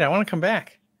was great. I want to come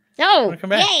back. Oh,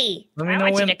 yay! Let me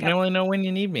know when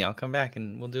you need me. I'll come back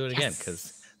and we'll do it again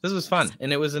because this was fun.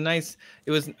 And it was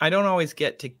I don't always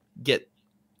get.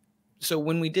 So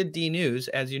when we did D News,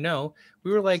 as you know,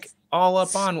 we were like all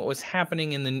up on what was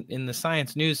happening in the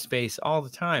science news space all the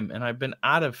time. And I've been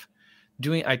out of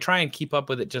I try and keep up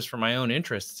with it just for my own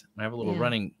interests. I have a little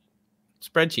running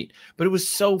spreadsheet, but it was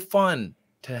so fun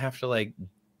to have to like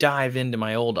dive into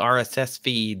my old RSS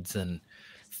feeds and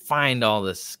find all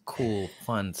this cool,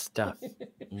 fun stuff,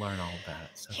 learn all about it.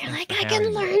 So you're like, I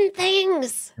can learn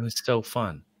things. It was so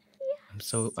fun.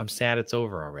 Yes. I'm sad it's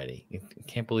over already. I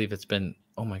can't believe it's been,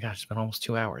 oh my gosh, it's been almost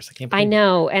 2 hours. I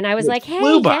know. And I was like,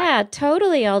 hey, yeah,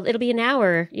 totally. It'll be an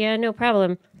hour. Yeah, no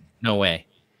problem. No way.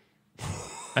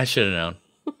 I should have known.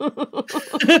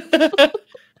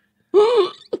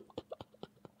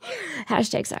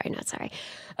 Hashtag sorry, not sorry.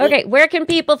 Okay, where can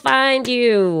people find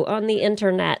you on the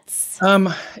internets?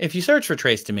 If you search for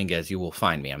Trace Dominguez, you will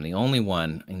find me. I'm the only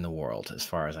one in the world, as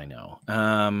far as I know.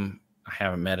 I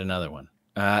haven't met another one.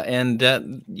 And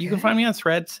you can find me on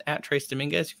Threads at Trace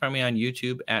Dominguez. You can find me on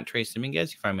YouTube at Trace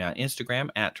Dominguez. You can find me on Instagram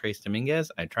at Trace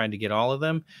Dominguez. I tried to get all of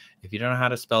them. If you don't know how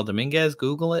to spell Dominguez,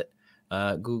 Google it.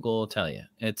 Google will tell you.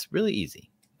 It's really easy.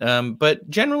 But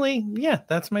generally, yeah,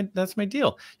 that's my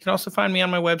deal. You can also find me on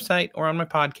my website or on my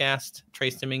podcast.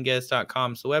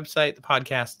 TraceDominguez.com is the website. The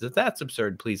podcast, if that's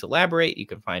absurd, please elaborate. You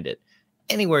can find it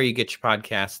anywhere you get your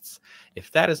podcasts.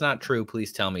 If that is not true,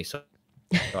 please tell me so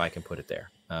I can put it there.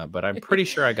 but I'm pretty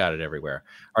sure I got it everywhere.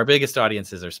 Our biggest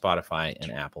audiences are Spotify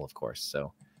and Apple, of course,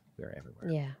 so we're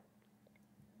everywhere. Yeah.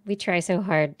 We try so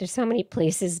hard. There's so many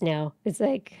places now. It's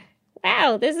like,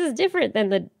 wow, this is different than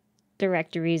the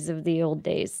directories of the old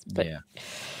days. But yeah.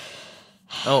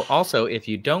 Oh, also, if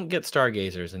you don't get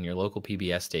Stargazers in your local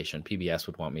PBS station, PBS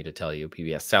would want me to tell you.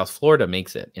 PBS South Florida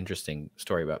makes it. Interesting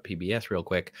story about PBS real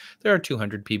quick. There are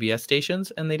 200 PBS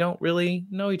stations, and they don't really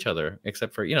know each other,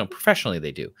 except for, professionally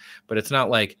they do. But it's not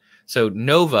like, so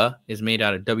Nova is made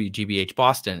out of WGBH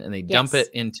Boston, and they dump it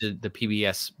into the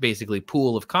PBS, basically,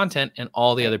 pool of content, and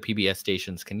all the other PBS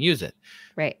stations can use it.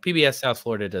 Right. PBS South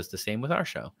Florida does the same with our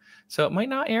show. So it might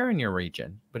not air in your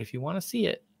region, but if you want to see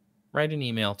it, write an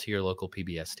email to your local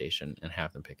PBS station and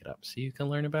have them pick it up so you can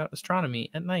learn about astronomy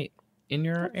at night in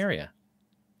your area.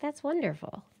 That's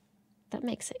wonderful. That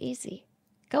makes it easy.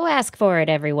 Go ask for it,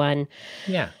 everyone.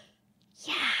 Yeah.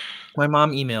 Yeah. My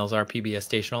mom emails our PBS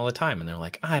station all the time, and they're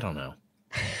like, I don't know.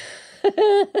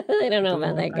 I don't know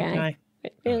about that guy.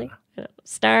 Really? I don't know.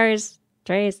 Stars,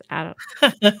 trays, I don't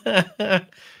know.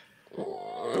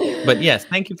 But yes,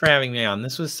 thank you for having me on.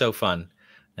 This was so fun,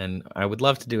 and I would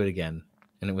love to do it again.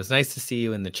 And it was nice to see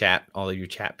you in the chat, all of you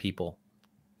chat people.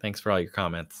 Thanks for all your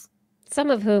comments. Some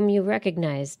of whom you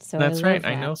recognized. So that's right. That.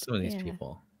 I know some of these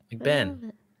people, like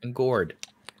Ben and Gord,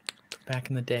 back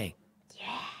in the day.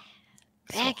 Yeah,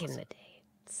 back in the day.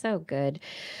 So good.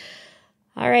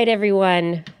 All right,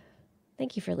 everyone.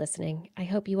 Thank you for listening. I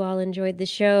hope you all enjoyed the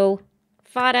show.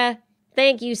 Fada,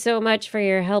 thank you so much for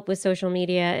your help with social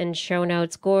media and show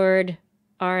notes. Gord,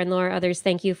 R and Laura, others,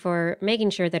 thank you for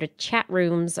making sure that our chat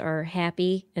rooms are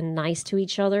happy and nice to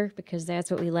each other, because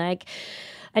that's what we like.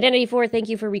 Identity 4, thank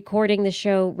you for recording the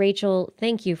show. Rachel,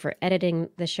 thank you for editing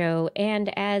the show.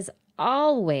 And as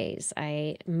always,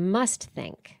 I must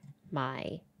thank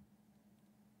my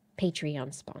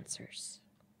Patreon sponsors.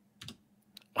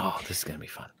 Oh, this is going to be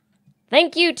fun.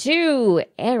 Thank you to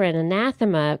Aaron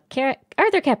Anathema,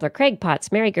 Arthur Kepler, Craig Potts,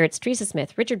 Mary Gertz, Teresa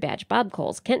Smith, Richard Badge, Bob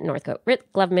Coles, Kent Northcote,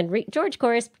 Rick Gloveman, George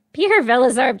Corris, Pierre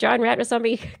Velazarb, John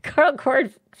Ratnasamy, Carl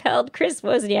Cordfeld, Chris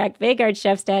Wozniak, Vegard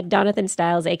Shefstad, Donathan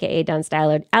Stiles, a.k.a. Don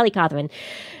Styler, Ali Kothman,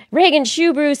 Reagan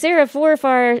Shubrew, Sarah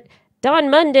Forfar, Don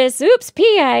Mundis,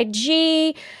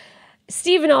 P.I.G.,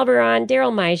 Stephen Alberon,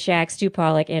 Daryl Myshak, Stu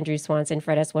Pollock, Andrew Swanson,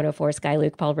 Fred S104, Sky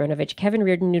Luke, Paul Bronovich, Kevin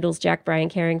Reardon, Noodles, Jack Bryan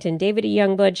Carrington, David E.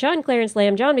 Youngblood, Sean Clarence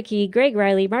Lamb, John McKee, Greg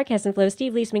Riley, Mark Hessenflow,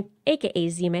 Steve Leisman, a.k.a.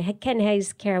 Zima, Ken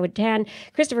Hayes, Kara Tan,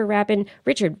 Christopher Rappin,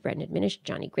 Richard Brendan Minish,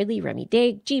 Johnny Gridley, Remy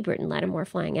Day, G. Burton Lattimore,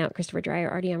 Flying Out, Christopher Dreyer,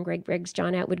 Artyom, Greg Briggs,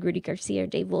 John Atwood, Rudy Garcia,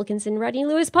 Dave Wilkinson, Rodney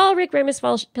Lewis, Paul, Rick Ramus,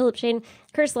 Philip Shane,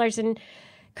 Kurt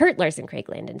Larson, Craig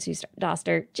Landon, Sue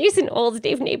Doster, Jason Olds,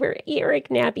 Dave Neighbor, Eric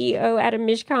Nappy, Adam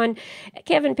Mishkon,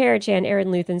 Kevin Parachan, Aaron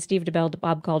Luthen, Steve DeBell,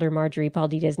 Bob Calder, Marjorie, Paul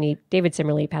D. Disney, David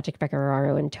Simmerly, Patrick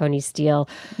Pecoraro, and Tony Steele.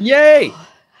 Yay!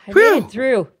 I made it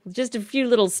through. Just a few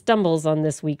little stumbles on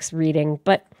this week's reading,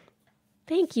 but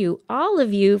thank you, all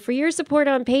of you, for your support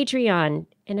on Patreon.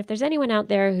 And if there's anyone out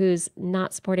there who's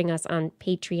not supporting us on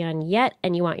Patreon yet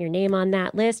and you want your name on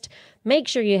that list, make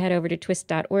sure you head over to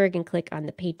twist.org and click on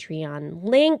the Patreon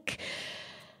link.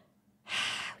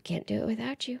 We can't do it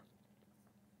without you.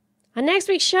 On next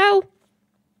week's show,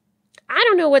 I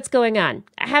don't know what's going on.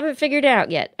 I haven't figured it out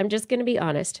yet. I'm just going to be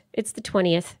honest. It's the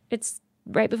 20th. It's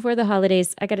right before the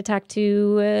holidays. I got to talk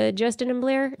to Justin and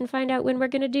Blair and find out when we're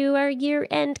going to do our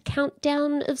year-end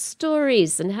countdown of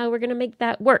stories and how we're going to make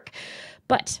that work.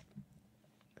 But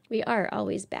we are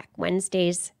always back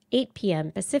Wednesdays, 8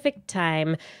 p.m. Pacific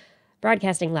time,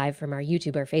 broadcasting live from our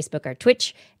YouTube, our Facebook, our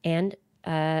Twitch, and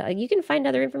you can find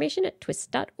other information at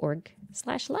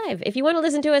twist.org/live. If you want to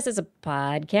listen to us as a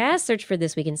podcast, search for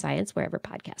This Week in Science wherever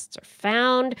podcasts are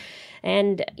found.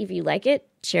 And if you like it,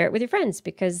 share it with your friends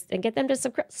and get them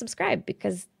to subscribe,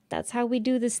 because that's how we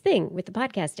do this thing with the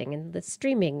podcasting and the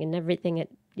streaming, and everything that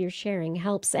you're sharing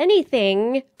helps.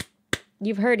 Anything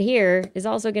you've heard here is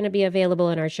also going to be available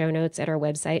in our show notes at our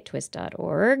website,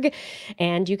 twist.org.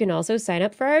 And you can also sign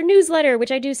up for our newsletter,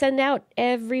 which I do send out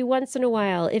every once in a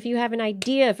while. If you have an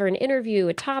idea for an interview,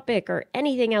 a topic, or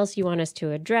anything else you want us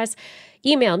to address,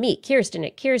 email me, Kirsten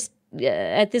at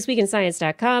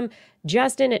thisweekinscience.com,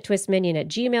 Justin at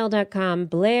twistminion@gmail.com,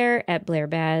 Blair at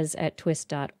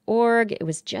blairbaz@twist.org. It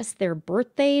was just their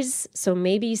birthdays, so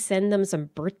maybe send them some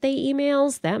birthday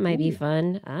emails. That might be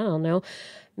fun. I don't know.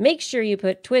 Make sure you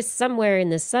put twist somewhere in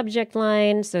the subject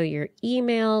line so your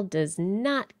email does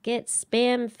not get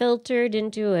spam filtered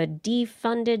into a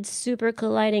defunded super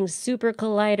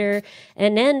collider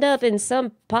and end up in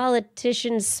some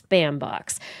politician's spam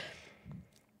box.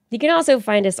 You can also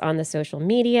find us on the social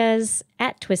medias.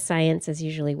 At Twist Science is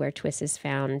usually where Twist is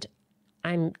found.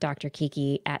 I'm Dr.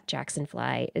 Kiki. At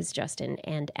Jacksonfly is Justin,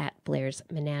 and at Blair's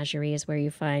Menagerie is where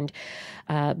you find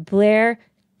Blair.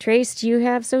 Trace, do you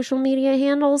have social media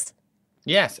handles?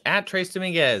 Yes, at Trace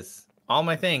Dominguez. All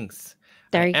my things.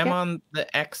 There I you am go. on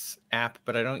the X app,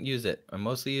 but I don't use it. I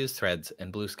mostly use Threads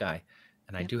and Blue Sky.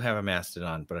 And I do have a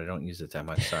Mastodon, but I don't use it that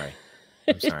much. Sorry.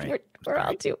 I'm sorry. We're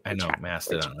all too. I know,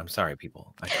 Mastodon. I'm sorry,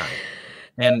 people. I tried.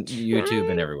 And YouTube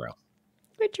and everywhere else.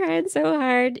 We're trying so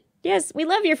hard. Yes, we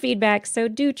love your feedback, so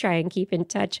do try and keep in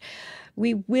touch.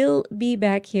 We will be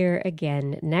back here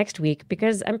again next week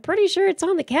because I'm pretty sure it's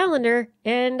on the calendar,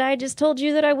 and I just told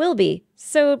you that I will be.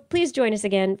 So please join us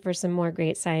again for some more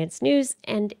great science news.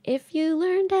 And if you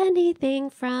learned anything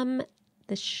from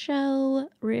the show,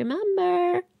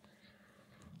 remember,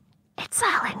 it's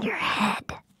all in your head.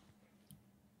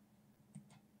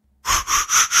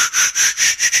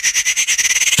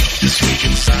 This week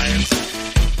in science.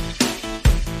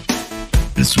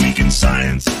 This week in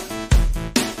science.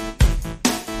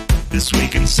 This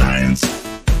week in science.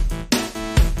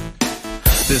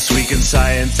 This week in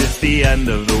science, it's the end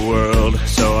of the world.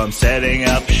 So I'm setting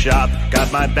up shop,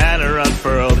 got my banner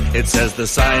unfurled. It says the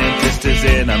scientist is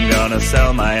in, I'm gonna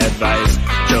sell my advice.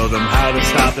 Show them how to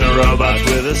stop the robots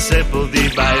with a simple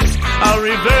device. I'll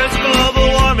reverse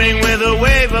global warming with a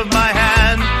wave of my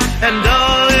hand. And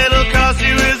all it'll cost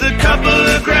you is a couple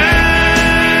of grand.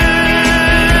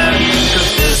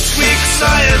 'Cause this week's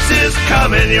science is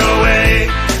coming your way.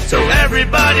 So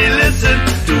everybody listen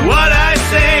to what I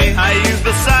say. I use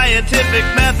the scientific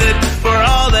method for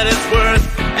all that it's worth.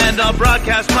 And I'll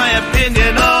broadcast my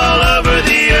opinion all over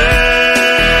the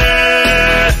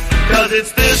earth. 'Cause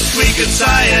it's This Week in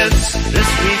Science. This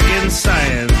Week in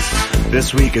Science.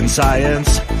 This Week in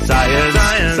Science. Science.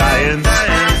 Science.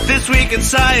 This Week in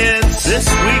Science. This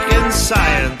Week in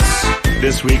Science.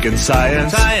 This Week in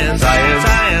Science. Science. Science.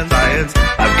 Science.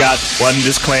 I've got one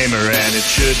disclaimer and it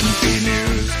shouldn't be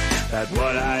news. That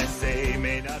what I say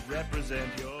may not represent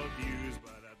your views,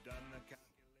 but I've done the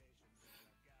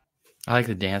calculations. I like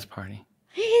the dance party.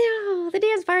 I know, the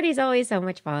dance party is always so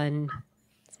much fun.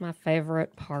 It's my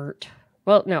favorite part.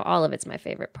 Well, no, all of it's my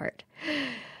favorite part.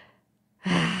 Oh,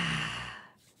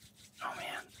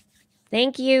 man.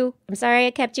 Thank you. I'm sorry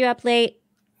I kept you up late,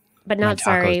 but not My tacos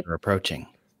sorry. are approaching.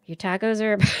 Your tacos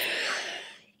are...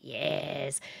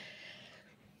 Yes.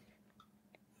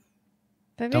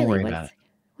 But Don't really, worry about it.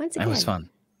 Once again. That was fun.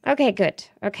 Okay, good.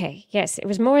 Okay, yes, it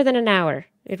was more than an hour.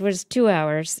 It was 2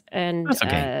 hours, and That's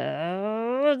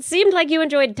okay. it seemed like you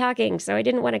enjoyed talking, so I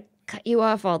didn't want to cut you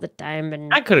off all the time.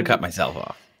 And I could have cut myself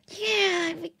off,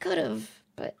 yeah, we could have,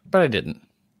 but but I didn't.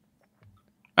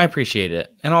 I appreciate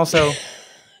it. And also,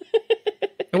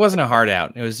 it wasn't a hard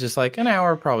out. It was just like an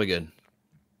hour, probably good.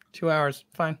 2 hours,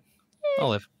 fine. I'll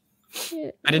live. yeah,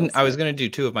 I was going to do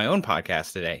 2 of my own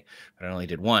podcasts today, but I only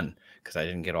did 1 because I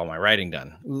didn't get all my writing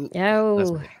done. Oh,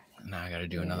 Now I got to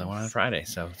do another one on Friday,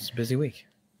 so it's a busy week.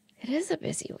 it is a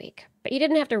busy week, but you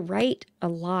didn't have to write a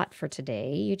lot for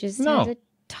today. You just No. had to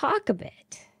talk a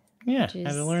bit. Yeah, Which I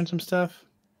had to is- learn some stuff,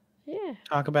 Yeah,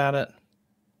 talk about it.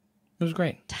 It was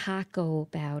great. taco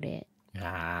about it.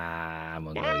 I'm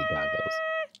going to go eat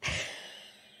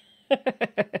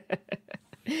tacos.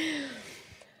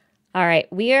 All right,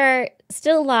 we are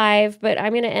still live, but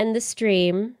I'm going to end the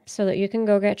stream so that you can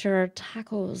go get your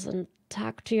tacos and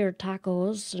talk to your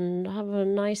tacos and have a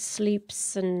nice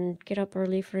sleeps and get up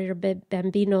early for your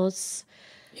bambinos.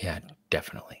 Yeah,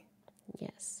 definitely.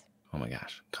 Yes. Oh my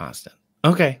gosh, constant.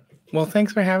 Okay. Well,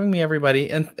 thanks for having me, everybody.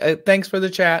 And thanks for the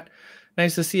chat.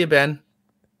 Nice to see you, Ben.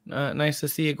 Nice to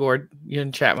see you, Gord. You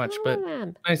didn't chat much, but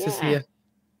nice to see you.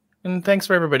 And thanks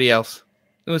for everybody else.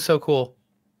 It was so cool.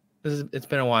 It's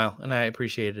been a while, and I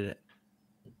appreciated it.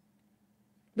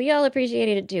 We all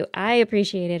appreciated it too. I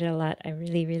appreciated it a lot. I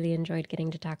really, really enjoyed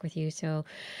getting to talk with you. So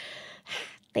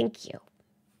thank you.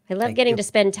 I love Thank getting you. to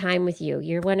spend time with you.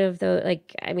 You're one of the,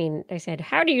 like, I mean, I said,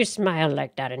 how do you smile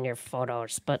like that in your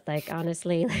photos? But like,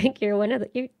 honestly, like you're one of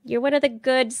the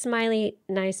good, smiley,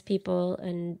 nice people.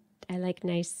 And I like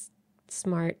nice,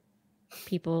 smart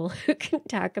people who can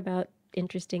talk about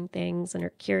interesting things and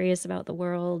are curious about the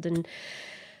world. And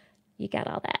you got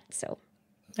all that. So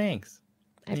Thanks.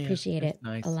 I Yeah, appreciate that's it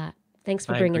nice. a lot. Thanks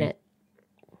for I bringing agree. it.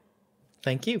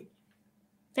 Thank you.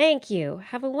 Thank you.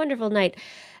 Have a wonderful night.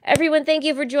 Everyone, thank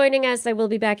you for joining us. I will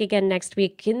be back again next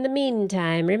week. In the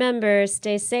meantime, remember,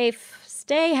 stay safe,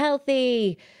 stay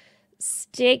healthy,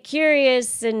 stay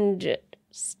curious, and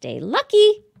stay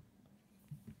lucky.